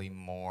drastically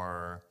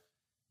more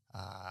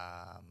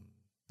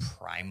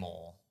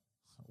primal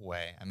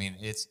way. I mean,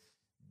 it's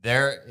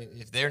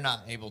if they're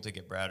not able to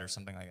get bred or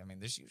something like that, I mean,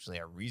 there's usually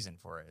a reason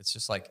for it. It's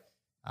just like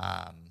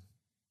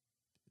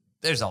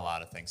there's a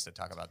lot of things to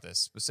talk about this.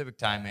 Specific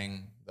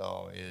timing,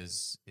 though,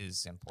 is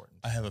important.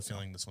 I have a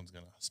feeling this one's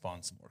going to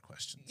spawn some more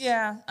questions.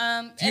 Yeah.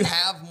 If you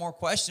have more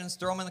questions,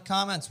 throw them in the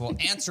comments. We'll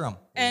answer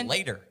them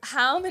later.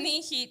 How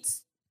many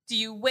heats do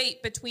you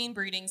wait between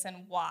breedings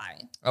and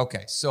why?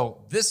 Okay,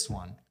 so this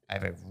one I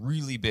have a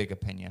really big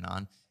opinion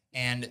on.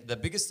 And the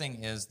biggest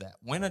thing is that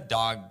when a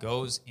dog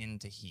goes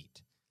into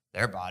heat,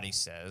 their body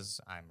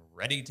says, I'm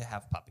ready to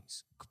have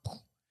puppies.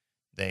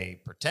 They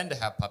pretend to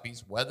have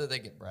puppies, whether they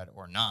get bred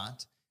or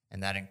not.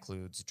 And that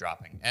includes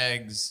dropping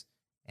eggs.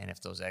 And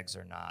if those eggs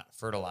are not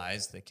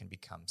fertilized, they can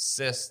become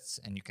cysts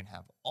and you can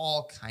have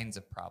all kinds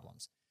of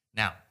problems.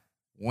 Now,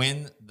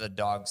 when the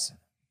dog's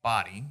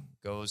body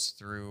goes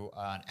through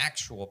an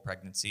actual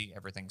pregnancy,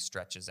 everything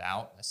stretches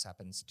out. This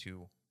happens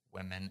to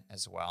women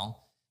as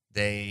well.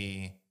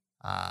 They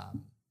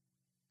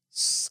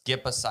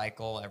skip a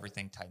cycle,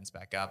 everything tightens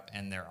back up.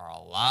 And there are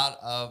a lot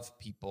of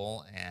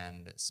people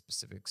and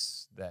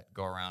specifics that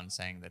go around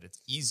saying that it's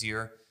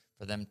easier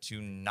for them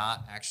to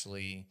not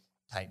actually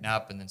tighten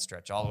up and then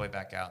stretch all the way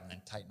back out and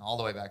then tighten all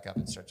the way back up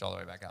and stretch all the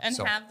way back out. And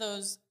have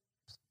those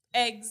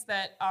eggs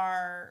that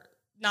are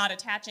not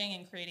attaching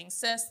and creating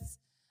cysts.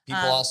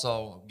 People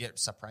also get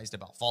surprised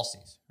about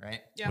falsies,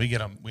 right? Yeah. We get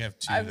them. We have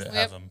two that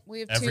have them.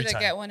 We have every two that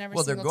time. get one every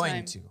Well, they're single going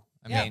time. to.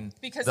 I mean,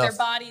 because their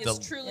body is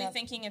the- truly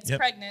thinking it's Yep.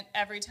 pregnant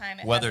every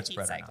time it Whether has it's a heat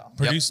bred or cycle. not.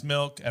 Produce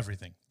milk,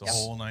 everything, the Yep.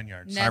 whole 9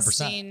 yards.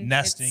 Nesting,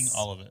 Nesting, it's-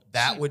 all of it.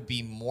 that would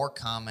be more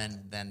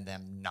common than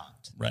them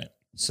not. Right.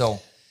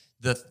 So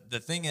the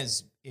thing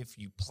is, if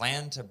you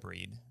plan to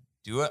breed,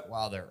 do it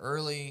while they're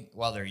early,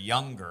 while they're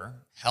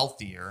younger,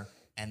 healthier,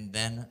 and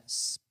then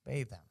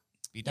spay them.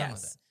 Be done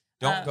with Yes. it.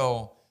 Don't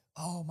go,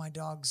 oh, my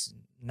dog's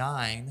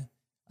 9.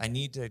 I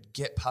need to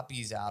get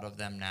puppies out of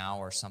them now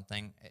or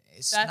something.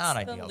 It's That's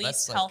not the ideal. least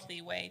That's like,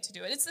 healthy way to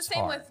do it. It's the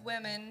same hard. with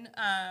women,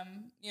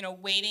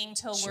 waiting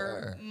till Sure.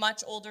 we're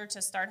much older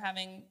to start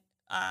having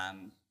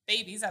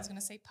babies. I was going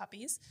to say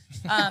puppies.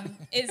 Is I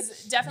mean,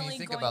 definitely you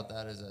think going. about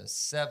that as a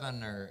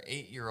 7 or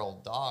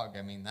 8-year-old dog.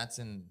 I mean, that's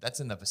in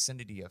the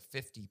vicinity of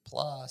 50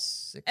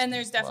 plus, 60 And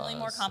there's definitely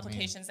more plus. I mean,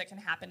 complications that can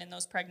happen in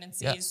those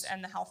pregnancies, Yes.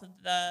 and the health of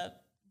the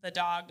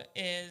dog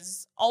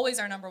is always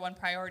our number one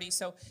priority.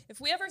 So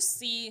if we ever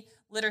see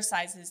litter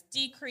sizes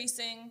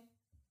decreasing,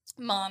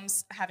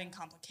 moms having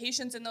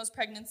complications in those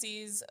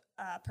pregnancies,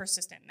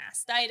 persistent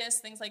mastitis,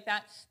 things like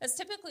that, that's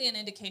typically an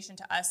indication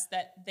to us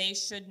that they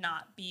should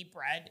not be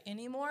bred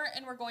anymore,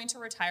 and we're going to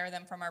retire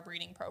them from our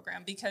breeding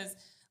program because,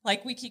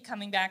 like we keep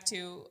coming back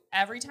to,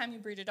 every time you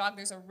breed a dog,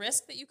 there's a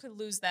risk that you could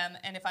lose them.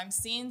 And if I'm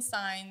seeing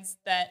signs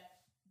that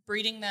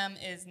breeding them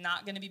is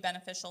not going to be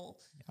beneficial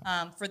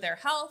for their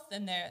health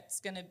and that it's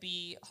going to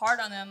be hard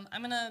on them,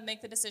 I'm going to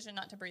make the decision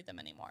not to breed them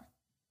anymore.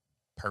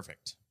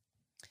 Perfect.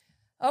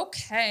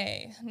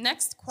 Okay,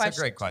 next question. It's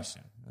a great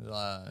question.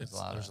 There's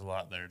There's a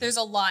lot there. There's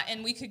a lot,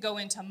 and we could go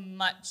into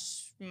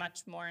much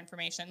more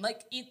information.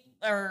 Like,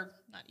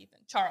 not Ethan,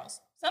 Charles.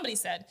 Somebody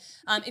said,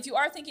 if you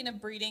are thinking of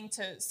breeding,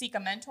 to seek a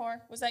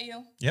mentor. Was that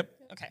you? Yep.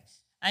 Okay,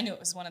 I knew it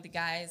was one of the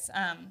guys.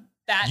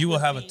 That You will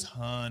would have a be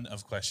ton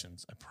of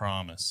questions. I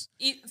promise.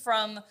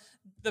 from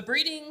the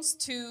breedings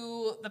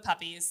to the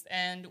puppies.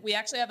 And we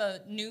actually have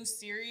a new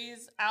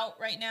series out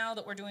right now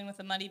that we're doing with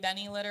the Muddy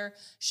Benny litter,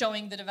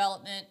 showing the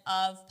development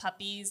of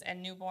puppies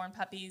and newborn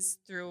puppies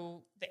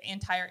through the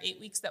entire 8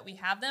 weeks that we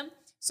have them.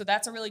 So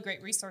that's a really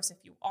great resource if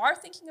you are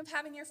thinking of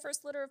having your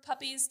first litter of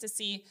puppies, to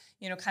see,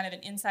 kind of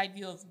an inside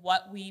view of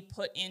what we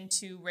put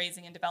into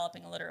raising and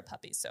developing a litter of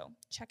puppies. So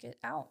check it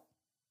out.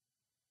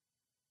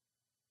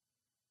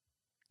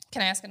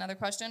 Can I ask another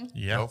question?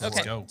 Yeah. Go for Let's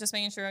Okay, go. just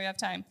making sure we have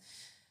time.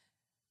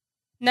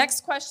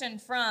 Next question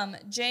from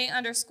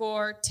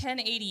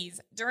J_1080s.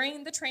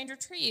 During the trained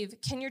retrieve,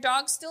 can your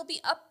dog still be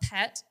a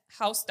pet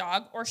house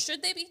dog, or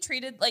should they be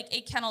treated like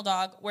a kennel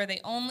dog where the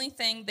only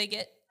thing they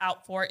get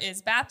out for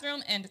is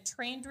bathroom and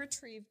trained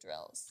retrieve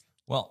drills?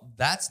 Well,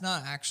 that's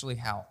not actually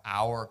how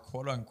our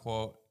quote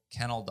unquote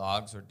kennel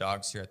dogs or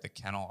dogs here at the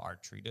kennel are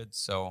treated.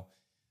 So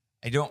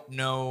I don't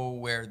know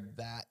where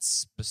that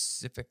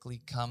specifically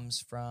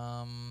comes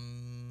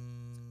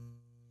from,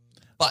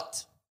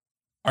 but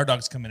Our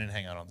dogs come in and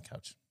hang out on the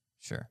couch.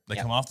 sure. They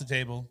Yeah. come off the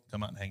table,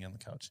 come out and hang on the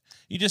couch.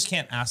 You just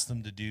can't ask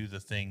them to do the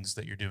things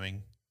that you're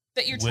doing.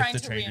 That you're With trying the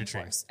to trained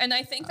reinforce. And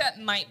I think that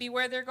might be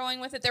where they're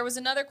going with it. There was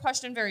another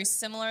question very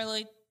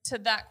similarly to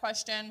that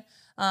question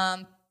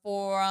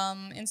for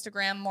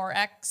Instagram, more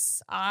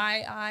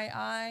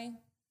XIII,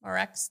 or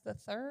X the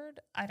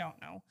third. I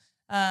don't know.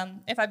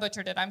 If I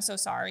butchered it, I'm so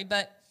sorry.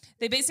 But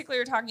they basically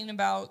are talking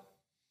about,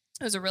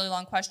 it was a really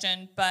long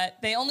question, but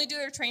they only do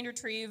their trained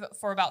retrieve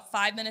for about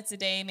 5 minutes a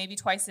day, maybe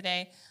twice a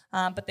day.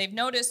 But they've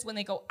noticed when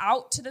they go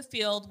out to the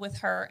field with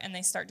her and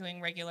they start doing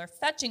regular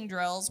fetching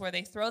drills where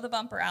they throw the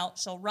bumper out,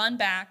 she'll run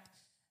back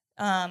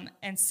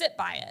and sit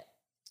by it.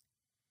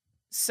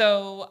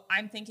 So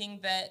I'm thinking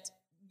that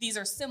these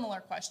are similar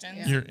questions.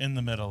 Yeah. You're in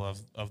the middle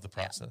of the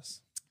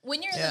process.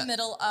 When you're in the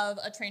middle of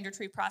a train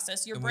retrieve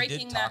process, you're And breaking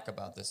we did that. talk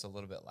about this a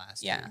little bit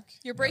last Yeah, week.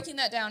 you're breaking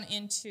that down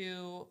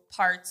into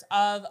parts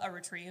of a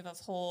retrieve, of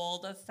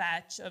hold, of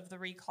fetch, of the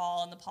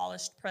recall, and the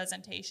polished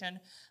presentation.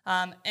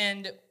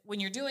 And when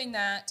you're doing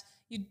that,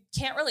 you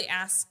can't really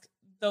ask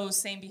those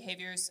same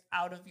behaviors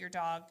out of your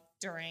dog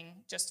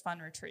during just fun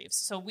retrieves.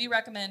 So we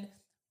recommend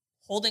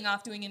holding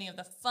off doing any of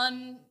the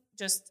fun,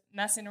 just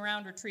messing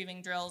around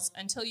retrieving drills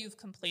until you've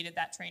completed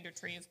that trained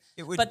retrieve.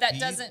 But that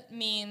doesn't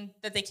mean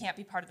that they can't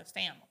be part of the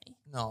family.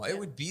 No, it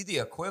would be the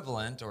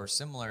equivalent or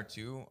similar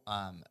to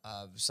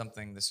of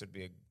something. This would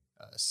be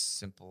a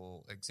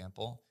simple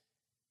example.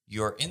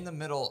 You're in the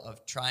middle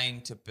of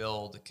trying to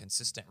build a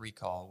consistent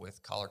recall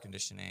with collar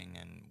conditioning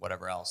and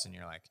whatever else, and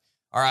you're like,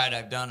 all right,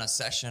 I've done a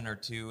session or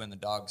two, and the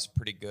dog's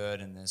pretty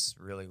good in this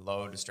really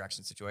low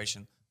distraction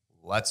situation.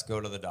 Let's go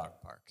to the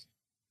dog park.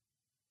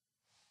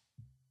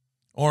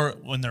 Or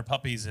when they're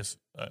puppies, if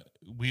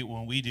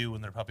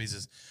when they're puppies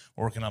is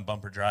working on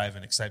bumper drive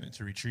and excitement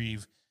to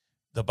retrieve,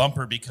 the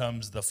bumper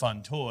becomes the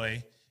fun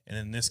toy, and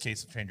in this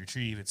case of trained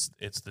retrieve,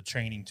 it's the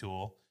training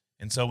tool.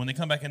 And so when they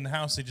come back in the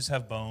house, they just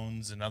have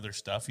bones and other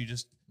stuff. You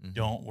just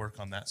don't work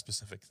on that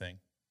specific thing.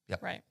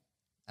 Yep. Right.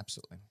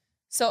 Absolutely.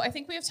 So I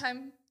think we have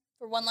time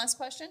for one last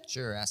question.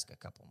 Sure, ask a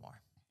couple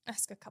more.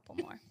 Ask a couple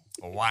more.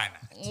 Well, why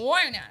not?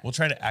 Why not? We'll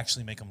try to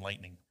actually make them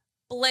lightning.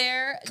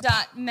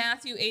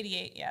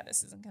 Blair.Matthew88. Yeah,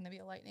 this isn't going to be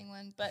a lightning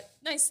one, but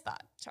nice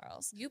thought,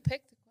 Charles. You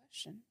picked the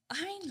question.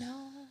 I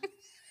know.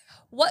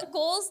 What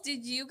goals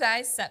did you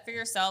guys set for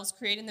yourselves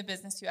creating the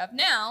business you have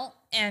now,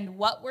 and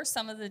what were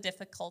some of the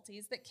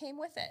difficulties that came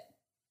with it?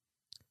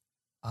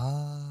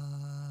 I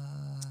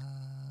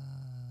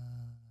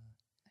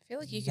feel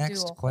like you could do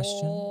Next a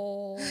question.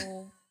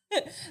 whole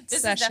This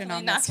is session definitely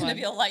on not this going to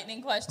one. be a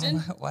lightning question.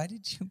 Why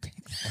did you pick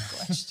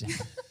that question?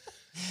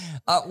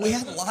 We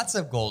had lots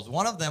of goals.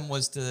 One of them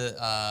was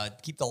to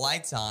keep the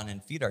lights on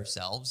and feed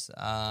ourselves.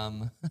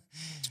 Then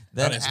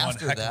That is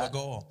after one heck that, of a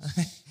goal.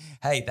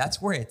 hey, that's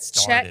where it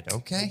started. Check.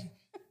 Okay.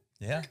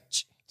 Yeah.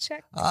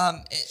 check.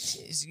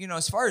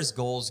 As far as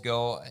goals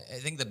go, I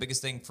think the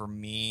biggest thing for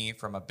me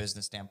from a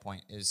business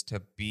standpoint is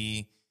to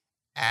be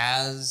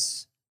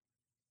as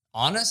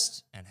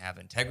honest and have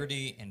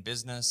integrity in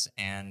business.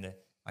 And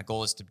my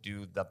goal is to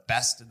do the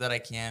best that I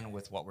can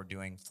with what we're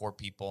doing for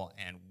people.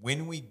 And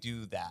when we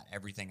do that,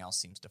 everything else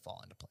seems to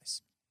fall into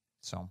place.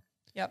 So,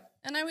 Yep.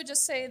 And I would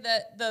just say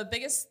that the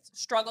biggest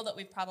struggle that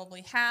we've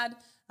probably had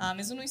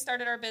is when we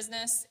started our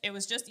business, it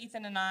was just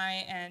Ethan and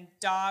I, and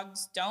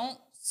dogs don't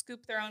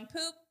scoop their own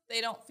poop.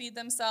 They don't feed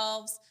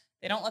themselves.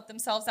 They don't let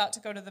themselves out to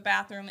go to the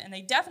bathroom, and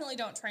they definitely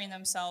don't train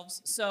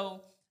themselves.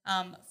 So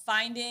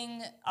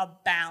finding a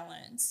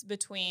balance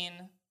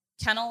between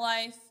kennel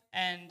life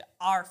and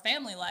our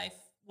family life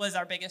was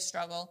our biggest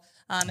struggle,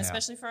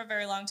 especially for a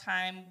very long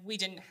time. We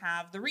didn't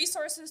have the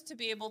resources to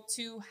be able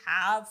to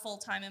have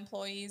full-time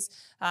employees.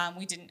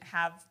 We didn't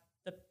have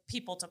the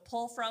people to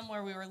pull from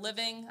where we were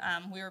living.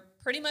 We were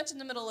pretty much in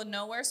the middle of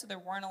nowhere, so there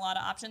weren't a lot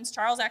of options.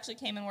 Charles actually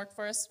came and worked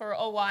for us for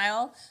a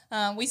while.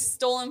 We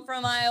stole him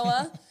from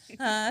Iowa,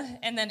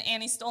 and then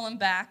Annie stole him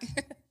back.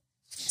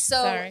 So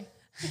Sorry.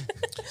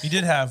 You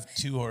did have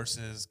 2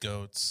 horses,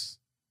 goats.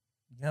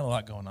 You had a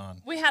lot going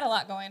on. we had a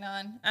lot going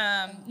on.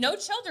 No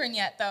children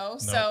yet, though,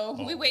 so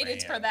we Oh,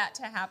 waited for man. that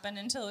to happen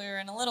until we were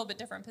in a little bit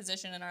different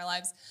position in our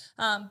lives.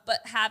 But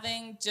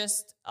having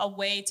just a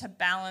way to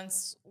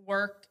balance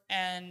work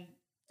and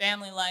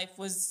family life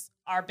was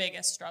our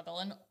biggest struggle,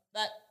 and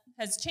that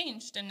has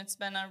changed, and it's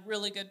been a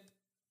really good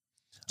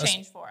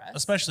change for us.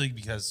 Especially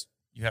because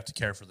you have to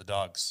care for the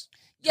dogs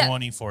Yeah,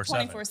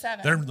 24/7.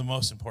 24/7. They're the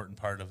most important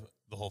part of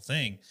the whole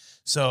thing.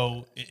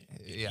 So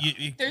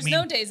There's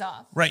no days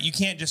off. Right. You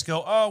can't just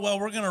go, oh, well,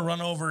 we're going to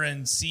run over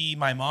and see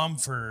my mom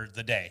for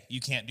the day.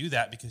 You can't do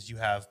that because you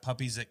have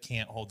puppies that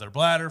can't hold their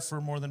bladder for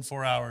more than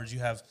 4 hours.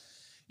 You have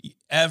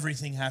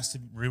everything has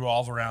to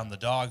revolve around the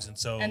dogs. And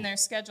so And their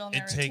schedule and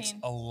their it takes routine.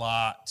 a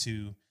lot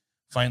to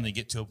finally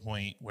get to a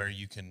point where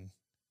you can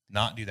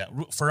not do that.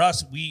 For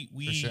us, we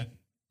sure.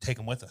 take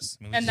them with us.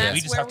 I mean, And we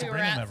that's just where have to we were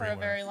bring them at for a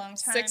everywhere. very long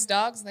time. 6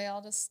 dogs, they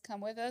all just come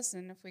with us,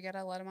 and if we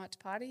gotta let them out to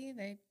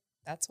potty,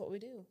 that's what we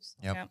do. So.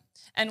 Yep. Yeah.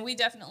 And we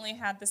definitely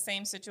had the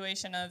same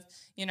situation of,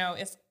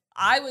 if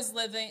I was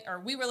living, or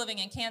we were living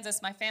in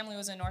Kansas, my family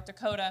was in North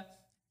Dakota,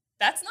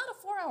 that's not a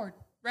 4-hour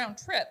round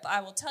trip,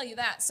 I will tell you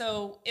that.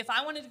 So if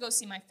I wanted to go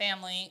see my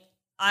family,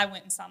 I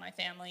went and saw my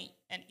family,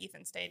 and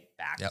Ethan stayed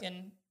back Yep.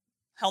 and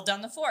held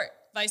down the fort,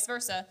 vice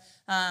versa.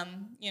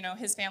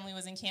 His family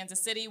was in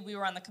Kansas City. We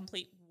were on the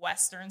complete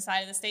western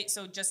side of the state,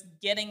 so just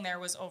getting there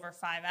was over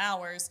 5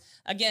 hours.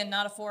 Again,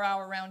 not a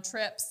 4-hour round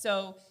trip.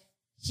 So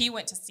he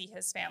went to see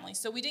his family.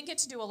 So we didn't get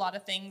to do a lot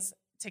of things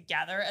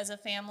together as a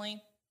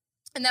family.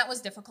 And that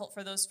was difficult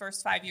for those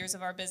first 5 years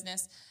of our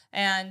business.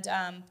 And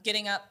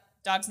getting up,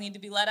 dogs need to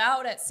be let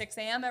out at 6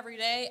 a.m. every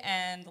day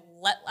and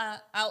let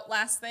out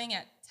last thing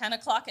at 10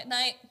 o'clock at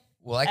night.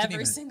 Well, I can every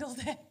even, single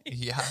day.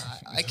 yeah,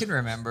 I can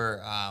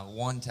remember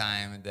one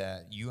time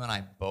that you and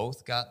I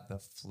both got the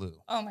flu.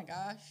 Oh my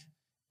gosh.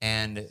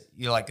 And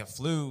like a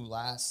flu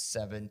lasts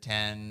 7,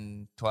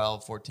 10,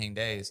 12, 14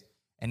 days.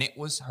 And it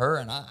was her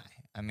and I.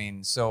 I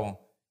mean, so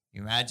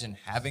you imagine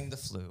having the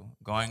flu,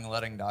 going and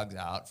letting dogs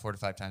out 4 to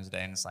 5 times a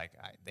day. And it's like,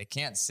 they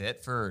can't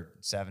sit for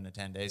 7 to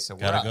 10 days. So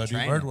we're Gotta out go do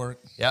training. bird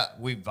work. Yeah,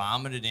 we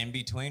vomited in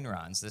between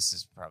runs. This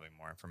is probably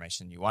more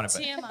information than you wanted.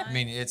 But TMI. I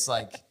mean, it's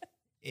like,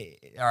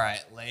 all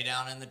right, lay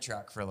down in the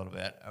truck for a little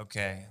bit.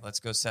 Okay, let's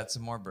go set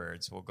some more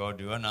birds. We'll go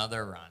do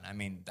another run. I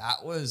mean,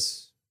 that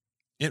was...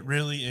 It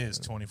really is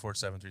 24/7,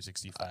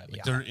 365. Like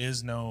yeah. there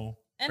is no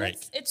And break.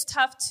 it's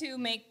tough to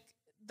make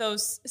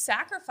those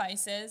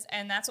sacrifices,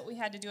 and that's what we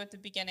had to do at the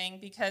beginning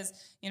because,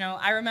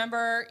 I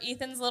remember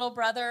Ethan's little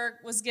brother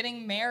was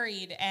getting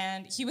married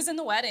and he was in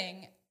the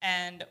wedding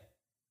and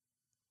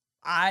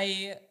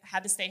I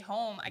had to stay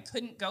home. I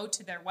couldn't go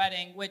to their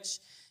wedding, which,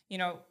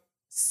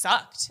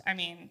 sucked. I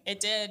mean, it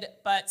did,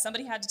 but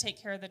somebody had to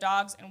take care of the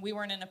dogs and we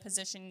weren't in a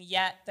position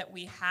yet that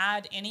we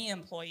had any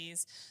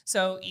employees.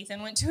 So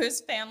Ethan went to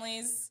his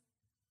family's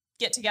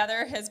get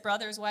together, his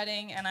brother's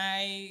wedding, and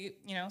I,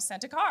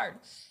 sent a card.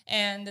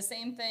 And the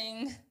same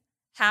thing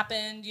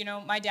happened.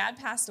 My dad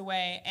passed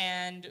away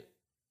and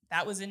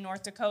that was in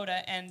North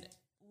Dakota. And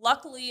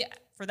luckily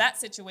for that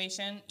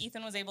situation,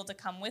 Ethan was able to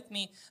come with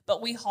me,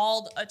 but we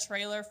hauled a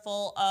trailer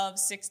full of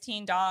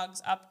 16 dogs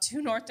up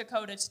to North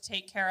Dakota to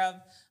take care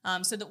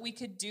of so that we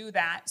could do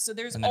that. So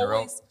there's And then always...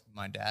 wrote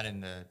my dad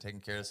into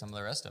taking care of some of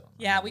the rest of them.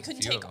 Yeah, I mean, we a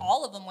couldn't few of take them.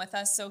 all of them with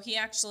us. So he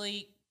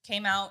actually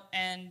came out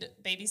and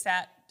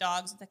babysat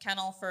dogs at the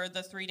kennel for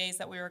the 3 days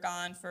that we were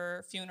gone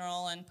for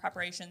funeral and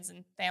preparations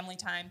and family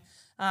time.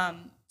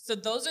 So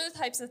those are the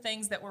types of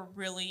things that were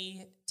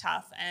really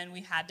tough. And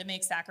we had to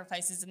make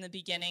sacrifices in the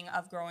beginning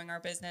of growing our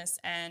business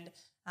and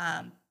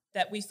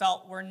that we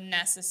felt were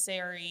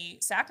necessary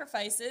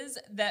sacrifices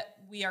that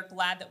we are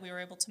glad that we were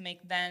able to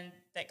make then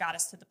that got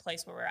us to the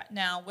place where we're at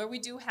now, where we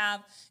do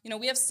have,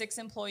 we have 6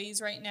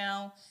 employees right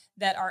now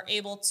that are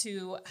able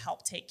to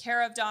help take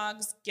care of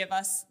dogs, give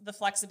us the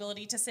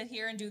flexibility to sit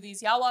here and do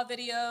these Yawa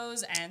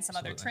videos and some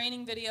other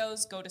training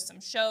videos, go to some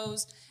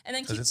shows, and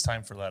then Because it's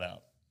time for let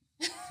out.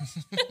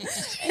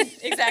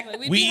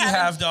 Exactly. We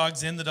have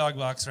dogs in the dog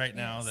box right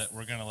now that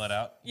we're going to let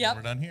out. Yep.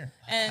 We're done here.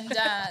 And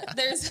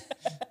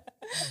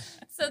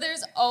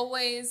there's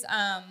always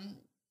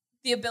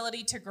the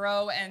ability to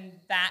grow, and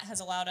that has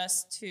allowed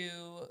us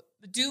to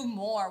do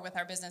more with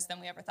our business than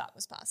we ever thought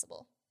was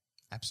possible.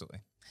 Absolutely.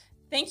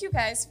 Thank you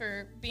guys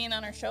for being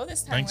on our show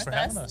this time Thanks with for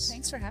having us.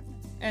 Thanks for having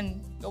us.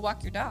 And go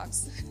walk your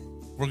dogs.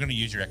 We're going to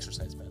use your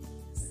exercise bed.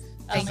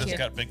 Thank It's you.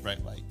 got a big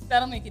bright light.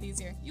 That'll make it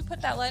easier. You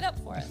put that light up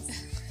for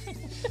us.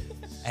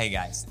 Hey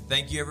guys,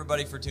 thank you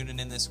everybody for tuning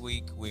in this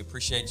week. We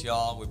appreciate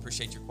y'all. We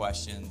appreciate your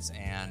questions.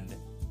 And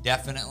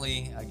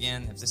definitely,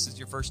 again, if this is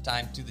your first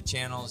time to the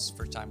channel, this is your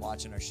first time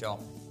watching our show,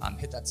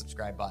 hit that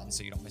subscribe button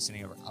so you don't miss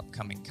any of our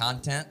upcoming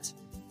content.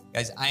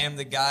 Guys, I am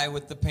the guy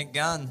with the pink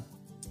gun.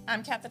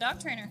 I'm Kat the dog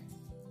trainer.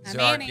 These I'm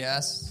are our Annie.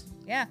 guests.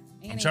 Yeah.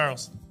 I'm Annie.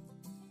 Charles.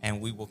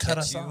 And we will Cut catch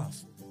us you off.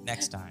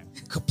 next time.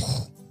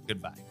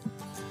 Goodbye.